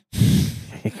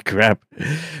 grab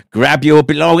your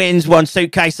belongings, 1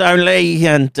 suitcase only,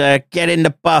 and get in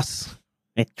the bus.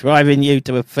 It's driving you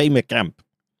to a FEMA camp.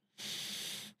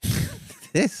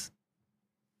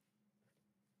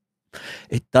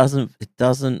 It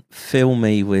doesn't fill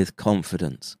me with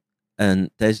confidence,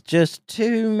 and there's just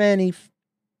too many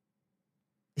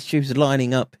issues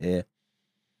lining up here.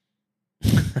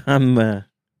 I'm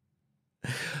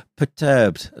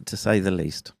perturbed, to say the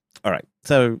least. All right,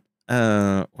 so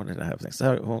what did I have next?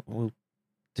 So we'll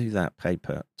do that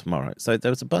paper tomorrow. So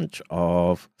there was a bunch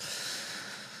of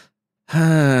we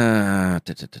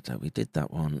did that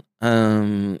one.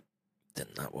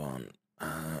 Did that one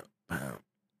about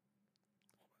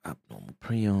abnormal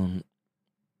prion.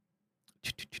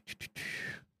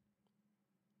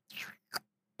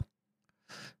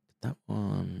 That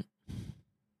one.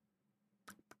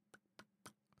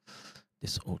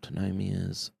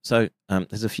 bananas. So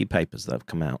there's a few papers that have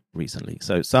come out recently.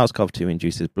 So SARS-CoV-2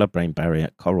 induces blood-brain barrier,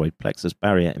 choroid plexus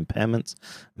barrier impairments,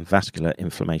 and vascular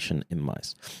inflammation in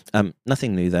mice.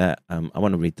 Nothing new there. I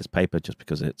want to read this paper just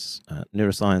because it's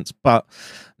neuroscience, but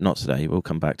not today. We'll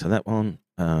come back to that one.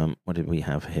 What did we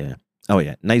have here? Oh,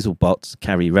 yeah. Nasal bots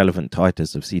carry relevant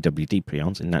titers of CWD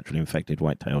prions in naturally infected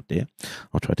white-tailed deer.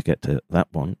 I'll try to get to that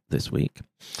one this week.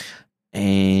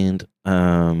 And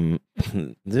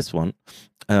this one.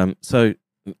 So,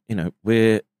 you know,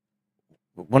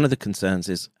 one of the concerns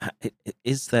is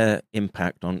there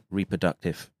impact on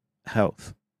reproductive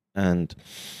health? And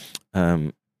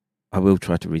I will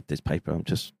try to read this paper.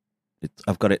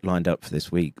 I've got it lined up for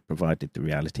this week, provided the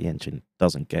reality engine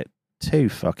doesn't get too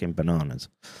fucking bananas.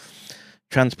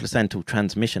 Transplacental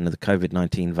transmission of the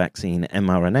COVID-19 vaccine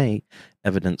mRNA,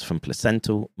 evidence from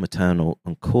placental, maternal,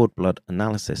 and cord blood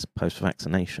analysis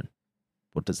post-vaccination.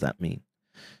 What does that mean?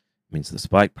 It means the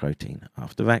spike protein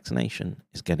after vaccination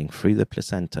is getting through the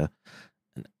placenta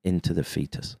and into the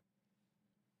fetus.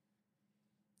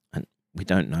 And we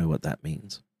don't know what that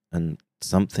means. And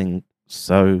something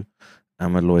so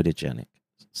amyloidogenic,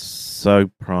 so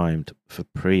primed for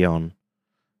prion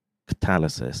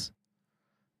catalysis,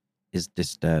 is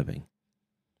disturbing.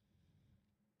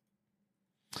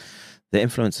 The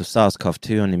influence of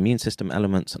SARS-CoV-2 on immune system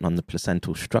elements and on the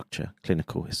placental structure,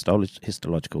 clinical,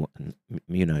 histological, and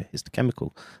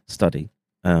immunohistochemical study.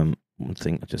 One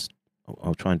thing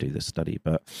I'll try and do this study,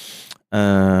 but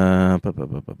so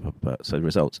the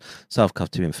results.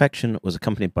 SARS-CoV-2 infection was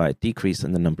accompanied by a decrease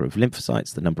in the number of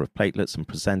lymphocytes, the number of platelets, and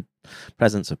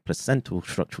presence of placental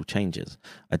structural changes,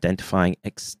 identifying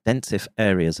extensive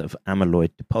areas of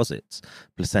amyloid deposits,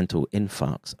 placental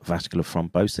infarcts, vascular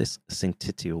thrombosis,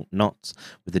 syncytial knots,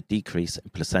 with a decrease in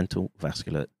placental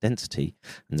vascular density,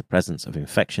 and the presence of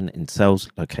infection in cells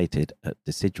located at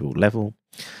decidual level,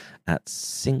 at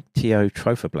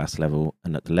syncytiotrophoblasts level,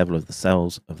 and at the level of the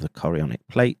cells of the chorionic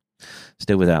plate,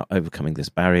 still without overcoming this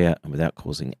barrier and without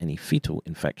causing any fetal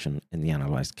infection in the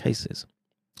analyzed cases.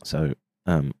 So,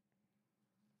 in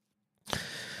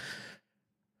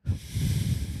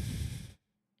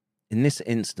this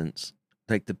instance,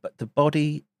 like the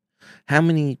body, how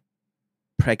many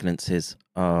pregnancies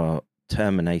are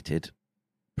terminated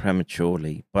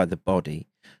prematurely by the body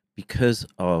because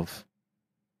of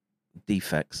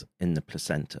defects in the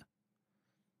placenta?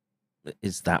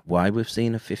 Is that why we've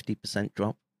seen a 50%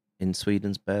 drop in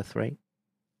Sweden's birth rate?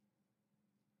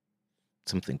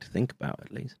 Something to think about,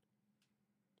 at least.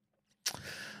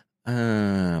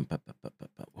 But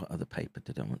what other paper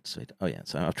did I want to read? Oh, yeah,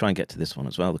 so I'll try and get to this one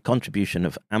as well. The contribution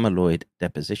of amyloid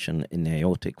deposition in the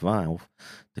aortic valve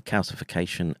to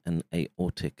calcification and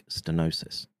aortic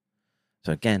stenosis.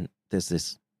 So again, there's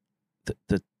this,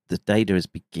 the data is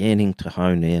beginning to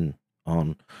hone in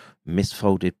on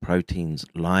misfolded proteins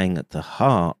lying at the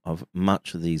heart of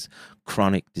much of these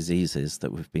chronic diseases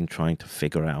that we've been trying to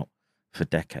figure out for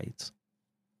decades.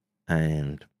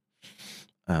 And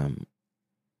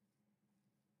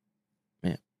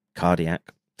cardiac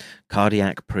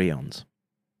prions.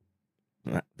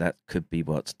 That could be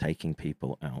what's taking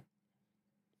people out.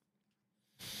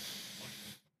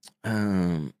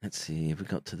 Let's see if we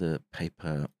got to the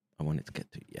paper I wanted to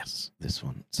get to. Yes, this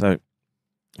one. So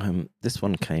this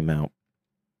one came out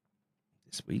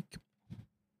this week.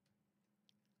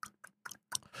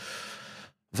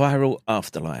 Viral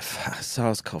afterlife.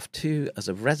 SARS-CoV-2 as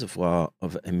a reservoir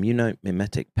of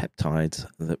immunomimetic peptides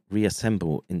that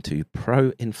reassemble into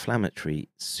pro-inflammatory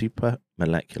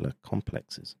supramolecular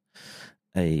complexes.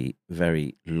 A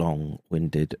very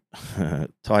long-winded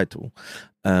title.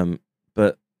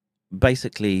 But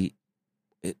basically,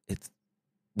 it's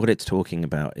what it's talking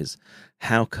about is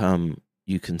how come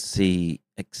you can see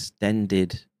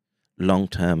extended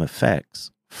long-term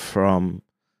effects from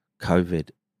COVID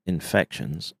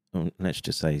infections, let's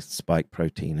just say spike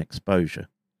protein exposure.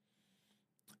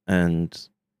 And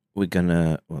we're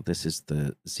gonna, well, this is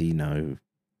the autoimmune,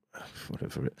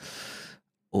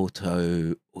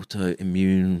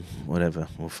 whatever.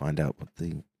 We'll find out what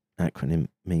the acronym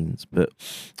means. But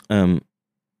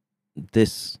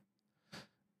this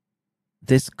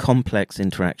complex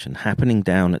interaction happening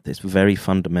down at this very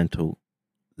fundamental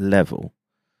level,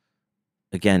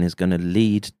 again, is going to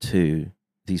lead to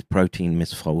these protein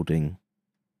misfolding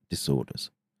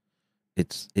disorders.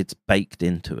 It's baked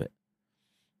into it.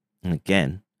 And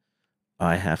again,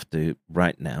 I have to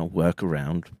right now work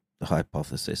around the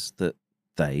hypothesis that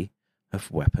they have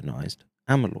weaponized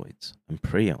amyloids and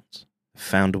prions,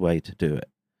 found a way to do it.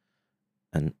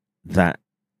 And that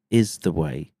is the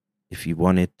way, if you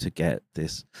wanted to get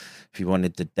this, if you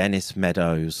wanted the Dennis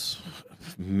Meadows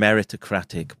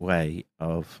meritocratic way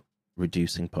of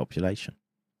reducing population.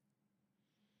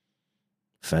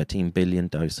 13 billion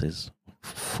doses,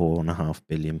 4.5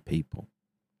 billion people.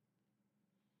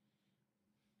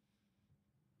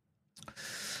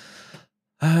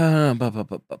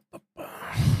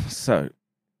 So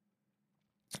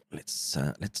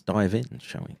let's dive in,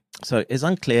 shall we? So it's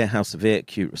unclear how severe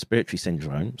acute respiratory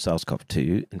syndrome,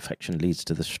 SARS-CoV-2 infection, leads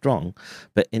to the strong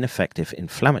but ineffective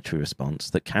inflammatory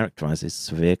response that characterizes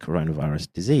severe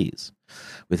coronavirus disease,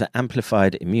 with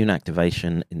amplified immune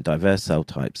activation in diverse cell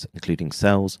types, including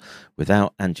cells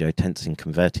without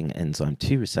angiotensin-converting enzyme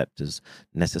 2 receptors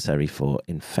necessary for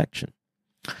infection.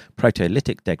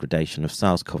 Proteolytic degradation of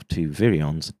SARS-CoV-2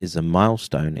 virions is a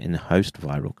milestone in host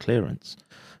viral clearance.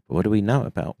 But what do we know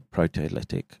about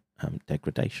proteolytic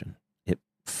degradation? It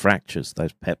fractures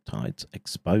those peptides,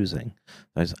 exposing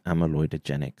those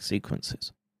amyloidogenic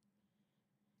sequences.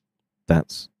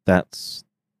 That's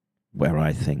where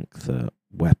I think the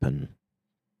weapon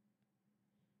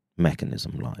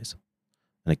mechanism lies.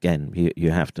 And again, you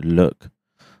have to look,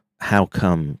 how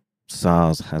come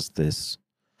SARS has this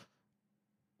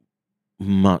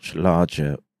much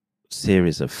larger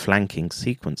series of flanking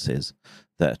sequences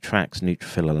that attracts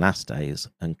neutrophil elastase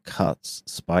and cuts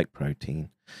spike protein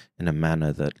in a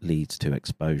manner that leads to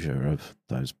exposure of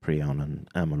those PRION and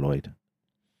amyloid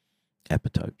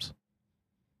epitopes?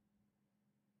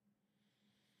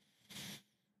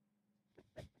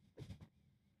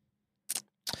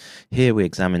 Here we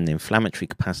examine the inflammatory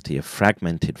capacity of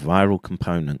fragmented viral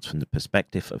components from the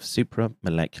perspective of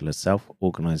supramolecular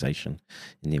self-organization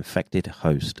in the infected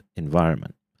host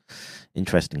environment.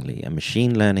 Interestingly, a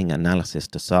machine learning analysis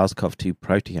to SARS-CoV-2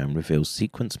 proteome reveals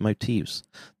sequence motifs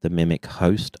that mimic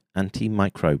host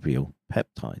antimicrobial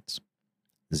peptides,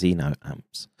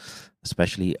 XenoAMPs,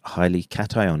 especially highly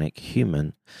cationic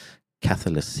human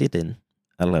cathelicidin,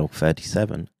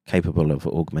 LL37, capable of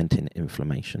augmenting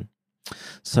inflammation.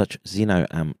 Such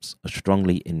XenoAMPs are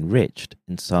strongly enriched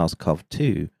in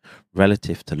SARS-CoV-2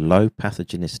 relative to low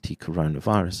pathogenicity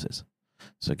coronaviruses.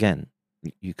 So again,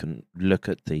 you can look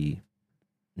at the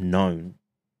known.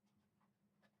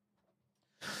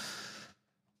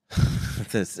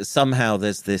 There's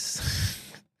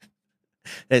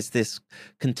this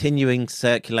continuing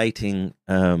circulating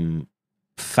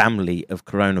family of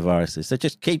coronaviruses. So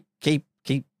just keep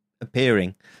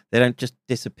appearing. They don't just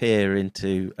disappear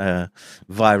into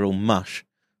viral mush.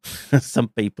 Some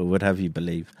people would have you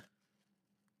believe.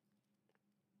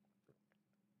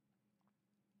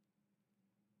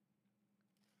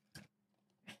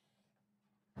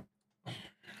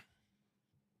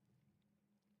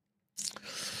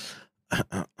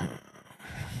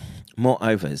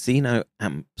 Moreover,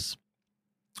 XenoAMPs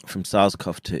from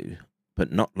SARS-CoV-2,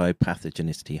 but not low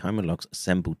pathogenicity homologs,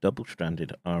 assemble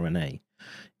double-stranded RNA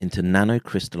into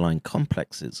nanocrystalline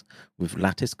complexes with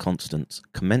lattice constants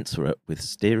commensurate with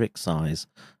steric size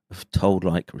of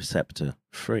toll-like receptor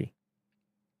free,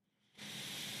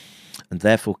 and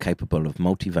therefore capable of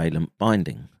multivalent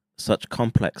binding. Such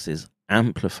complexes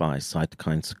amplify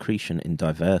cytokine secretion in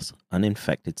diverse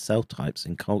uninfected cell types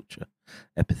in culture: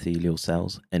 epithelial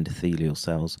cells, endothelial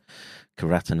cells,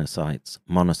 keratinocytes,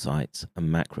 monocytes, and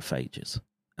macrophages.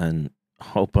 And a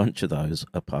whole bunch of those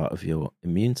are part of your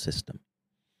immune system.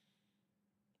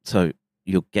 So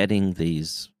you're getting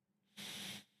these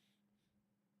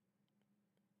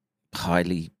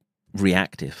highly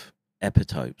reactive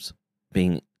epitopes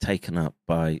being taken up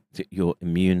by your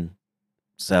immune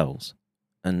cells,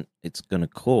 and it's going to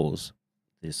cause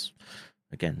this,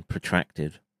 again,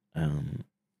 protracted long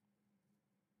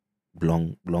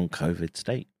COVID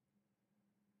state.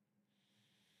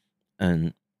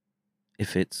 And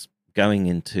if it's going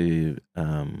into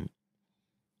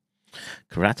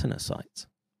keratinocytes,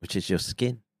 which is your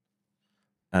skin,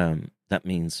 that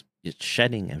means it's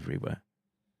shedding everywhere.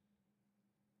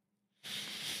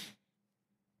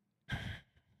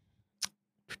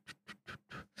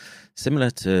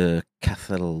 Similar to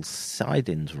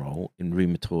cathelicidin's role in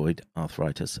rheumatoid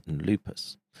arthritis and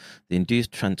lupus, the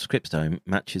induced transcriptome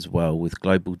matches well with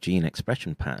global gene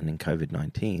expression pattern in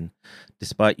COVID-19,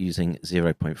 despite using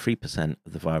 0.3%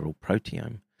 of the viral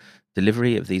proteome.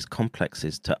 Delivery of these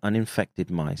complexes to uninfected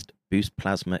mice boost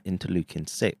plasma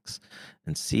interleukin-6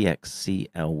 and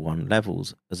CXCL1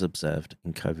 levels as observed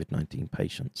in COVID-19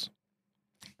 patients.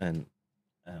 And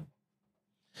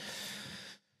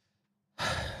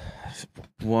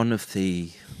one of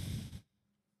the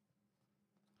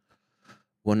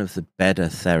better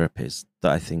therapies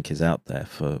that I think is out there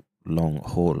for long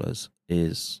haulers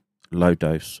is low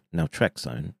dose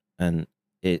naltrexone, and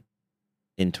it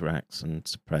interacts and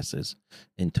suppresses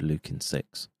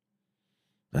interleukin-6.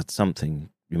 that's something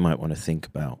you might want to think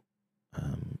about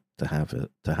to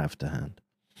have to hand.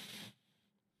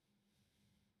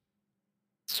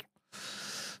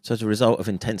 So as a result of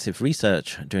intensive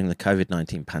research during the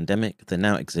COVID-19 pandemic, there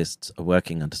now exists a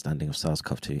working understanding of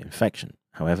SARS-CoV-2 infection.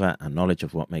 However, our knowledge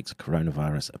of what makes a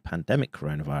coronavirus a pandemic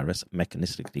coronavirus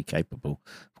mechanistically capable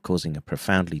of causing a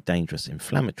profoundly dangerous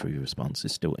inflammatory response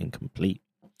is still incomplete.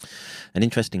 An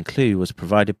interesting clue was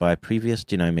provided by a previous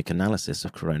genomic analysis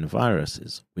of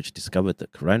coronaviruses, which discovered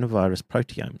that coronavirus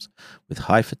proteomes with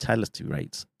high fatality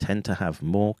rates tend to have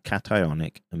more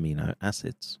cationic amino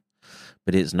acids.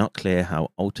 But it is not clear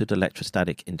how altered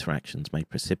electrostatic interactions may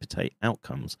precipitate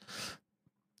outcomes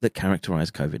that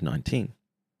characterize COVID-19.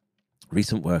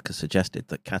 Recent work has suggested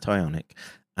that cationic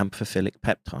amphiphilic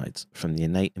peptides from the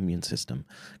innate immune system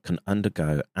can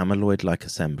undergo amyloid-like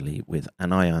assembly with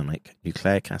anionic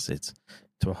nucleic acids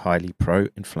to highly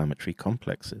pro-inflammatory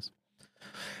complexes.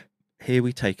 Here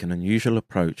we take an unusual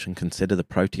approach and consider the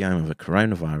proteome of a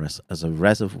coronavirus as a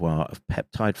reservoir of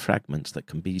peptide fragments that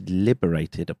can be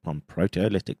liberated upon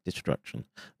proteolytic destruction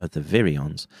of the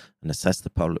virions and assess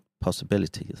the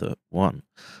possibility that 1.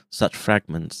 Such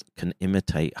fragments can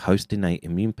imitate host innate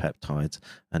immune peptides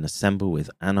and assemble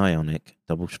with anionic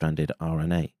double-stranded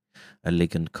RNA, a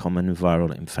ligand common in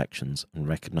viral infections and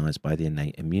recognized by the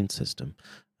innate immune system,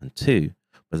 and 2.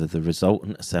 Whether the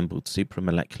resultant assembled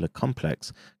supramolecular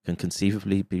complex can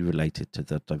conceivably be related to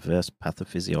the diverse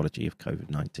pathophysiology of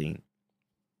COVID-19.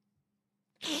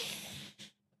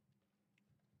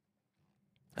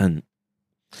 And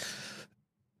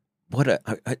what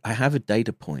I have a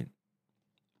data point,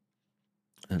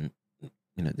 and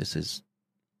this is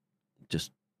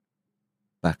just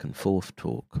back and forth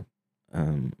talk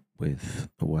with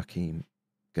Joachim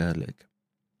Gerlich,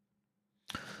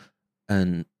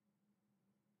 and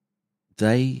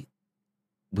they,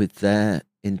 with their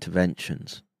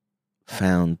interventions,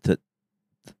 found that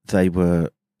they were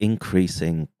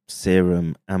increasing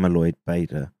serum amyloid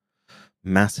beta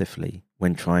massively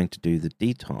when trying to do the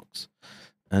detox.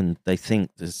 And they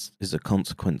think this is a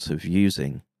consequence of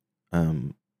using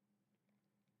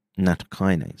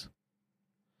nattokinase.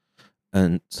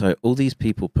 And so all these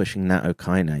people pushing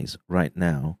nattokinase right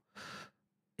now,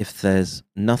 if there's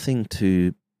nothing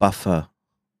to buffer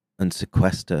and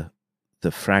sequester the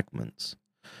fragments,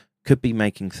 could be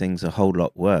making things a whole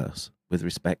lot worse with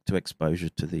respect to exposure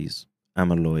to these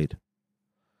amyloid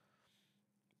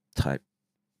type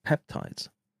peptides.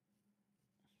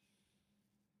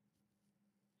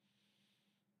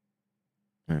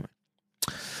 Anyway.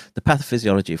 The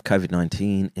pathophysiology of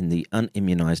COVID-19 in the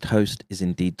unimmunized host is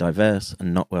indeed diverse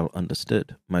and not well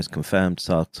understood. Most confirmed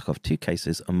SARS-CoV-2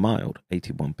 cases are mild,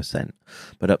 81%,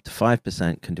 but up to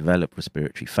 5% can develop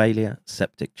respiratory failure,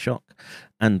 septic shock,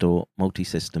 and/or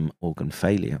multi-system organ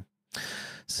failure.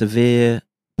 Severe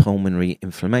pulmonary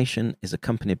inflammation is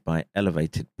accompanied by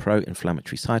elevated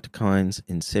pro-inflammatory cytokines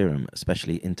in serum,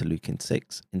 especially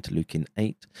interleukin-6,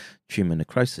 interleukin-8, tumor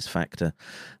necrosis factor,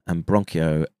 and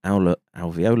bronchoalveolar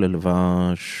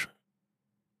lavage,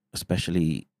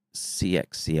 especially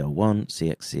CXCL1,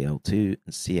 CXCL2,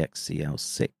 and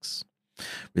CXCL6,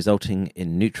 resulting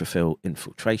in neutrophil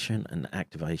infiltration and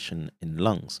activation in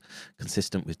lungs,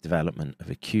 consistent with development of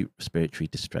acute respiratory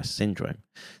distress syndrome.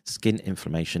 Skin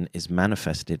inflammation is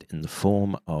manifested in the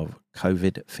form of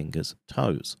COVID fingers,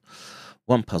 toes.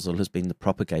 One puzzle has been the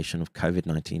propagation of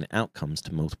COVID-19 outcomes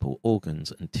to multiple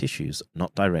organs and tissues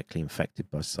not directly infected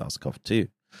by SARS-CoV-2.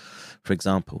 For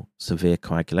example, severe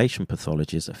coagulation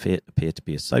pathologies appear to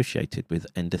be associated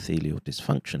with endothelial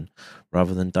dysfunction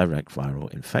rather than direct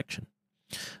viral infection.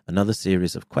 Another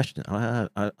series of questions. I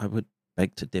would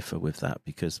beg to differ with that,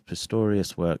 because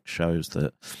Pistorius' work shows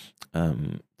that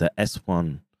the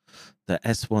S1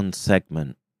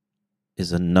 segment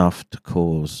is enough to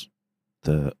cause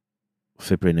the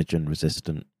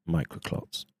fibrinogen-resistant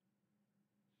microclots.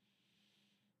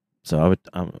 So I would,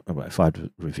 if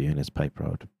I'd reviewing his paper, I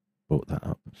would brought that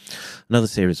up. Another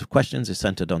series of questions is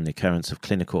centered on the occurrence of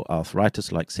clinical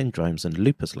arthritis-like syndromes and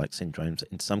lupus-like syndromes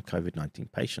in some COVID-19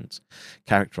 patients,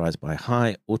 characterized by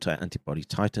high autoantibody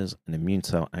titers and immune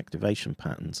cell activation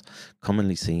patterns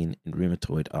commonly seen in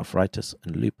rheumatoid arthritis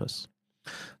and lupus.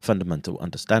 Fundamental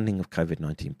understanding of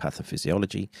COVID-19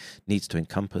 pathophysiology needs to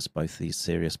encompass both these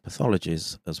serious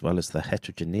pathologies as well as the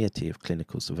heterogeneity of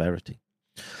clinical severity.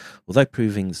 Although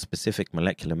proving specific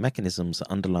molecular mechanisms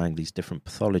underlying these different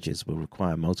pathologies will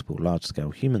require multiple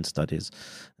large-scale human studies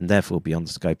and therefore beyond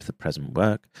the scope of the present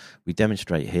work, we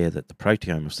demonstrate here that the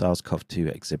proteome of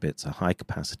SARS-CoV-2 exhibits a high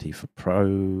capacity for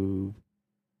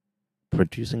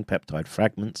producing peptide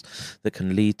fragments that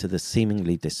can lead to the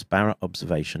seemingly disparate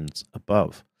observations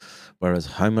above, whereas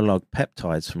homolog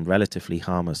peptides from relatively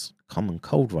harmless common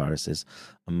cold viruses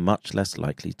are much less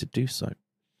likely to do so.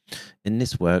 In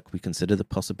this work, we consider the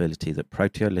possibility that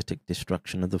proteolytic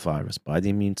destruction of the virus by the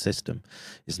immune system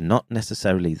is not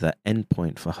necessarily the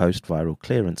endpoint for host viral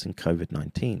clearance in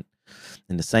COVID-19,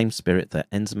 in the same spirit that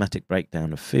enzymatic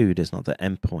breakdown of food is not the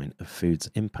endpoint of food's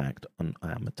impact on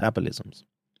our metabolisms.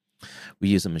 We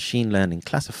use a machine learning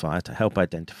classifier to help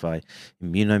identify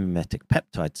immunomimetic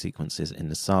peptide sequences in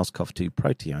the SARS-CoV-2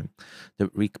 proteome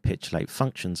that recapitulate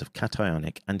functions of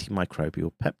cationic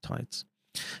antimicrobial peptides,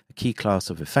 a key class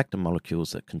of effector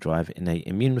molecules that can drive innate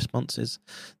immune responses,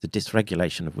 the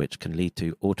dysregulation of which can lead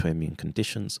to autoimmune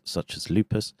conditions such as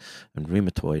lupus and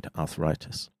rheumatoid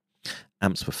arthritis.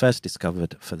 AMPs were first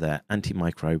discovered for their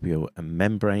antimicrobial and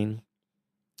membrane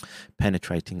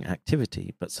penetrating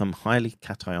activity, but some highly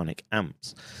cationic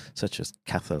AMPs, such as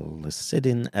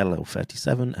cathelicidin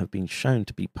LL37, have been shown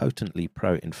to be potently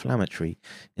pro-inflammatory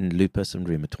in lupus and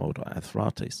rheumatoid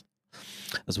arthritis,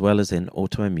 as well as in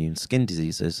autoimmune skin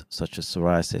diseases such as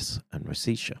psoriasis and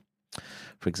rosacea.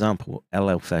 For example,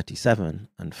 LL37,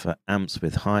 and for AMPs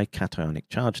with high cationic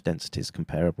charge densities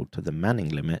comparable to the Manning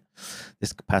limit,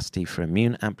 this capacity for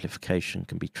immune amplification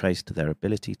can be traced to their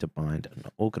ability to bind and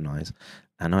organize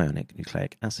anionic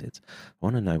nucleic acids. I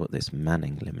want to know what this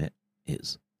Manning limit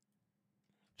is.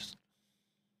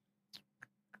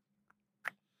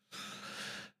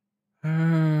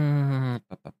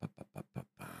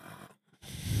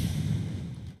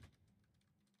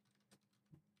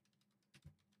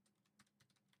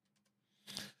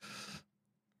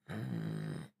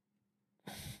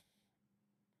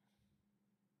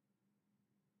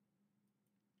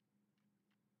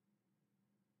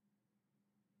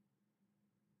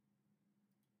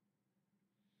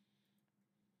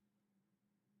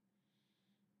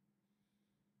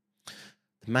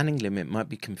 The Manning limit might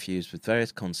be confused with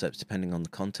various concepts depending on the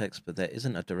context, but there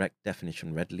isn't a direct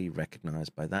definition readily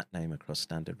recognized by that name across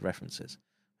standard references.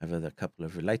 However, there are a couple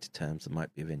of related terms that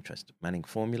might be of interest. Manning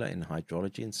formula in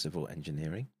hydrology and civil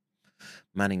engineering,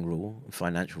 Manning rule in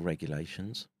financial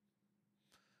regulations,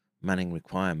 Manning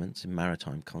requirements in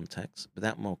maritime contexts.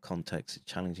 Without more context,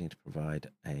 it's challenging to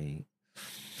provide a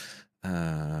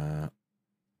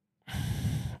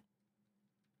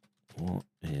what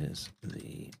is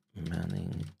the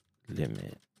Manning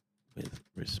limit with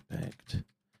respect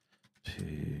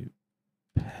to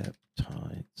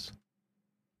peptides?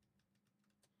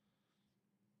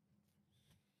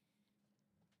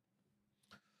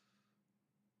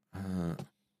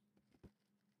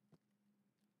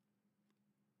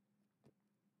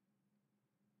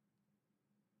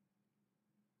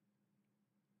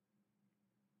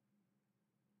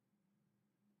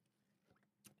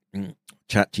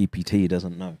 ChatGPT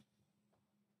doesn't know.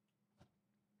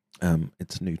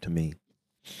 It's new to me.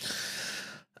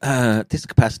 This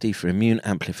capacity for immune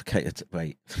amplification.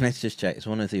 Wait, let's just check. It's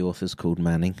one of the authors called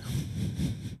Manning.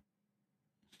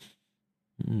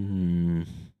 I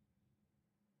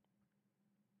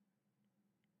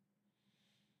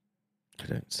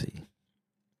don't see.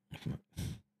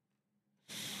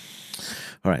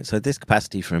 All right, so this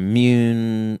capacity for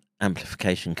immune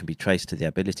amplification can be traced to the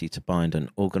ability to bind and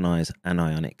organize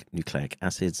anionic nucleic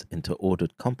acids into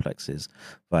ordered complexes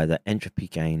via the entropy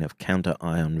gain of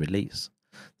counter-ion release.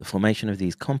 The formation of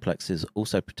these complexes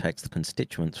also protects the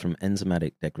constituents from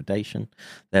enzymatic degradation,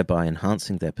 thereby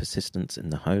enhancing their persistence in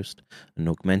the host and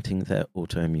augmenting their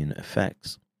autoimmune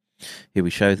effects. Here we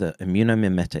show that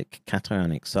immunomimetic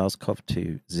cationic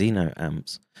SARS-CoV-2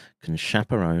 XenoAMPs can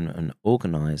chaperone and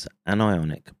organize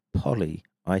anionic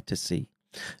poly-I2C,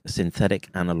 a synthetic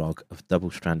analog of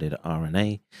double-stranded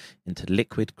RNA, into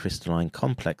liquid crystalline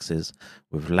complexes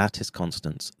with lattice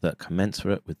constants that are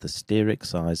commensurate with the steric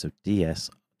size of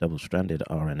DS double-stranded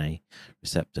RNA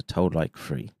receptor toll-like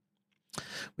free,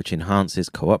 which enhances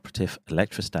cooperative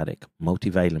electrostatic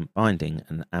multivalent binding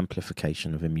and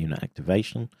amplification of immune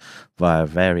activation via a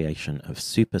variation of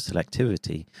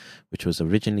superselectivity, which was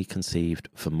originally conceived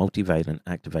for multivalent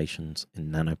activations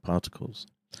in nanoparticles.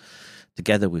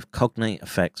 Together with cognate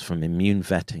effects from immune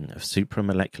vetting of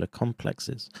supramolecular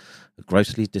complexes, a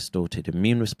grossly distorted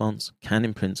immune response can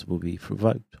in principle be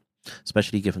provoked,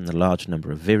 especially given the large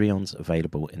number of virions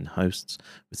available in hosts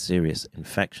with serious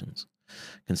infections.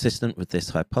 Consistent with this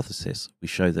hypothesis, we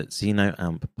show that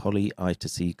XenoAMP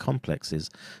poly-I2C complexes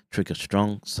trigger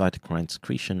strong cytokine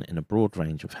secretion in a broad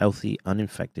range of healthy,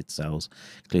 uninfected cells,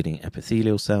 including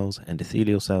epithelial cells,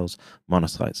 endothelial cells,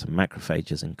 monocytes, and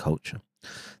macrophages in culture.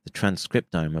 The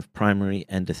transcriptome of primary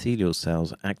endothelial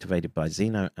cells activated by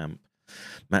XenoAMP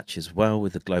matches well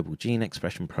with the global gene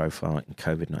expression profile in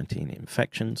COVID-19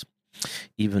 infections,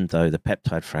 even though the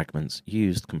peptide fragments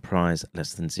used comprise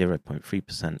less than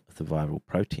 0.3% of the viral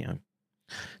proteome.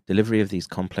 Delivery of these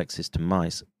complexes to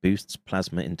mice boosts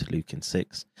plasma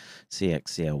interleukin-6,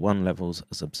 CXCL1 levels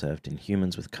as observed in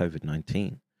humans with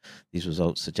COVID-19. These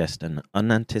results suggest an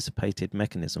unanticipated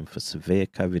mechanism for severe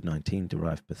COVID-19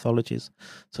 derived pathologies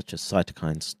such as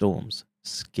cytokine storms,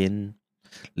 skin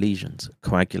lesions,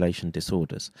 coagulation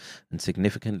disorders, and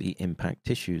significantly impact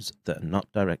tissues that are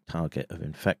not direct target of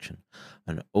infection.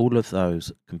 And all of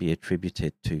those can be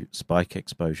attributed to spike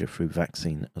exposure through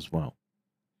vaccine as well.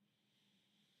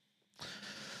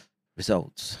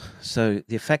 Results. So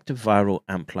the effect of viral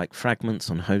AMP-like fragments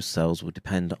on host cells will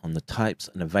depend on the types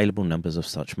and available numbers of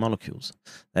such molecules.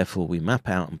 Therefore, we map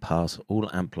out and parse all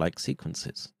AMP-like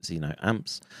sequences,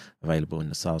 XenoAMPs, available in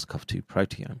the SARS-CoV-2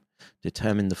 proteome.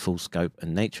 Determine the full scope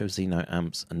and nature of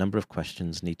XenoAMPs, a number of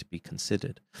questions need to be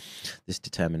considered. This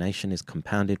determination is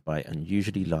compounded by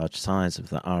unusually large size of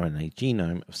the RNA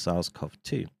genome of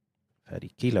SARS-CoV-2.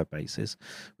 30 kilobases,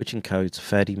 which encodes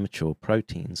 30 mature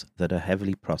proteins that are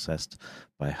heavily processed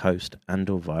by host and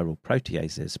or viral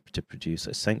proteases to produce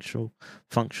essential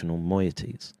functional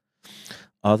moieties.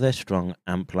 Are there strong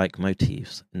AMP-like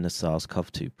motifs in the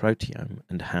SARS-CoV-2 proteome,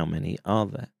 and how many are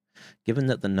there? Given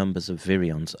that the numbers of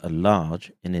virions are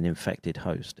large in an infected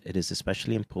host, it is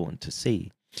especially important to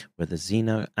see whether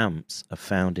XenoAMPs are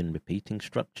found in repeating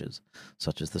structures,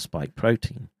 such as the spike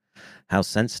protein. How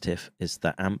sensitive is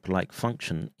the AMP-like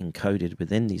function encoded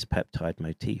within these peptide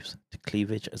motifs to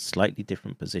cleavage at slightly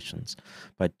different positions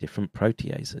by different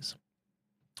proteases?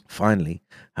 Finally,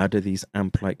 how do these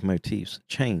AMP-like motifs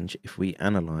change if we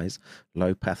analyze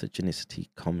low pathogenicity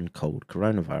common cold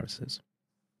coronaviruses?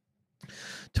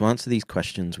 To answer these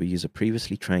questions, we use a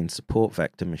previously trained support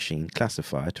vector machine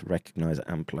classifier to recognize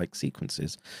AMP-like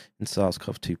sequences in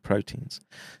SARS-CoV-2 proteins.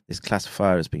 This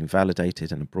classifier has been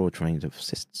validated in a broad range of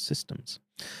systems.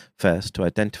 First, to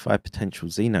identify potential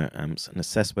XenoAMPs and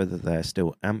assess whether they are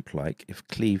still AMP-like if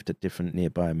cleaved at different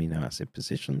nearby amino acid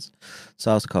positions,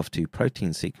 SARS-CoV-2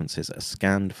 protein sequences are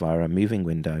scanned via a moving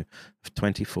window of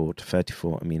 24 to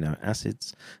 34 amino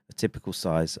acids, a typical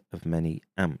size of many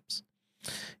AMPs.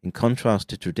 In contrast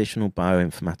to traditional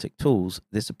bioinformatic tools,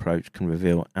 this approach can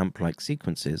reveal AMP-like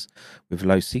sequences with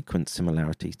low sequence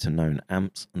similarity to known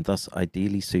AMPs and thus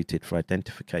ideally suited for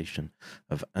identification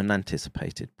of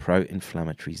unanticipated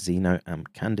pro-inflammatory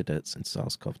XenoAMP candidates in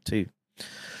SARS-CoV-2.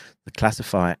 The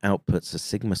classifier outputs a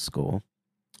sigma score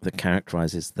that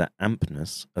characterizes the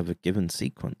AMPness of a given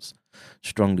sequence.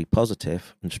 Strongly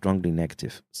positive and strongly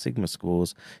negative sigma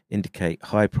scores indicate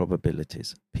high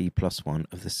probabilities, p+1,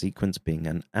 of the sequence being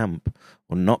an AMP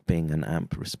or not being an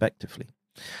AMP, respectively.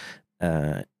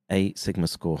 A sigma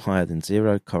score higher than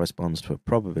 0 corresponds to a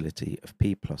probability of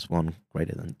p+1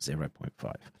 greater than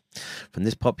 0.5. From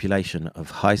this population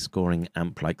of high-scoring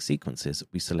AMP-like sequences,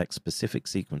 we select specific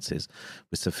sequences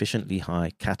with sufficiently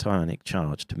high cationic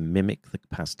charge to mimic the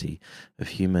capacity of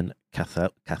human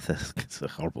it's a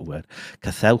horrible word,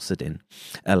 cathalcidin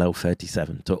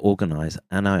LL37 to organize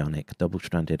anionic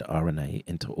double-stranded RNA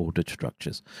into ordered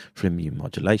structures for immune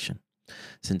modulation.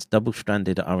 Since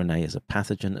double-stranded RNA is a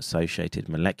pathogen-associated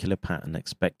molecular pattern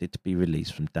expected to be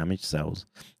released from damaged cells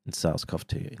in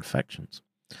SARS-CoV-2 infections.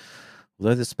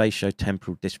 Although the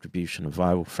spatio-temporal distribution of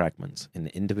viral fragments in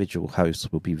individual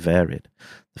hosts will be varied,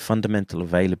 the fundamental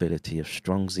availability of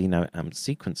strong XenoAMP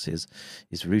sequences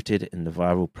is rooted in the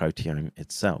viral proteome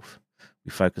itself. We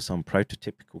focus on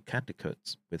prototypical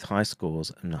candidates with high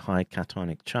scores and a high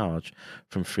cationic charge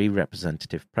from 3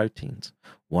 representative proteins,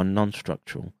 1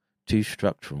 non-structural, 2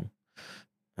 structural,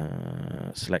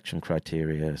 selection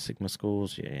criteria, sigma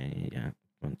scores,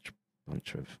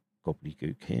 bunch of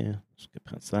gobbledygook here. Let's get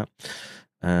past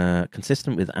that.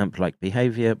 Consistent with AMP-like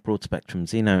behavior, broad-spectrum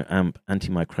XenoAMP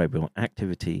antimicrobial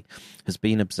activity has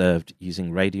been observed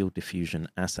using radial diffusion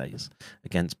assays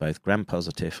against both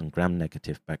gram-positive and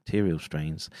gram-negative bacterial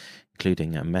strains,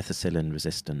 including a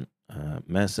methicillin-resistant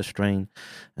MRSA strain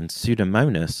and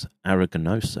Pseudomonas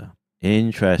aeruginosa.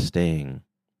 Interesting.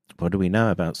 What do we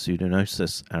know about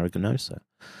Pseudomonas aeruginosa?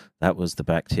 That was the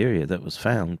bacteria that was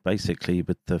found basically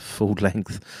with the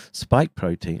full-length spike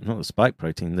protein, not the spike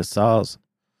protein, the SARS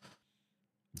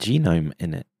genome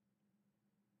in it.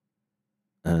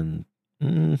 And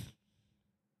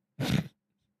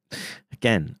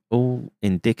again, all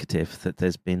indicative that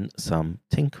there's been some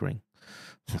tinkering.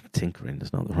 Tinkering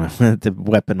is not the right word, the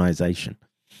weaponization.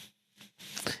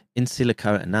 In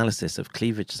silico analysis of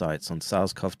cleavage sites on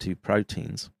SARS-CoV-2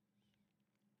 proteins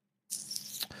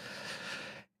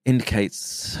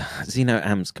indicates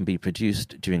XenoAMPs can be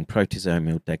produced during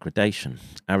proteasomal degradation.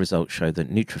 Our results show that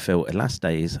neutrophil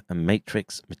elastase and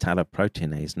matrix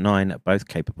metalloproteinase 9 are both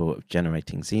capable of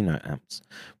generating XenoAMPs.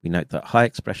 We note that high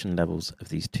expression levels of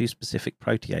these two specific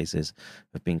proteases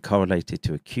have been correlated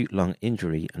to acute lung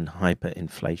injury and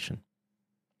hyperinflation.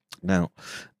 Now,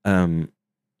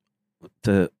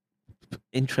 the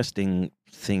interesting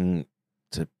thing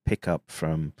to pick up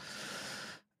from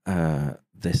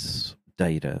this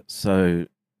data. So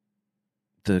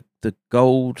the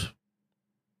gold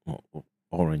or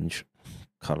orange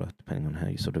color, depending on how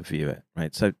you sort of view it,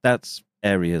 right? So that's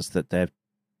areas that they've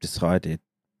decided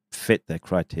fit their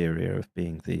criteria of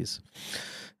being these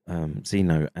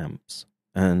XenoAMPs.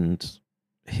 And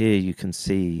here you can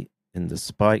see in the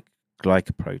spike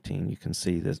glycoprotein, you can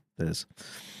see there's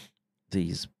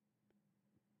these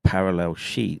parallel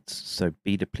sheets, so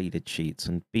beta-pleated sheets,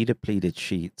 and beta-pleated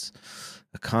sheets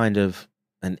are kind of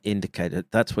an indicator.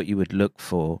 That's what you would look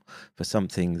for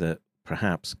something that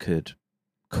perhaps could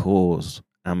cause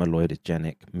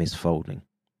amyloidogenic misfolding,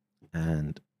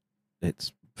 and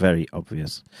it's very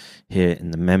obvious here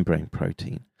in the membrane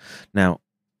protein. Now,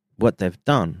 what they've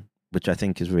done, which I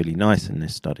think is really nice in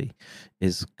this study,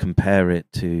 is compare it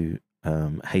to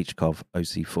HCOV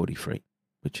OC43,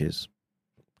 which is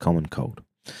common cold.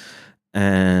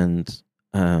 And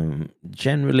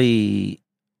generally,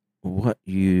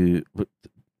 the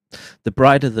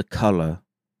brighter the color,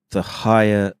 the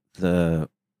higher the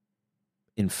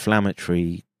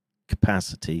inflammatory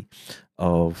capacity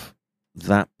of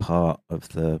that part of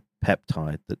the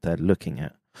peptide that they're looking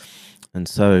at. And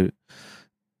so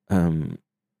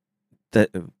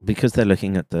because they're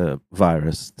looking at the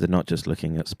virus, they're not just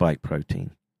looking at spike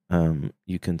protein.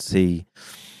 You can see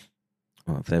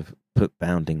they've put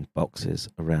bounding boxes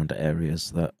around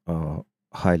areas that are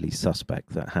highly suspect,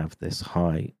 that have this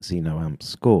high XenoAMP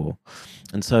score.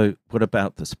 And so what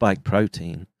about the spike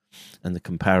protein and the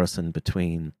comparison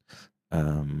between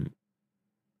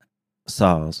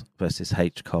SARS versus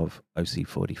HCOV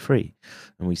OC43?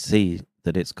 And we see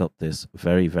that it's got this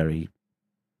very, very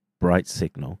bright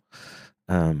signal.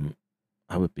 I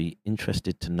would be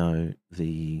interested to know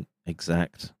the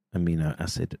exact amino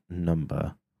acid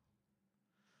number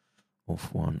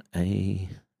of 1A,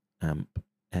 AMP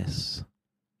S.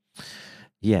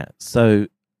 Yeah, so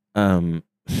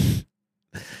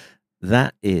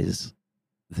that is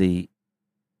the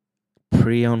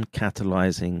PRION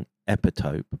catalyzing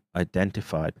epitope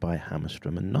identified by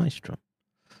Hammerstrom and Nystrom,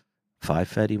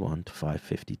 531 to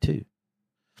 552.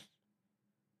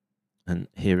 And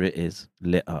here it is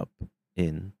lit up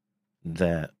in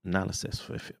their analysis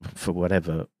for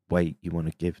whatever weight you want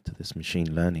to give to this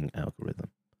machine learning algorithm.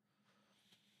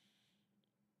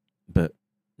 But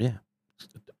yeah,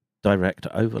 direct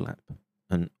overlap.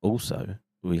 And also,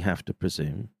 we have to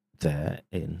presume they're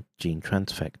in gene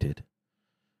transfected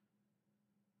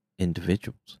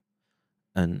individuals.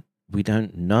 And we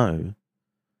don't know,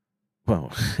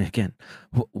 well, again,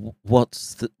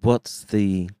 what's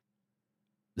the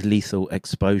lethal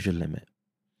exposure limit?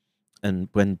 And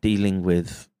when dealing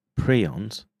with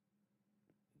prions,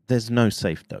 there's no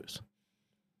safe dose.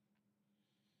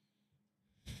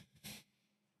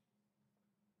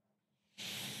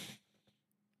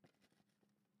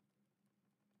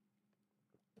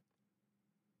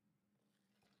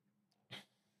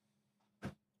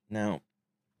 Now,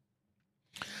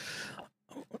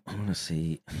 I want to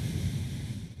see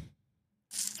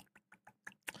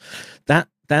that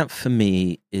for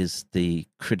me is the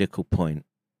critical point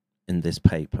in this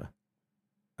paper.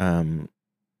 We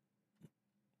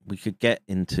could get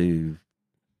into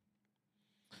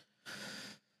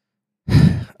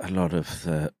a lot of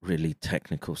the really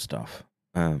technical stuff,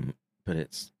 but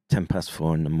it's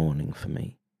 4:10 in the morning for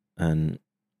me, and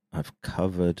I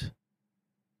covered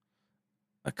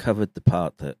the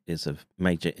part that is of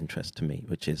major interest to me,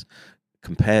 which is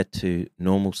compared to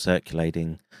normal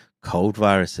circulating cold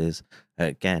viruses,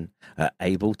 again, are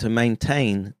able to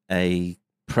maintain a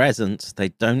presence. They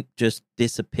don't just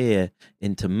disappear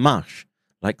into mush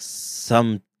like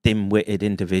some dim-witted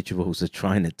individuals are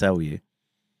trying to tell you.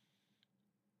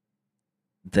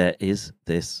 There is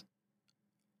this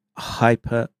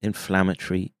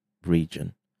hyper-inflammatory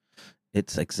region.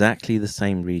 It's exactly the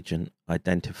same region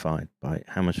identified by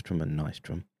Hammerstrom and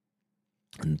Nystrom.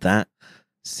 And that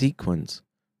sequence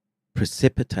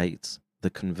precipitates the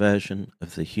conversion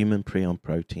of the human prion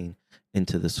protein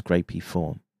into the scrapey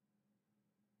form.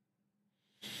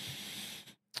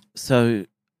 So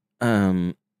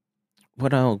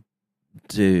what I'll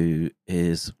do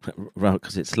is, well,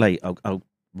 because it's late, I'll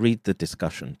read the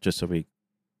discussion just so we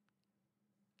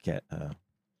get a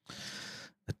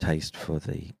taste for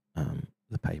the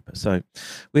paper. So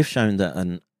we've shown that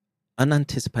an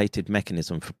unanticipated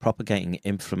mechanism for propagating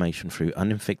inflammation through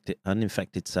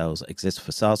uninfected cells exists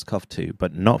for SARS-CoV-2,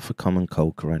 but not for common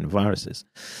cold coronaviruses.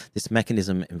 This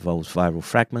mechanism involves viral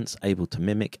fragments able to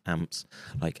mimic AMPs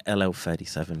like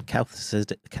LL37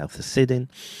 cathelicidin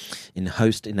in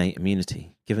host innate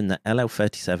immunity. Given that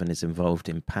LL37 is involved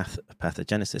in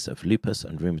pathogenesis of lupus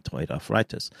and rheumatoid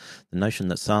arthritis, the notion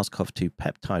that SARS-CoV-2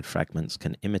 peptide fragments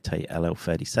can imitate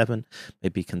LL37 may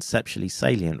be conceptually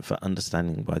salient for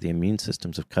understanding why the immune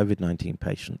systems of COVID-19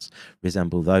 patients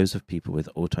resemble those of people with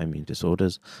autoimmune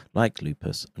disorders like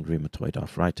lupus and rheumatoid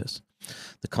arthritis.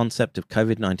 The concept of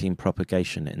COVID-19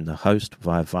 propagation in the host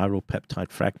via viral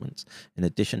peptide fragments, in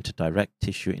addition to direct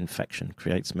tissue infection,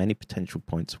 creates many potential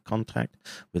points of contact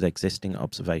with existing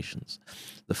observations.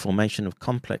 The formation of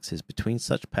complexes between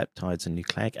such peptides and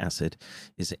nucleic acid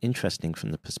is interesting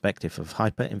from the perspective of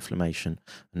hyperinflammation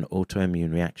and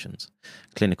autoimmune reactions.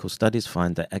 Clinical studies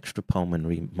find that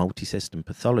extrapulmonary multisystem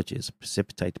pathologies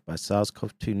precipitated by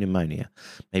SARS-CoV-2 pneumonia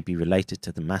may be related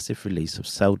to the massive release of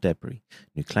cell debris,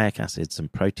 nucleic acids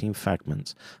and protein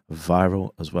fragments of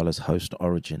viral as well as host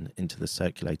origin into the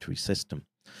circulatory system.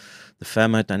 The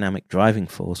thermodynamic driving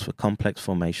force for complex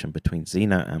formation between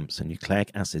XenoAMPs and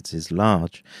nucleic acids is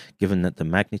large, given that the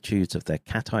magnitudes of their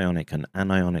cationic and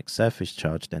anionic surface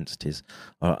charge densities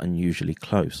are unusually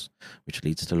close, which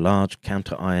leads to large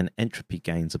counter-ion entropy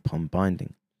gains upon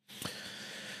binding.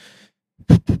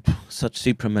 Such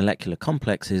supramolecular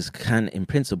complexes can, in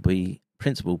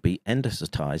principle, be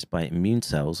endocytized by immune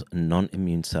cells and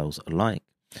non-immune cells alike.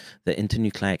 The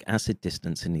internucleic acid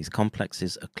distance in these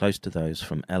complexes are close to those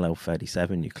from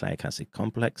LL37 nucleic acid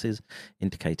complexes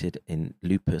indicated in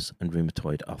lupus and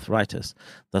rheumatoid arthritis,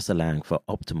 thus allowing for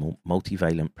optimal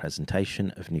multivalent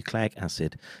presentation of nucleic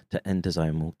acid to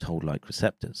endosomal toll-like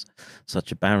receptors.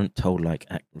 Such aberrant toll-like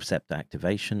receptor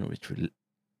activation, which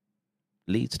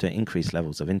leads to increased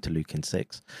levels of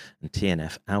interleukin-6 and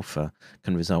TNF-alpha,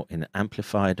 can result in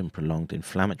amplified and prolonged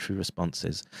inflammatory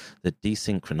responses that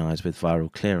desynchronize with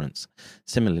viral clearance.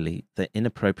 Similarly, the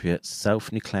inappropriate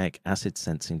self-nucleic acid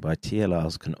sensing by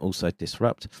TLRs can also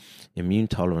disrupt immune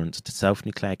tolerance to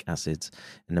self-nucleic acids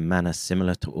in a manner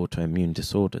similar to autoimmune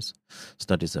disorders.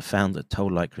 Studies have found that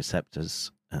toll-like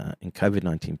receptors in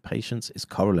COVID-19 patients is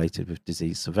correlated with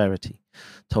disease severity.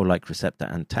 Toll-like receptor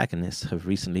antagonists have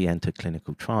recently entered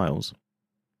clinical trials.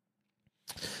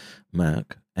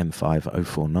 Merck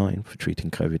M5049 for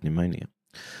treating COVID pneumonia.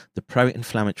 The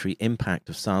pro-inflammatory impact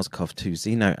of SARS-CoV-2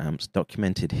 XenoAMPs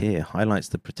documented here highlights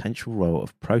the potential role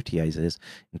of proteases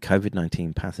in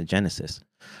COVID-19 pathogenesis.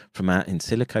 From our in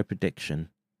silico prediction,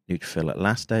 neutrophil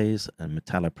elastase and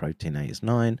metalloproteinase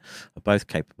 9 are both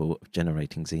capable of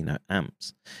generating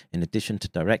XenoAMPs. In addition to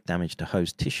direct damage to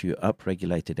host tissue,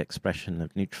 upregulated expression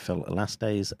of neutrophil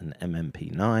elastase and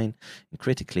MMP9 in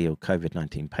critically ill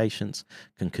COVID-19 patients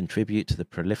can contribute to the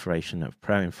proliferation of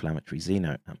pro-inflammatory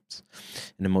XenoAMPs.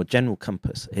 In a more general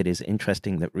compass, it is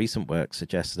interesting that recent work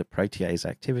suggests that protease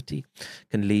activity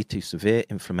can lead to severe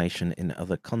inflammation in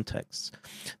other contexts.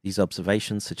 These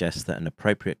observations suggest that an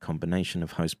appropriate combination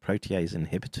of host protease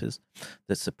inhibitors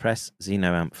that suppress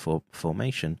XenoAMP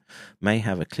formation may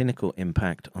have a clinical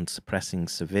impact on suppressing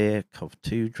severe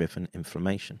CoV-2-driven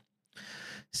inflammation.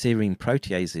 Serine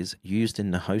proteases used in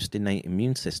the host innate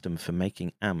immune system for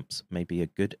making AMPs may be a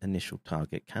good initial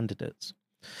target candidates.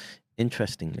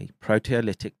 Interestingly,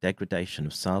 proteolytic degradation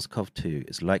of SARS-CoV-2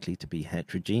 is likely to be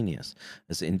heterogeneous,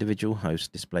 as individual hosts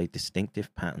display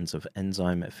distinctive patterns of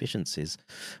enzyme efficiencies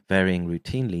varying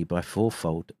routinely by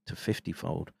 4-fold to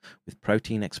 50-fold, with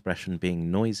protein expression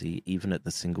being noisy even at the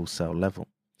single-cell level.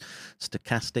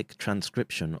 Stochastic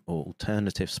transcription or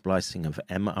alternative splicing of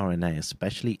mRNA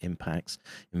especially impacts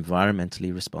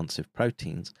environmentally responsive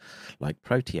proteins, like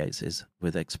proteases,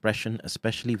 with expression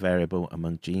especially variable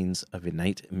among genes of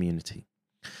innate immunity.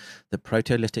 The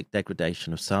proteolytic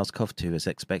degradation of SARS-CoV-2 is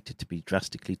expected to be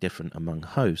drastically different among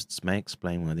hosts may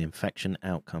explain why the infection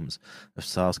outcomes of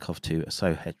SARS-CoV-2 are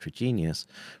so heterogeneous,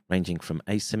 ranging from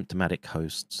asymptomatic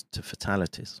hosts to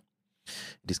fatalities.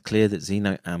 It is clear that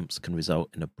XenoAMPs can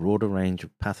result in a broader range of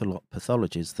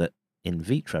pathologies that in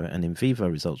vitro and in vivo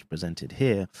results presented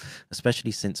here,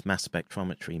 especially since mass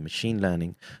spectrometry, machine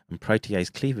learning, and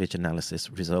protease cleavage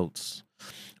analysis results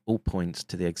all points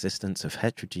to the existence of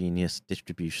heterogeneous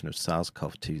distribution of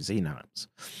SARS-CoV-2 XenoAMPs.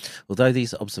 Although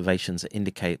these observations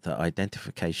indicate that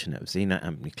identification of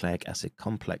XenoAMP nucleic acid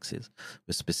complexes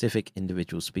with specific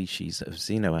individual species of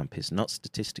XenoAMP is not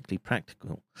statistically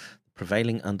practical, the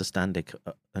prevailing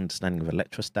understanding of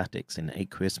electrostatics in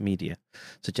aqueous media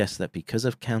suggests that because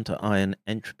of counter-ion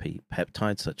entropy,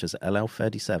 peptides such as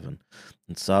LL37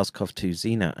 and SARS-CoV-2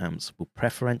 XenoAMPs will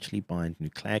preferentially bind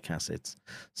nucleic acids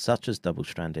such as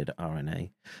double-stranded RNA,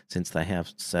 since they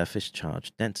have surface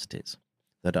charge densities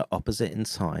that are opposite in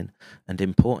sign and,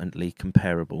 importantly,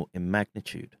 comparable in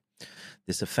magnitude.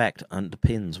 This effect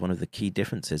underpins one of the key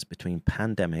differences between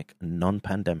pandemic and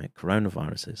non-pandemic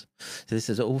coronaviruses. So this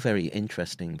is all very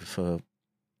interesting for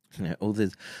all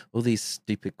these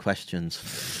stupid questions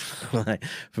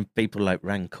from people like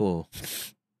Rancor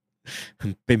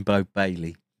and Bimbo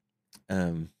Bailey.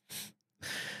 Learn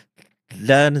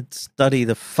and study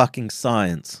the fucking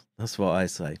science. That's what I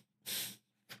say.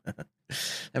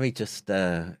 Let me just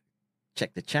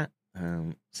check the chat.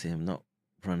 See, I'm not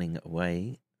running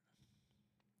away.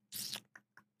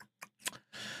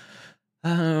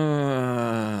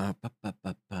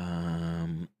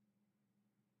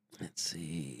 Let's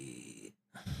see.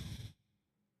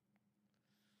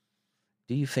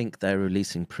 Do you think they're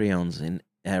releasing prions in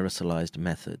aerosolized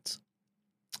methods?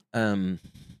 I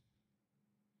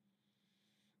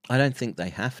don't think they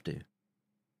have to.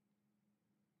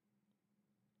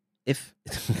 If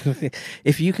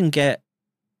you can get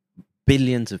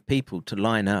billions of people to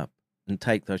line up and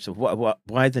take those, so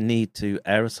why the need to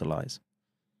aerosolize?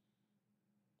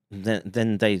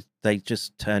 Then they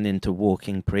just turn into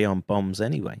walking prion bombs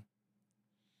anyway.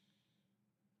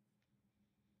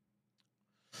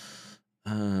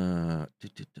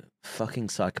 Fucking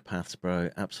psychopaths, bro.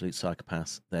 Absolute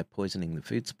psychopaths. They're poisoning the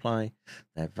food supply.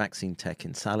 They're vaccine tech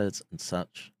in salads and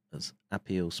such as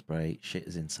Apiol spray. Shit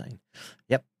is insane.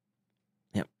 Yep.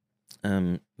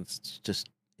 It's just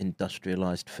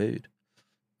industrialized food.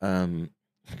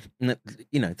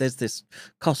 There's this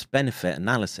cost benefit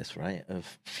analysis, right?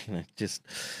 Of just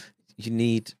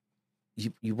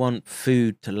you want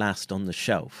food to last on the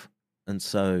shelf, and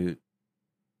so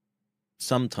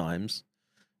sometimes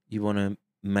you want to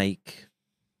make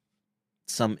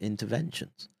some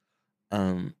interventions,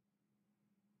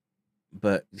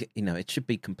 but it should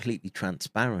be completely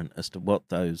transparent as to what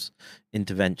those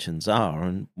interventions are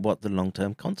and what the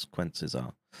long-term consequences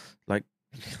are, like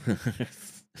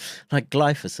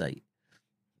glyphosate,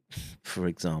 for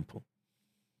example.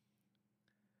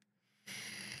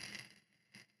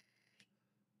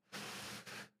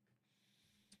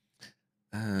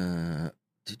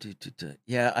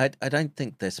 Yeah, I don't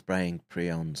think they're spraying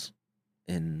prions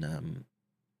in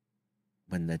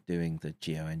when they're doing the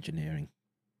geoengineering.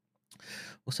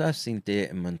 Also, I've seen deer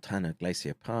in Montana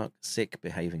Glacier Park, sick,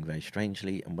 behaving very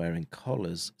strangely, and wearing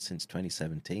collars since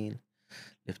 2017.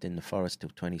 Lived in the forest till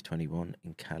 2021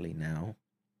 in Cali now.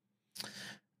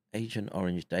 Agent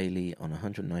Orange Daily on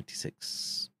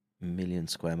 196 million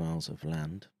square miles of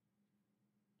land.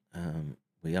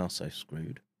 We are so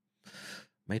screwed.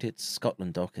 Made it to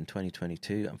Scotland Dock in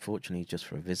 2022, unfortunately just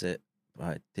for a visit, but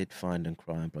I did find and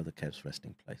cry on Brother Kev's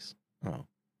resting place. Oh,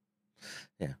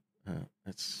 yeah.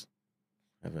 Let's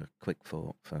have a quick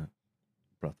thought for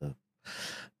Brother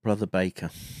Baker.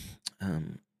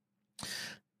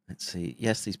 Let's see.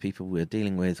 Yes, these people we're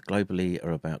dealing with globally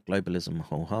are about globalism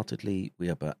wholeheartedly. We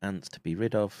are but ants to be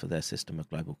rid of for their system of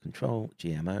global control,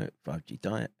 GMO, 5G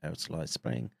diet, aerosolized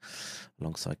spraying,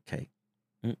 alongside cake.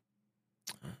 I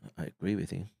agree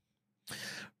with you.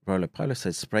 Rolo Polo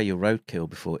says, spray your roadkill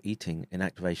before eating,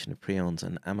 inactivation of prions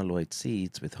and amyloid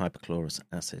seeds with hypochlorous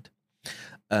acid.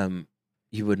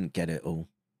 You wouldn't get it all.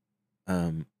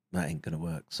 That ain't going to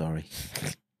work, sorry.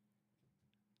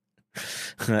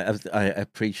 I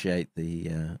appreciate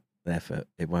the effort.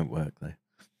 It won't work, though.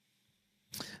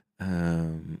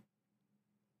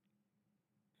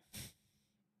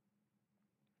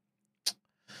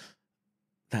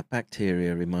 That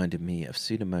bacteria reminded me of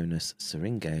Pseudomonas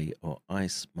syringae or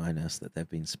ice minus that they've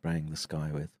been spraying the sky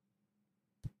with.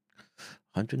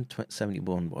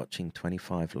 171 watching,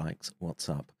 25 likes. What's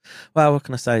up? Well, what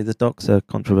can I say? The doc's a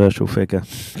controversial figure.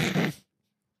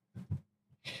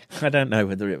 I don't know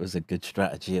whether it was a good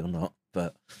strategy or not,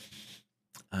 but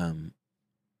I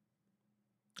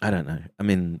don't know. I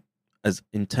mean, as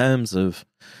in terms of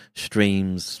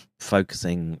streams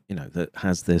focusing, that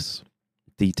has this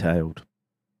detailed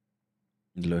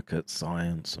look at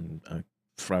science and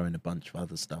throw in a bunch of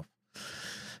other stuff.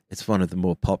 It's one of the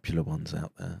more popular ones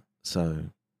out there, so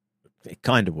it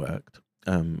kind of worked.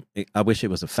 I wish it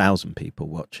was 1,000 people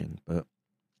watching, but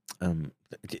the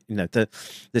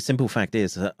simple fact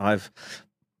is that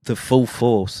the full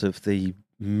force of the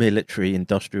military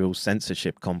industrial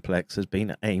censorship complex has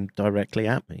been aimed directly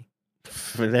at me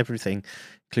for everything,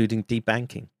 including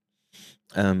debanking.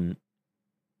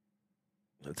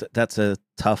 that's a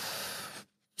tough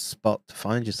spot to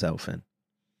find yourself in.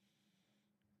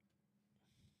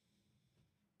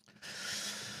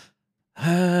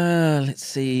 Let's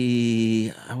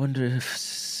see. I wonder if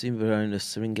Simverona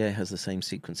syringe has the same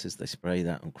sequences. They spray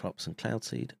that on crops and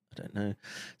cloudseed. I don't know.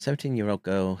 17-year-old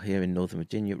girl here in Northern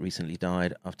Virginia recently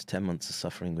died after 10 months of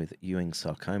suffering with Ewing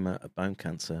sarcoma, a bone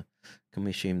cancer. Can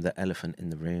we assume the elephant in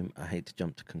the room? I hate to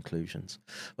jump to conclusions.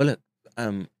 Well, look,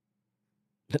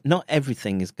 not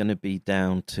everything is going to be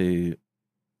down to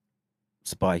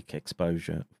spike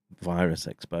exposure, virus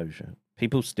exposure.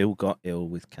 People still got ill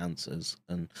with cancers,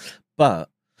 but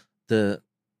the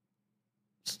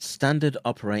standard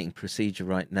operating procedure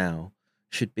right now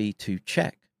should be to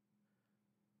check.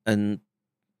 And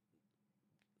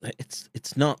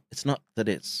it's not that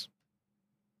it's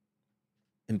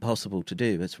impossible to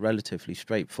do. It's relatively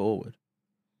straightforward.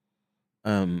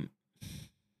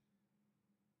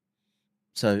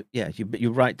 So yeah,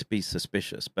 you're right to be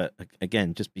suspicious, but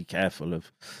again, just be careful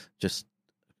of just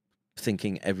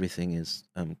thinking everything is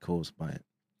caused by it.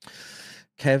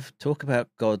 Kev, talk about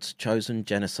God's chosen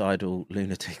genocidal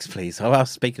lunatics, please. Oh, I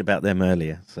was speaking about them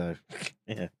earlier, so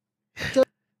yeah.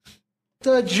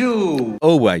 The Jew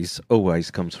always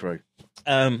comes through.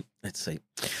 Let's see.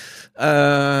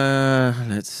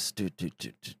 Let's do.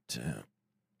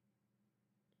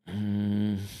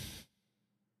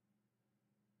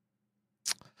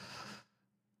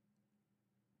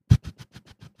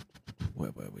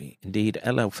 Where were we? Indeed,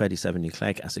 LL37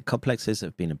 nucleic acid complexes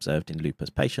have been observed in lupus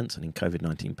patients and in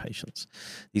COVID-19 patients.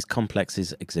 These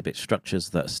complexes exhibit structures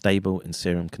that are stable in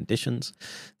serum conditions.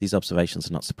 These observations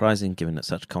are not surprising, given that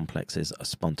such complexes are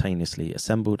spontaneously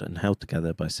assembled and held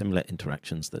together by similar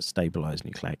interactions that stabilize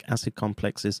nucleic acid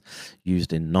complexes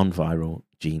used in non-viral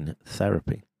gene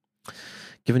therapy.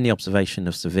 Given the observation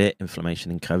of severe inflammation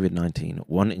in COVID-19,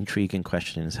 one intriguing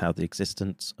question is how the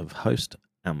existence of host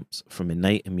amps from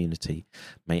innate immunity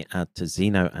may add to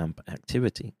XenoAMP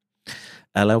activity.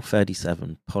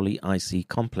 LL37 poly-IC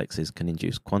complexes can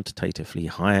induce quantitatively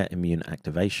higher immune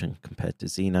activation compared to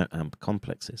XenoAMP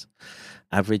complexes.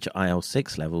 Average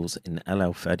IL-6 levels in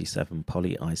LL37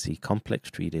 poly-IC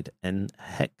complex-treated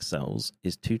N-HEC cells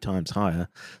is 2 times higher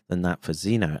than that for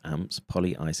XenoAMPs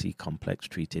poly-IC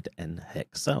complex-treated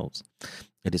N-HEC cells.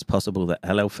 It is possible that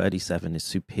LL37 is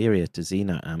superior to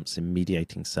XenoAMPs in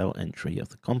mediating cell entry of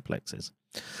the complexes.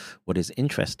 What is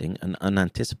interesting and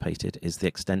unanticipated is the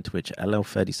extent to which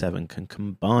LL37 can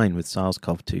combine with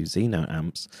SARS-CoV-2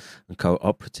 XenoAMPs and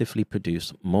cooperatively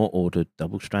produce more ordered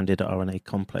double-stranded RNA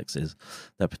complexes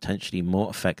that are potentially more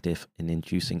effective in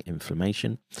inducing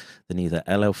inflammation than either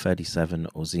LL37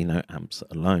 or XenoAMPs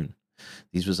alone.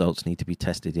 These results need to be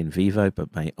tested in vivo,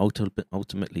 but may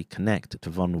ultimately connect to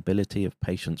vulnerability of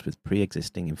patients with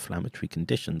pre-existing inflammatory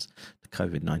conditions to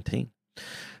COVID-19.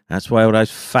 That's why all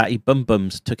those fatty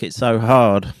bum-bums took it so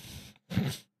hard.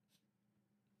 The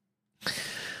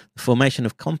formation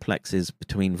of complexes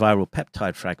between viral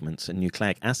peptide fragments and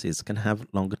nucleic acids can have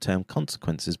longer-term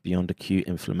consequences beyond acute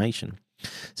inflammation,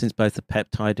 since both the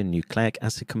peptide and nucleic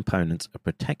acid components are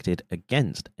protected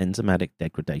against enzymatic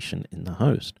degradation in the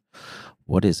host.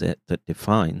 What is it that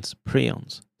defines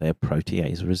prions? They are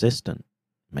protease resistant,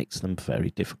 makes them very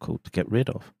difficult to get rid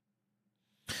of.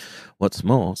 What's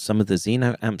more, some of the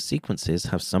XenoAMP sequences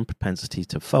have some propensity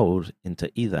to fold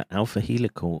into either alpha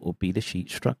helical or beta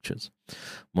sheet structures.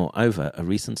 Moreover, a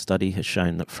recent study has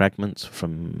shown that fragments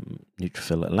from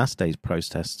neutrophil elastase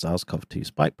processed SARS-CoV-2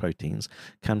 spike proteins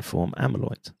can form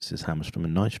amyloids. This is Hammerstrom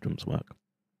and Nystrom's work,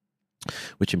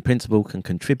 which in principle can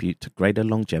contribute to greater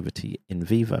longevity in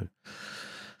vivo.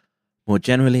 More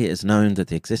generally, it is known that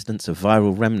the existence of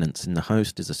viral remnants in the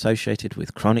host is associated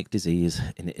with chronic disease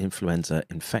in influenza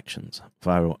infections.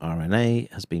 Viral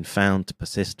RNA has been found to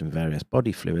persist in various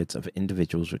body fluids of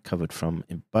individuals recovered from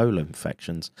Ebola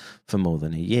infections for more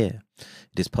than a year.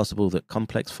 It is possible that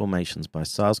complex formations by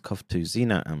SARS-CoV-2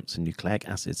 XenoAMPs and nucleic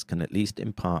acids can at least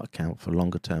in part account for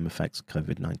longer-term effects of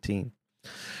COVID-19.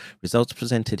 Results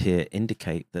presented here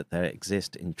indicate that there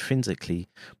exist intrinsically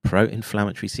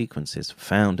pro-inflammatory sequences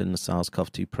found in the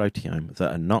SARS-CoV-2 proteome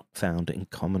that are not found in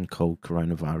common cold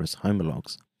coronavirus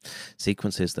homologs.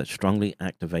 Sequences that strongly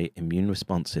activate immune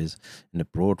responses in a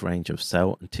broad range of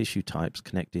cell and tissue types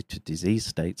connected to disease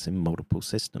states in multiple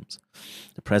systems.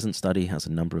 The present study has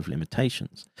a number of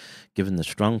limitations. Given the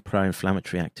strong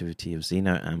pro-inflammatory activity of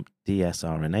XenoAMP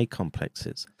dsRNA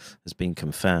complexes has been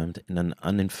confirmed in an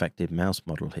uninfected mouse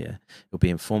model here, it will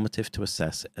be informative to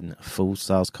assess in a full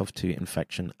SARS-CoV-2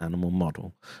 infection animal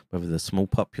model whether the small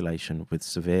population with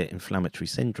severe inflammatory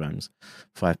syndromes,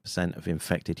 5% of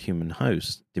infected human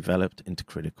hosts, developed into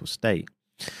critical state.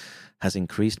 has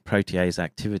increased protease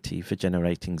activity for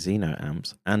generating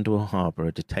XenoAMPs and or harbour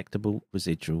a detectable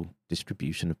residual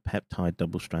distribution of peptide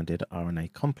double-stranded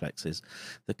RNA complexes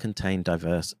that contain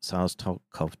diverse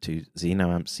SARS-CoV-2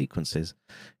 XenoAMP sequences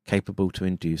capable to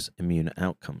induce immune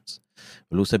outcomes.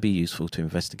 It will also be useful to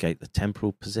investigate the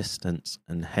temporal persistence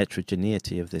and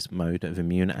heterogeneity of this mode of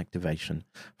immune activation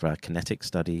for our kinetic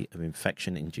study of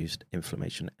infection-induced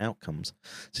inflammation outcomes,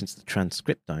 since the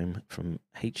transcriptome from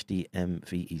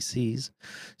HDMVECs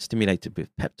stimulated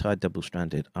with peptide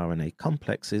double-stranded RNA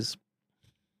complexes,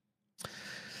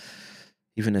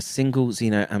 even a single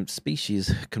XenoAMP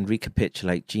species can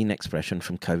recapitulate gene expression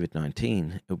from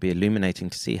COVID-19. It will be illuminating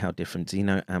to see how different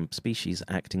XenoAMP species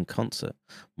act in concert.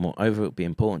 Moreover, it will be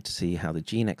important to see how the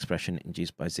gene expression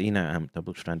induced by XenoAMP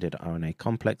double-stranded RNA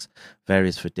complex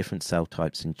varies for different cell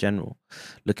types in general.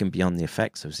 Looking beyond the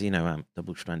effects of XenoAMP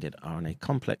double-stranded RNA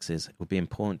complexes, it will be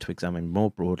important to examine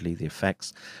more broadly the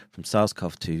effects from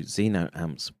SARS-CoV-2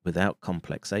 XenoAMPs without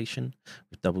complexation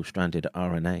with double-stranded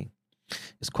RNA.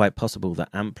 It's quite possible that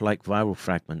AMP-like viral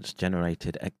fragments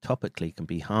generated ectopically can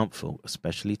be harmful,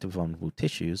 especially to vulnerable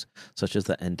tissues, such as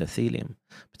the endothelium.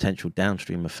 Potential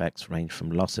downstream effects range from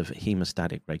loss of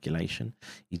hemostatic regulation,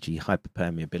 e.g.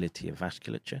 hyperpermeability of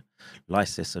vasculature,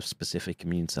 lysis of specific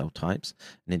immune cell types,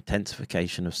 and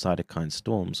intensification of cytokine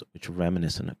storms, which are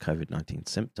reminiscent of COVID-19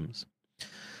 symptoms.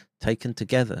 Taken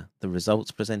together, the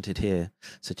results presented here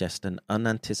suggest an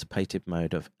unanticipated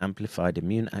mode of amplified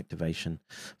immune activation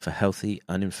for healthy,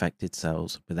 uninfected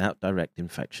cells without direct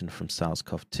infection from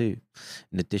SARS-CoV-2,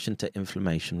 in addition to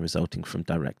inflammation resulting from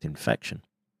direct infection.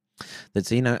 The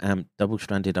XenoAMP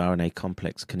double-stranded RNA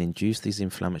complex can induce these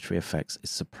inflammatory effects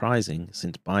is surprising,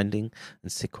 since binding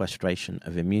and sequestration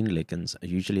of immune ligands are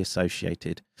usually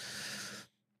associated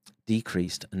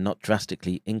decreased and not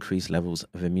drastically increased levels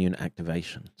of immune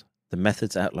activation. The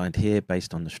methods outlined here,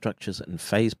 based on the structures and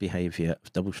phase behavior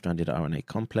of double-stranded RNA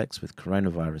complex with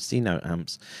coronavirus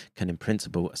XenoAMPs, can in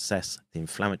principle assess the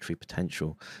inflammatory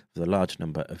potential for the large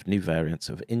number of new variants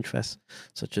of interest,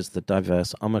 such as the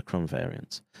diverse Omicron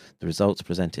variants. The results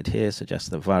presented here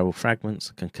suggest that viral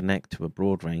fragments can connect to a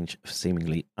broad range of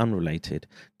seemingly unrelated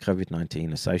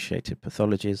COVID-19 associated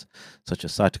pathologies, such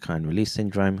as cytokine release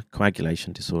syndrome,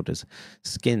 coagulation disorders,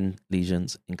 skin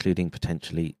lesions, including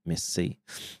potentially MIS-C.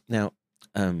 Now,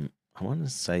 I want to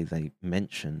say they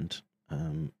mentioned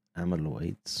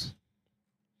amyloids.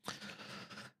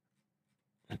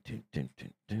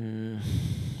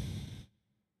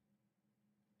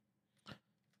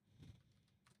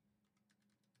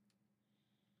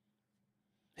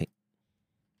 Hey.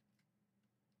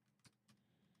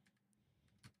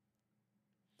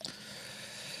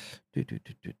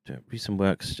 Recent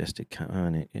work suggested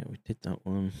yeah, we did that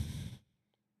one.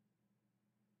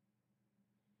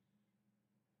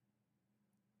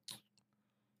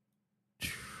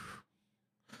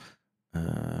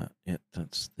 Yeah,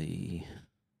 that's the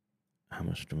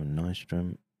Hammerstrom and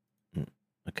Nystrom.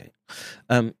 Okay.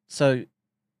 So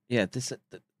yeah,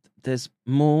 there's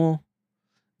more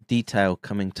detail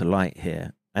coming to light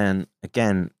here, and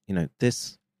again, you know,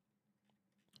 this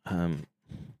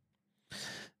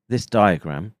this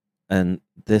diagram and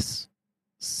this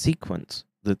sequence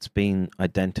that's been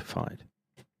identified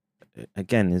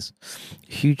again is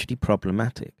hugely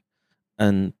problematic,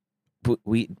 and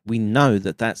we know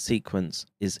that sequence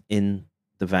is in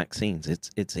the vaccines.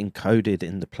 It's encoded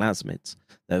in the plasmids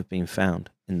that have been found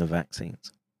in the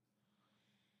vaccines.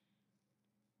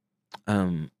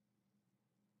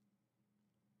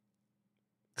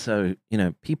 So, you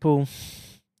know, people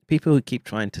who keep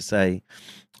trying to say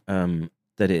that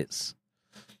it's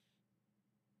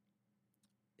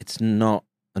not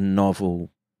a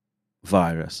novel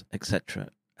virus, etc.,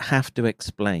 have to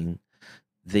explain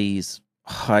these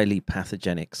highly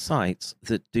pathogenic sites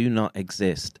that do not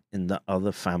exist in the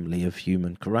other family of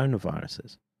human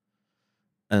coronaviruses.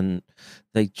 And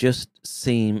they just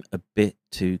seem a bit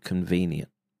too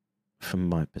convenient from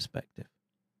my perspective.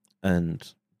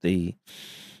 And the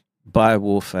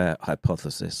biowarfare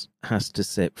hypothesis has to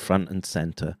sit front and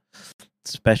center,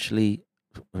 especially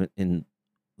in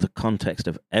the context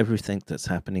of everything that's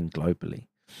happening globally.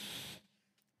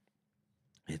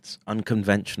 It's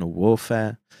unconventional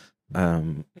warfare,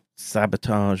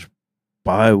 sabotage,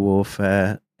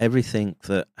 biowarfare, everything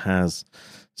that has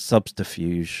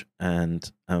subterfuge and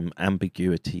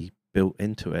ambiguity built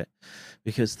into it,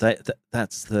 because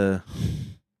that's the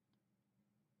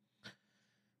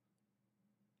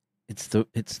it's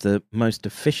the most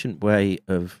efficient way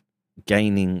of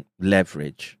gaining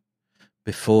leverage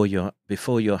before you're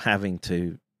having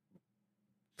to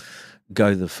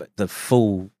go the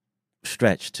full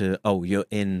stretch to, oh, you're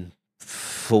in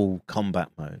full combat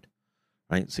mode,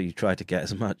 right? So you try to get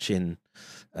as much in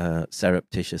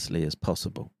surreptitiously as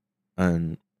possible.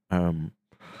 And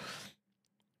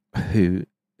who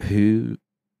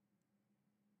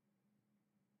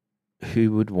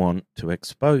would want to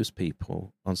expose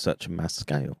people on such a mass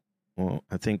scale? Well,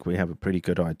 I think we have a pretty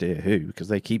good idea who, because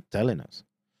they keep telling us.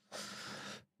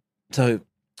 So,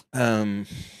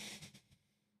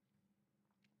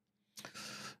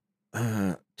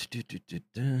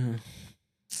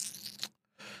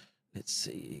 let's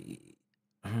see.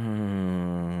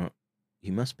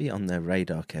 You must be on their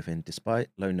radar, Kevin. Despite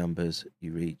low numbers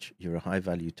you reach, you're a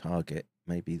high-value target,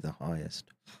 maybe the highest.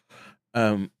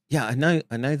 Yeah, I know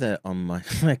they're on my.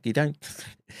 Like, you don't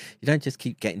just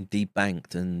keep getting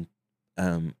debanked and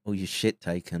all your shit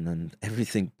taken and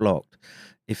everything blocked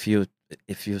if you're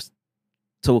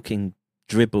talking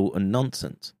dribble and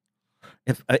nonsense.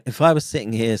 If I was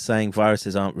sitting here saying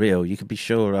viruses aren't real, you could be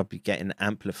sure I'd be getting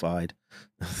amplified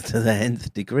to the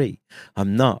nth degree.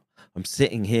 I'm not. I'm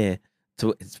sitting here.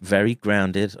 It's very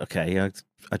grounded. Okay,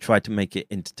 I tried to make it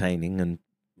entertaining, and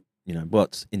you know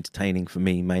what's entertaining for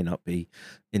me may not be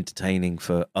entertaining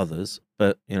for others.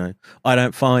 But you know, I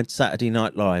don't find Saturday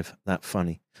Night Live that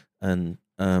funny, and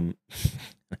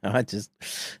I just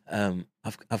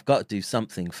I've got to do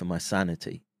something for my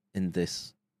sanity in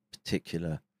this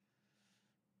particular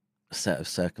set of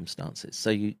circumstances.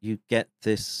 So you get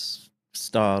this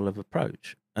style of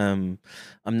approach. I'm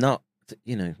not,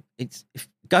 you know,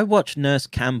 go watch Nurse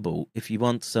Campbell if you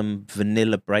want some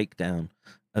vanilla breakdown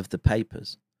of the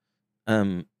papers.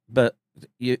 But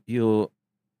you're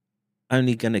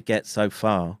only going to get so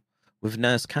far with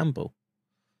Nurse Campbell.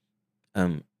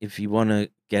 If you want to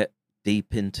get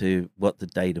deep into what the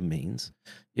data means,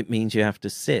 it means you have to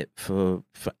sit for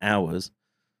hours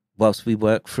whilst we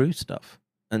work through stuff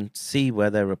and see where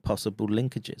there are possible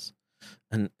linkages.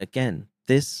 And again,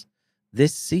 this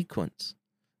sequence,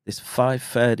 this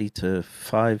 530 to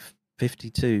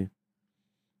 552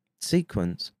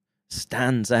 sequence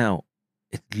stands out.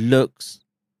 It looks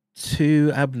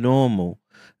too abnormal,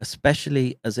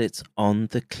 especially as it's on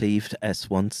the cleaved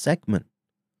S1 segment.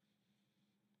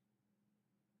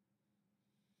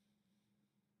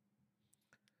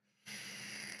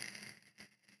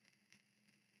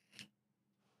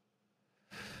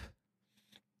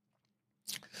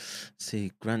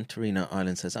 See, Gran Torino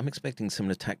Island says, I'm expecting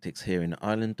similar tactics here in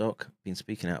Ireland, Doc. Been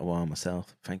speaking out a while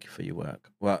myself. Thank you for your work.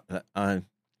 Well, I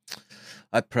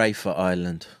pray for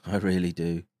Ireland. I really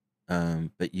do.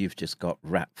 But you've just got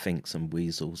rat finks and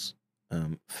weasels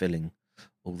filling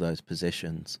all those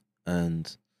positions.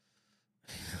 And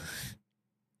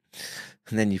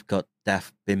then you've got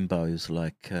daft bimbos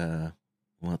like,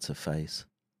 what's her face?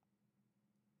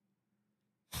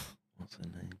 What's her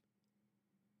name?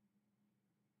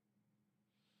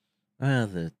 Well,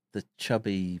 the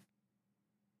chubby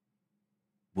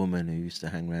woman who used to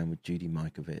hang around with Judy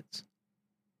Mikovits.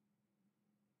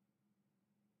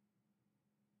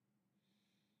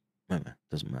 No,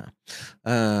 doesn't matter.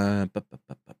 But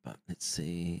let's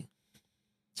see.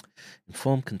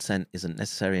 Informed consent isn't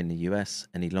necessary in the US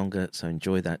any longer, so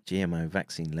enjoy that GMO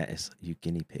vaccine lettuce, you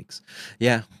guinea pigs.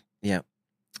 Yeah. It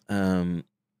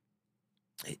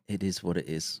is what it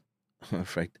is, I'm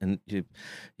afraid. And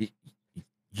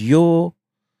you're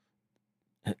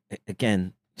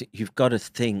again, you've got to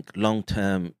think long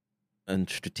term and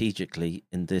strategically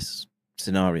in this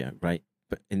scenario, right?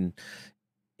 But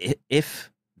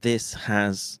if this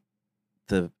has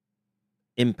the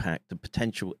impact, the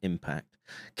potential impact,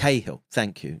 Cahill,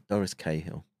 thank you, Doris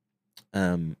Cahill.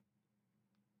 What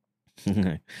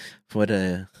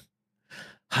I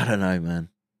don't know, man.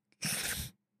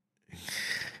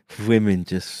 Women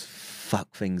just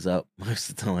fuck things up most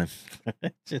of the time.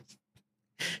 Just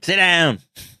sit down.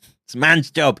 It's a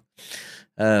man's job.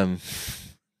 Forgot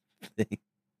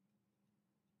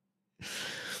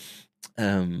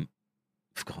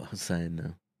what I was saying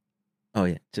now. Oh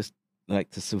yeah, just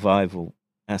like the survival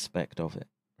aspect of it,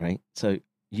 right? So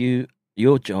your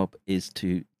job is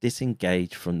to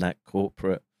disengage from that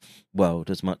corporate world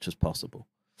as much as possible.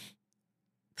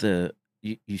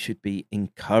 You should be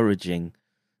encouraging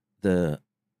the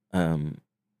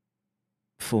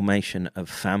formation of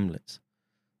families,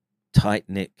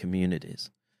 tight-knit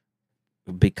communities,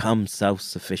 become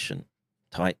self-sufficient,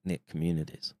 tight-knit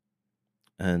communities.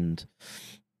 And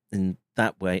in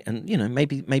that way, and you know,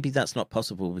 maybe that's not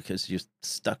possible because you're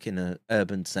stuck in an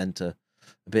urban center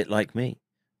a bit like me,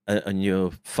 and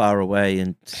you're far away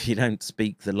and you don't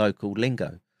speak the local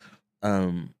lingo.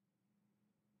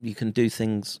 You can do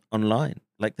things online,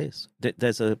 like this.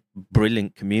 There's a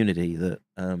brilliant community that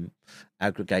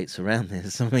aggregates around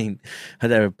this. I mean,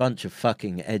 they're a bunch of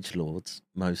fucking edgelords,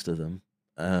 most of them.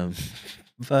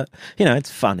 But,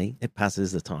 it's funny. It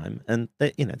passes the time. And,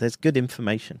 there's good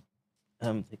information.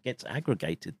 It gets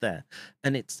aggregated there.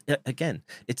 And it's, again,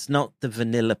 it's not the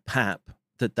vanilla pap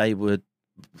that they would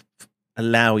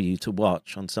allow you to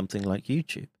watch on something like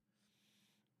YouTube.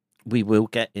 We will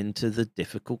get into the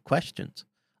difficult questions.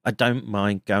 I don't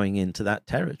mind going into that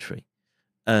territory.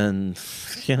 And,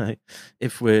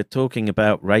 if we're talking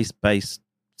about race-based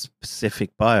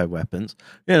specific bioweapons,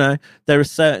 there are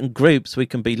certain groups we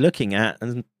can be looking at,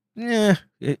 and we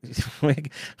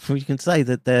can say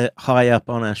that they're high up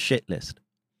on our shit list.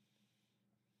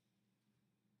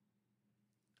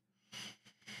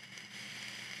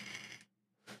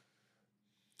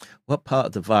 What part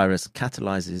of the virus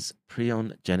catalyzes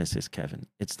prion genesis, Kevin?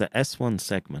 It's the S1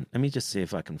 segment. Let me just see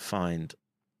if I can find...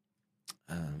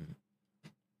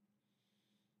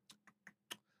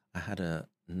 I had a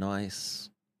nice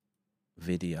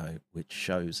video which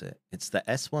shows it. It's the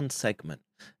S1 segment,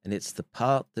 and it's the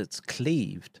part that's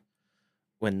cleaved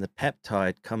when the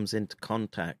peptide comes into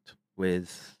contact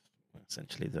with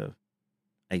essentially the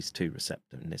ACE2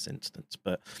 receptor in this instance,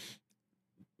 but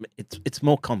it's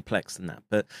more complex than that.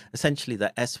 But essentially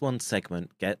the S1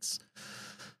 segment gets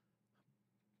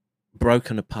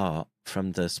broken apart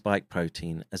from the spike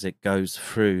protein as it goes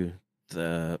through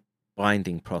the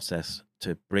binding process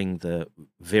to bring the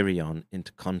virion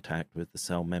into contact with the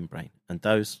cell membrane. And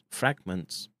those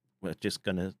fragments were just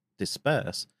going to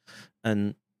disperse.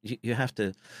 And you have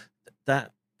to,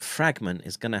 that fragment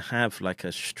is going to have like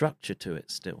a structure to it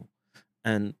still.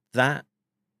 And that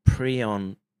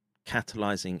prion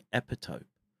catalyzing epitope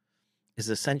is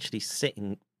essentially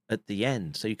sitting at the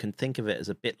end. So you can think of it as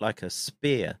a bit like a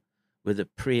spear with a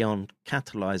prion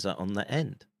catalyzer on the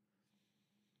end.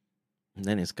 And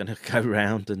then it's going to go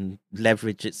around and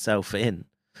leverage itself in.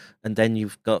 And then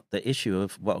you've got the issue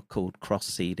of what are called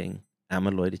cross-seeding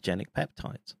amyloidogenic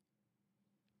peptides.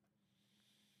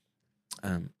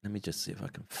 Let me just see if I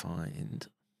can find...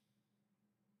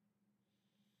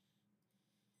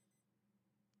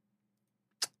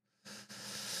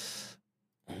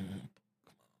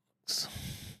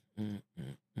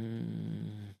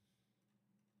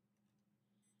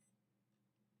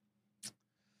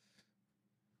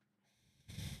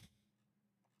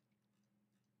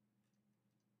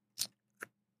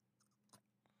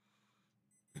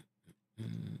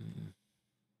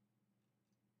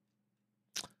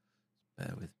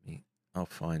 Bear with me. I'll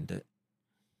find it.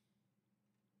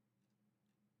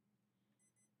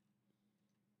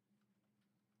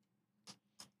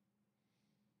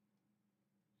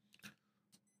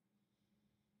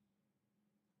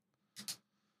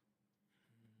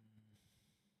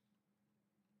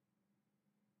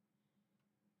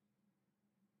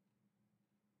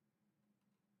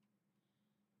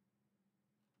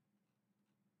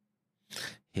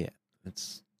 Here,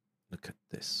 let's look at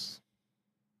this.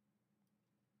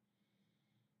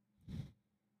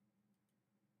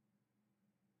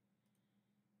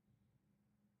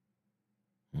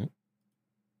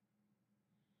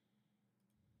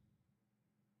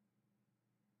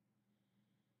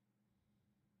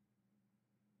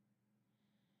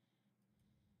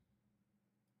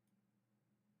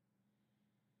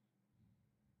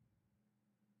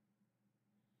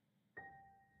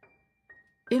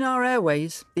 In our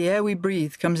airways, the air we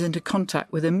breathe comes into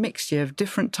contact with a mixture of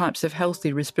different types of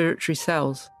healthy respiratory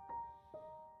cells.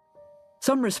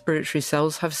 Some respiratory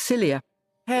cells have cilia,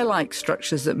 hair-like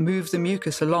structures that move the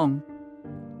mucus along.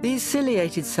 These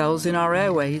ciliated cells in our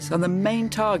airways are the main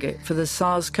target for the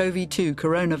SARS-CoV-2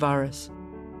 coronavirus.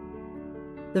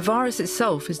 The virus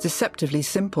itself is deceptively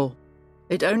simple.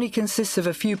 It only consists of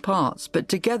a few parts, but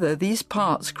together these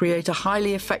parts create a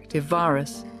highly effective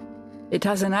virus. It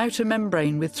has an outer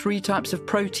membrane with 3 types of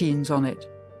proteins on it: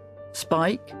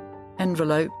 spike,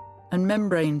 envelope, and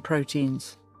membrane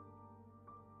proteins.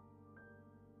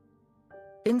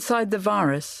 Inside the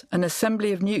virus, an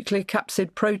assembly of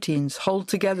nucleocapsid proteins hold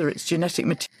together its genetic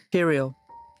material,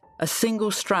 a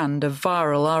single strand of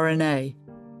viral RNA.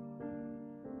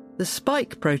 The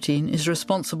spike protein is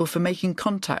responsible for making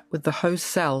contact with the host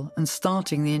cell and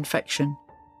starting the infection.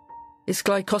 It's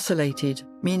glycosylated,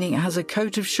 meaning it has a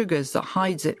coat of sugars that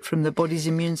hides it from the body's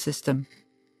immune system.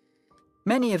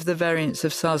 Many of the variants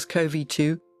of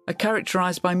SARS-CoV-2 are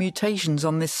characterized by mutations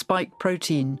on this spike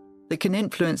protein that can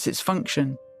influence its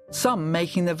function, some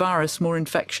making the virus more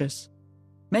infectious.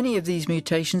 Many of these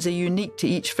mutations are unique to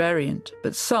each variant,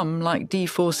 but some, like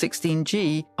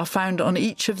D416G, are found on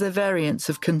each of the variants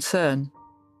of concern.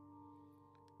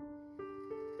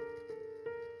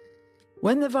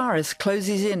 When the virus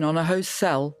closes in on a host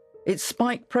cell, its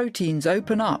spike proteins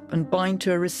open up and bind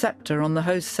to a receptor on the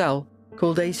host cell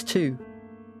called ACE2.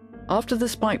 After the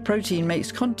spike protein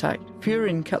makes contact,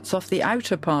 PRION cuts off the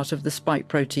outer part of the spike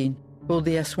protein, called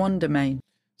the S1 domain.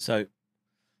 So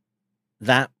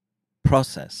that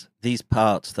process, these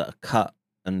parts that are cut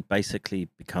and basically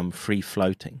become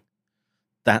free-floating,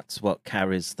 that's what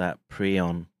carries that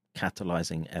PRION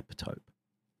catalyzing epitope.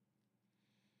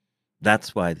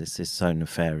 That's why this is so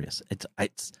nefarious.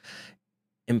 It's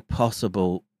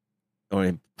impossible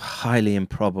or highly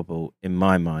improbable in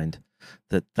my mind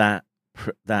that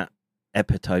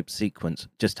epitope sequence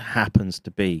just happens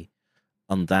to be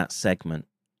on that segment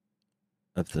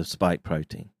of the spike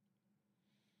protein.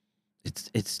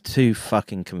 It's too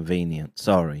fucking convenient,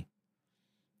 sorry.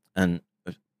 And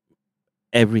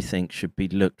everything should be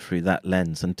looked through that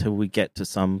lens until we get to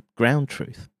some ground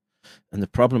truth. And the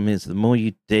problem is, the more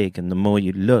you dig and the more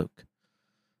you look,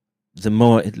 the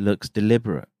more it looks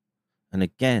deliberate. And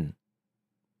again,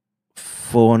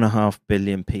 4.5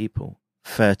 billion people,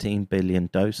 13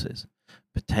 billion doses,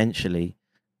 potentially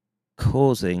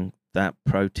causing that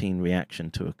protein reaction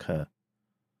to occur.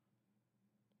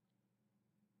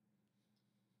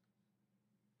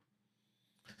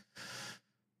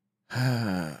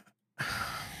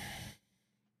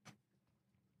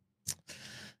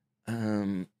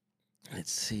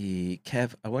 Let's see,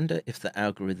 Kev, I wonder if the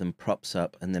algorithm props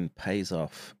up and then pays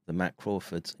off the Matt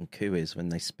Crawfords and Coues when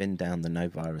they spin down the no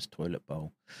virus toilet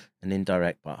bowl, an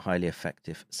indirect but highly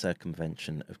effective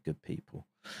circumvention of good people.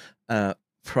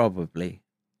 Probably.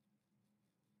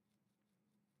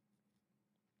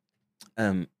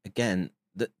 Again,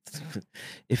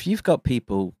 if you've got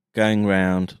people going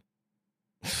around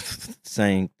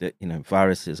saying that,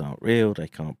 viruses aren't real, they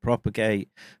can't propagate,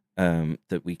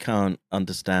 that we can't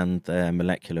understand their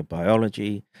molecular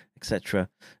biology, etc.,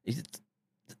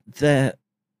 they're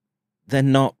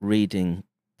not reading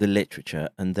the literature,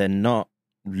 and they're not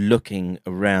looking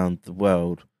around the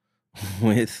world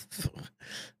with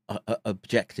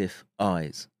objective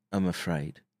eyes, I'm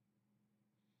afraid.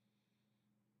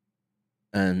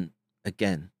 And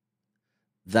again,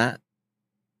 that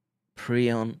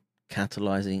PRION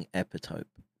catalyzing epitope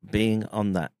being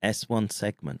on that S1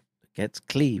 segment gets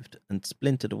cleaved and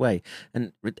splintered away,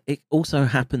 and it also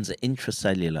happens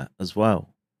intracellular as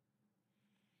well.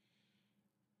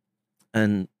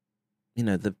 And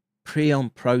the PRION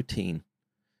protein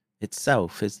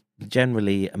itself is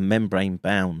generally a membrane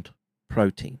bound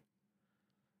protein,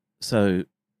 so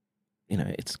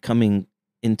it's coming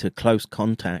into close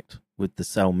contact with the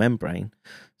cell membrane,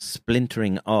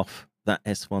 splintering off that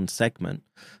S1 segment,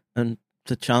 and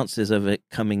the chances of it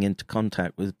coming into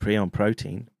contact with PRION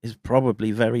protein is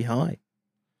probably very high.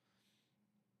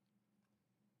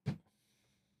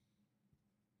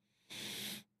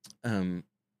 I've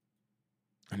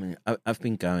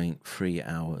been going 3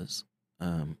 hours.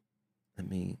 Let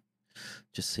me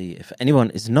just see if anyone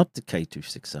is not the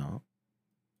K26R.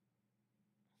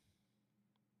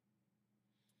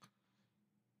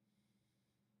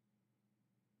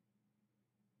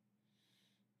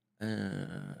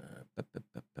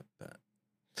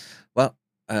 Well,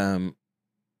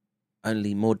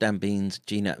 only More Damn Beans,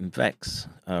 Gina, and Vex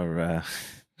are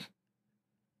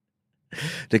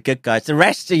the good guys. The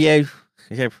rest of you,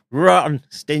 rotten,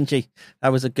 stingy.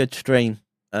 That was a good stream.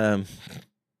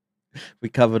 We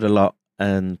covered a lot,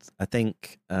 and I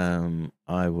think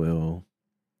I will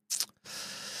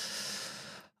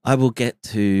get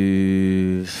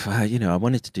to. I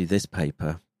wanted to do this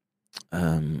paper.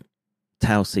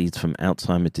 Tau seeds from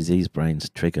Alzheimer's disease brains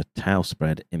trigger tau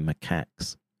spread in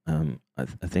macaques. I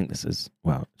think this is,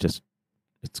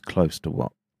 it's close to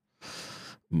what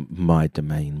my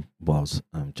domain was.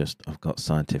 I've got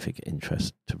scientific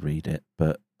interest to read it,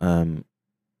 but there's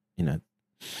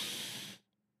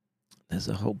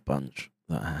a whole bunch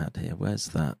that I had here. Where's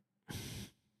that?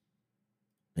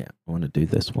 Yeah, I want to do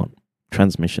this one.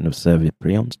 Transmission of servit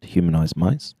prions to humanized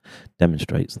mice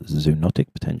demonstrates the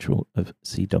zoonotic potential of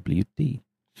CWD.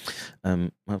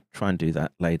 I'll try and do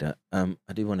that later. I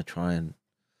do want to try and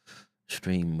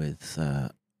stream with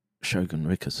Shogun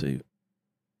Rikasu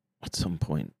at some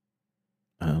point.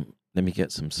 Let me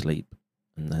get some sleep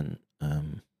and then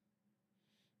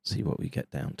see what we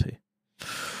get down to.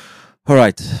 All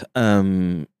right.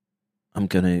 I'm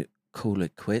going to call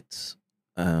it quits.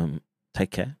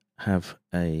 Take care. Have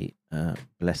a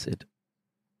blessed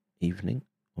evening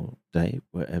or day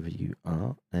wherever you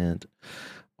are, and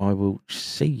I will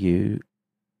see you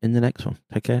in the next one.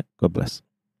 Take care. God bless.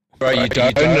 Bro, you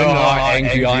don't know how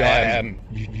angry I am.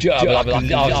 I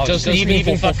was just leaving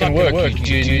for fucking work.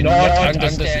 You do not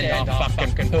understand how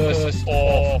fucking pissed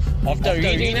off after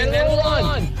reading that little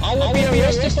line. I will be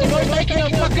arrested for not making a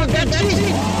fucking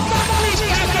vaccine. Fuck these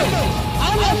people!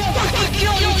 I will fucking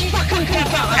kill you fucking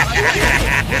people!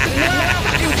 This is not a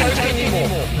fucking joke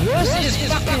anymore. This is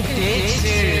fucking dead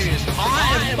serious.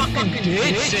 I am fucking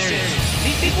dead serious.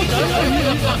 These people don't know who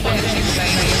the fuck I'm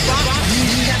saying. Fuck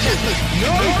these people.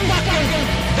 No fucking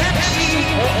vaccine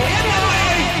or MRA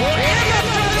or any of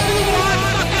those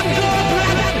fucking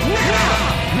gallbladder. Never!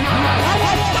 I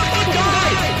will fucking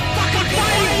die! Fucking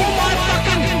fighting for my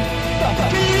fucking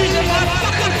beliefs and my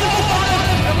fucking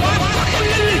forefathers and my fucking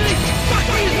lineage! Fuck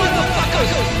these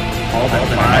motherfuckers! All the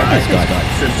time, this guy.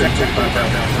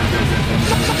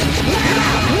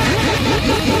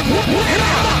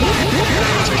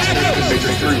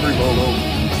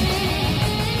 Never!